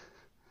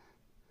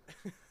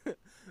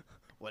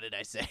 What did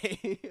I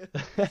say?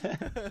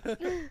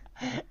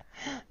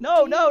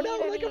 No, Do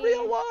you need like a any-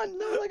 real wand.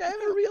 No, like I have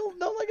a real,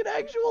 no, like an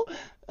actual.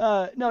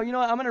 No, you know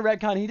what? I'm gonna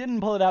retcon. He didn't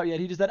pull it out yet.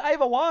 He just said, "I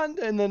have a wand,"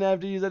 and then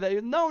after he said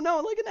that, no,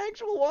 like an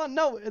actual wand.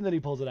 No, and then he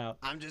pulls it out.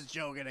 I'm just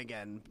joking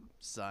again,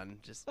 son.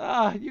 Just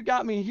You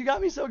got me. You got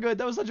me so good.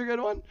 That was such a good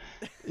one.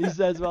 He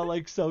says, while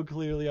like so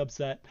clearly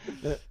upset.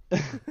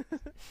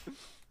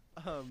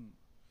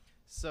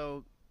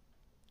 So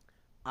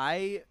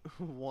I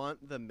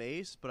want the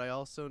mace, but I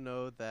also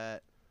know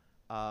that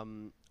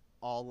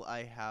all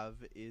I have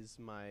is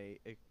my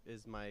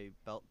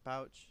belt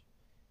pouch,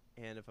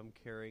 and if I'm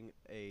carrying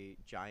a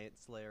giant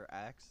slayer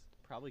axe,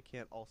 probably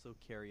can't also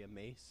carry a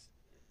mace.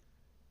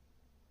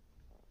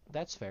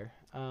 That's fair.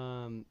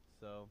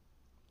 So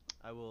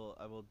I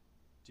will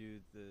do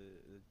the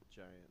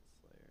giant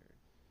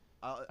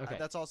slayer. Okay.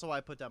 That's also why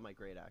I put down my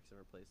great axe and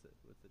replace it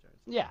with the giant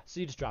slayer. Yeah, so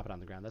you just drop it on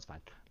the ground. That's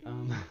fine.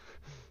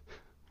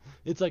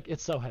 It's like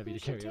it's so heavy Who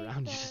to should carry take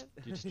around. the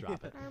You just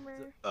drop it.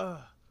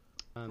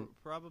 Armor.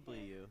 Probably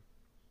you.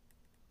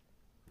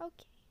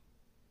 Okay.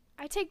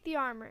 I take the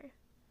armor.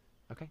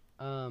 Okay.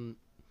 I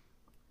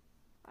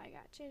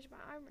gotta change my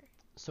armor.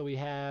 So we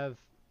have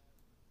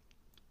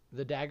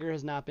the dagger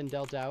has not been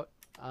dealt out.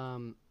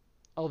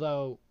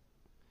 Although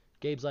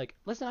Gabe's like,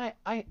 listen,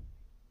 I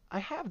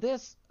have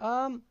this.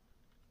 I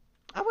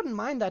wouldn't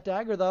mind that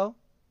dagger though.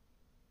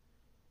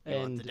 You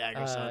want And the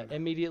dagger, son?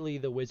 immediately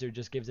the wizard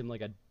just gives him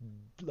like a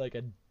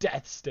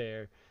death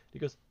stare. He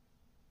goes,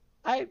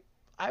 I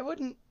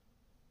wouldn't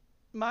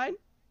mind.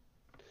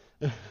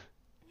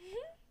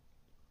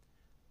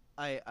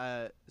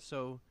 I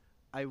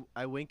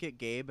wink at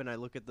Gabe and I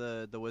look at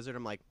the wizard.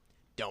 I'm like,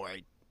 don't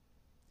worry.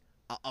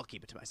 I'll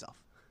keep it to myself.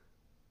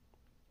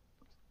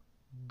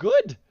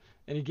 Good.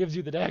 And he gives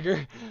you the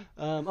dagger.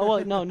 Oh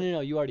well,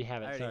 no, you already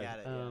have it. I already Sorry. had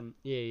it,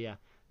 Yeah.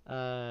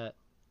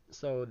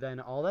 So then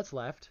all that's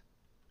left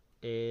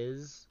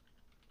is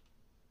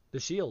the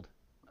shield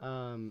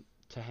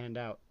to hand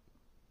out.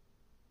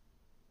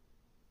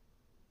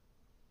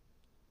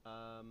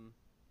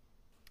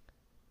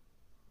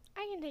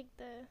 I can take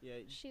the Yeah,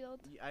 shield.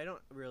 I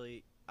don't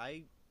really.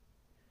 I'm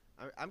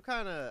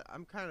kind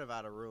of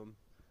out of room.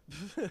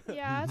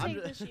 Yeah, I'll I'm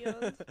take the ju-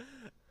 shield.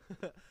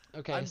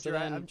 Okay, I'm, so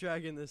I'm then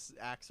dragging this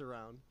axe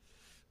around.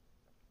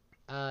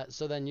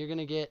 you're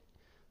gonna get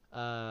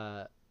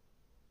 +1.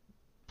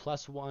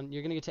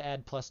 You're gonna get to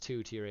add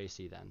 +2 to your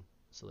AC then,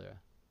 Celera.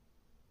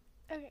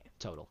 Okay.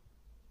 Total.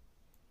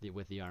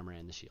 With the armor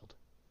and the shield.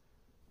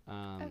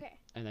 Okay.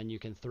 And then you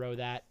can throw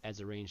that as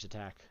a ranged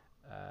attack,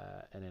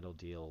 and it'll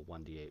deal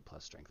 1d8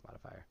 plus strength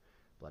modifier,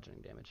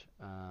 bludgeoning damage.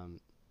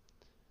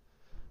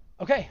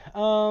 Okay.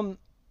 So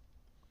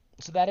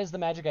that is the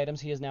magic items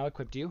he has now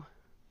equipped you.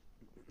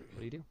 What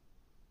do you do?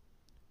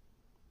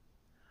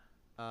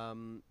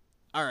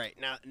 All right.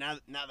 Now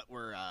that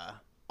we're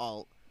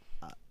all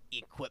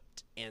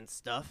equipped and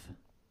stuff,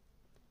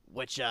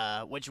 which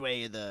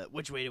way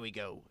do we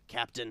go,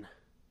 Captain?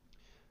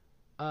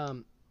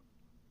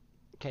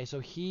 Okay,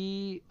 so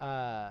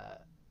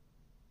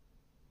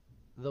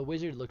the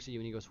wizard looks at you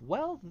and he goes,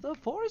 well, the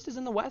forest is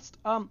in the west.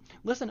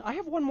 Listen, I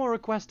have one more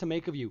request to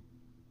make of you.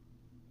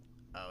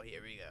 Oh,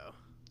 here we go.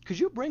 Could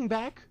you bring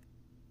back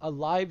a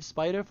live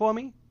spider for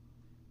me?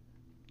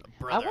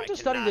 Brother, I want to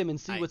study cannot- them and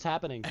see what's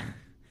happening.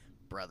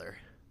 Brother,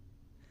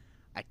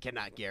 I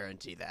cannot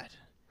guarantee that.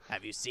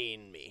 Have you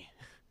seen me?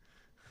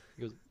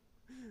 He goes,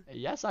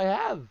 yes, I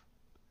have.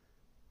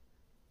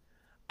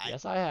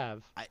 Yes, I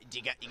have. Do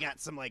you got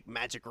some like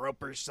magic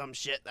rope or some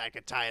shit that I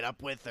could tie it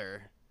up with,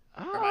 or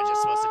am I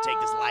just supposed to take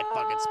this live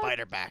fucking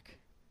spider back?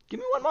 Give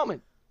me one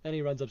moment. And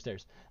he runs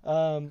upstairs.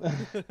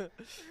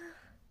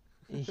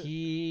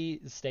 He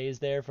stays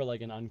there for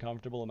like an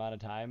uncomfortable amount of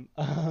time.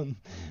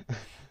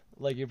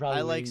 Like you're probably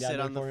I, like, laying down sit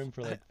there on the for f- him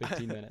for like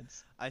 15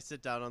 minutes. I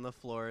sit down on the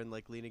floor and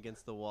like lean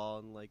against the wall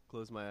and like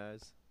close my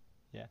eyes.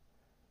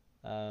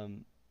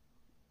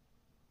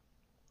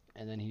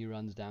 And then he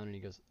runs down and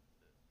he goes,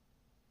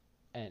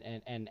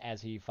 and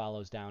as he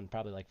follows down,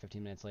 probably like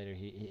 15 minutes later,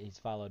 he's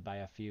followed by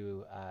a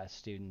few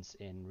students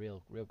in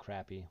real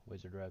crappy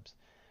wizard robes,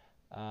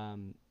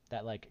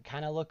 that like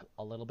kind of look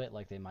a little bit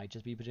like they might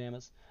just be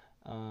pajamas,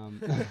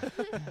 and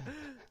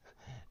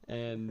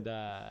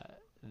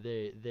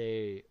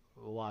they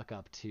walk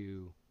up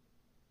to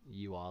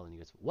you all and he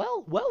goes,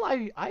 well,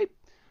 I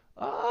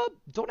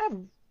don't have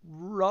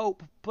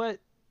rope, but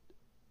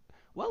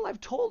well, I've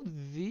told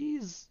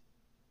these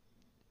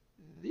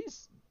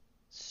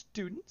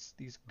students,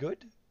 these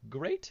good,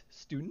 great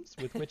students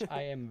with which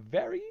I am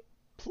very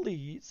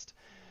pleased,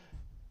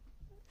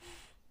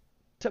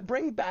 to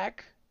bring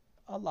back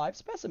a live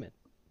specimen.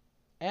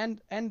 and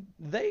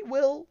they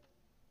will.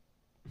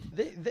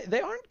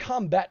 They aren't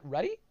combat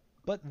ready,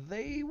 but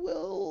they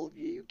will.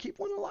 You keep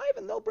one alive,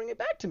 and they'll bring it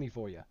back to me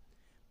for you.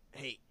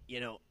 Hey,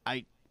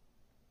 I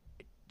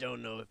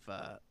don't know if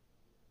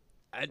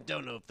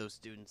those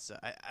students.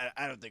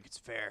 I don't think it's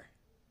fair.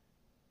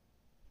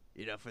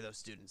 For those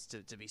students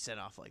to be sent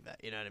off like that.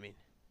 You know what I mean?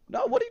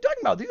 No, what are you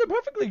talking about? These are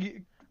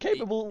perfectly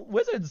capable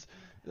wizards.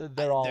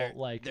 They're all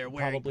they're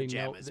wearing probably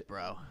pajamas,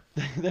 bro.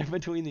 They're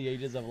between the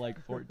ages of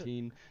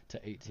 14 to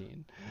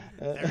 18.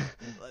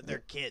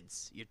 They're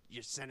kids.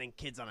 You're sending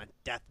kids on a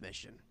death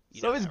mission.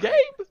 So is Gabe.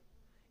 Right?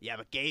 Yeah,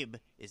 but Gabe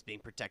is being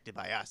protected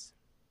by us.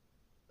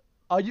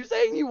 Are you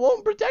saying you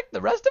won't protect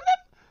the rest of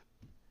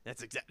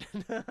That's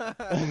exactly. them?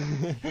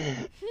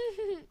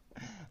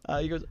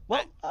 He goes,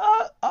 well,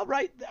 all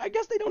right. I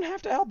guess they don't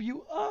have to help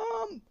you.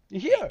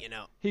 Here.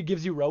 He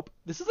gives you rope.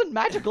 This isn't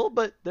magical,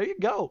 but there you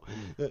go.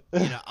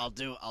 I'll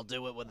do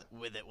it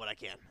with it what I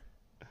can.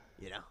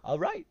 All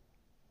right.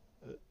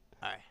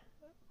 All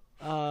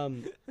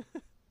right.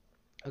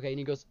 Okay, and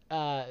he goes,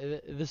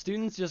 the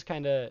students just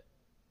kind of,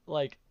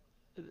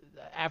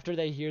 after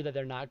they hear that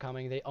they're not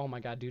coming, oh my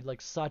god, dude,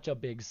 such a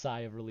big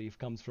sigh of relief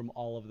comes from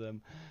all of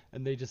them,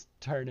 and they just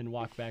turn and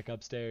walk back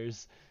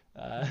upstairs.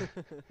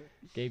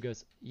 Gabe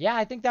goes, yeah,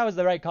 I think that was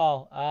the right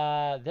call.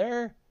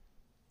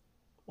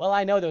 Well,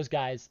 I know those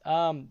guys.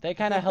 They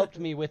kind of helped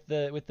me with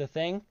the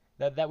thing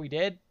that we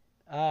did.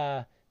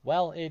 They're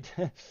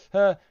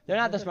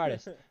not the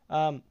smartest.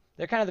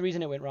 They're kind of the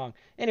reason it went wrong.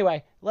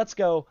 Anyway, let's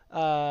go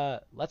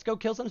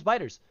kill some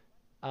spiders.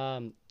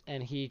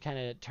 And he kind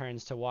of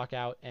turns to walk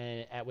out,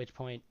 and at which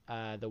point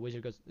the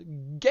wizard goes,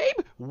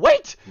 Gabe,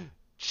 wait!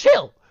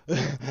 Chill!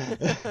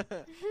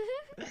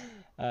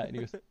 And he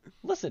goes,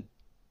 listen,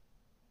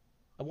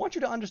 I want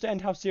you to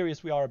understand how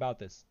serious we are about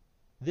this.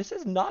 This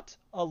is not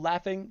a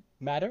laughing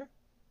matter.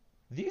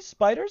 These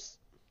spiders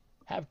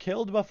have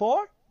killed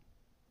before.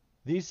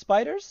 These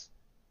spiders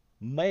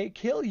may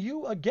kill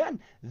you again.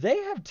 They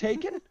have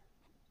taken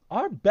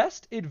our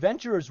best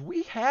adventurers.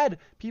 We had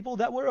people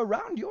that were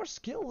around your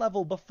skill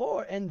level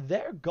before, and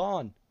they're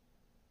gone.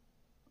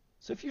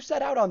 So if you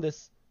set out on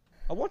this,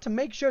 I want to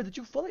make sure that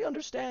you fully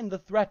understand the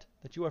threat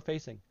that you are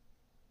facing.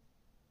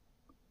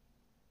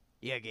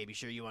 Yeah, Gabe, you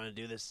sure you want to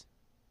do this?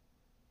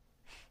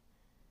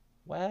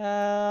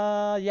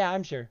 Well, yeah,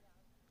 I'm sure.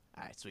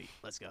 All right, sweet.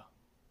 Let's go.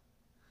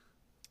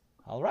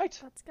 All right.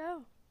 Let's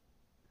go.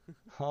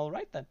 All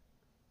right, then.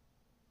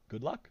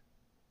 Good luck.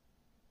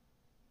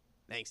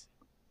 Thanks.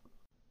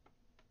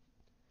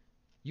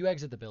 You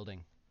exit the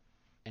building,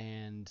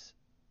 and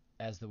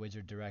as the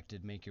wizard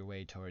directed, make your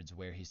way towards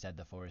where he said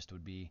the forest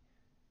would be.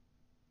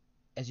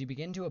 As you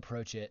begin to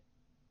approach it,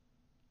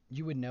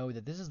 you would know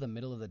that this is the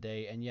middle of the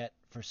day, and yet,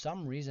 for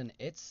some reason,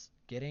 it's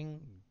getting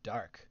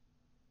dark.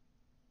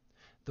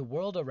 The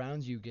world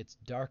around you gets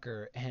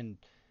darker, and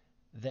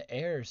the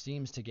air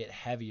seems to get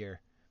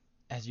heavier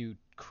as you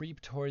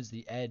creep towards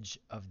the edge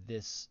of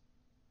this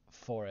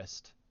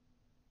forest.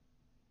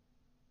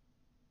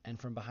 And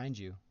from behind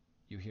you,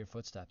 you hear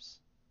footsteps.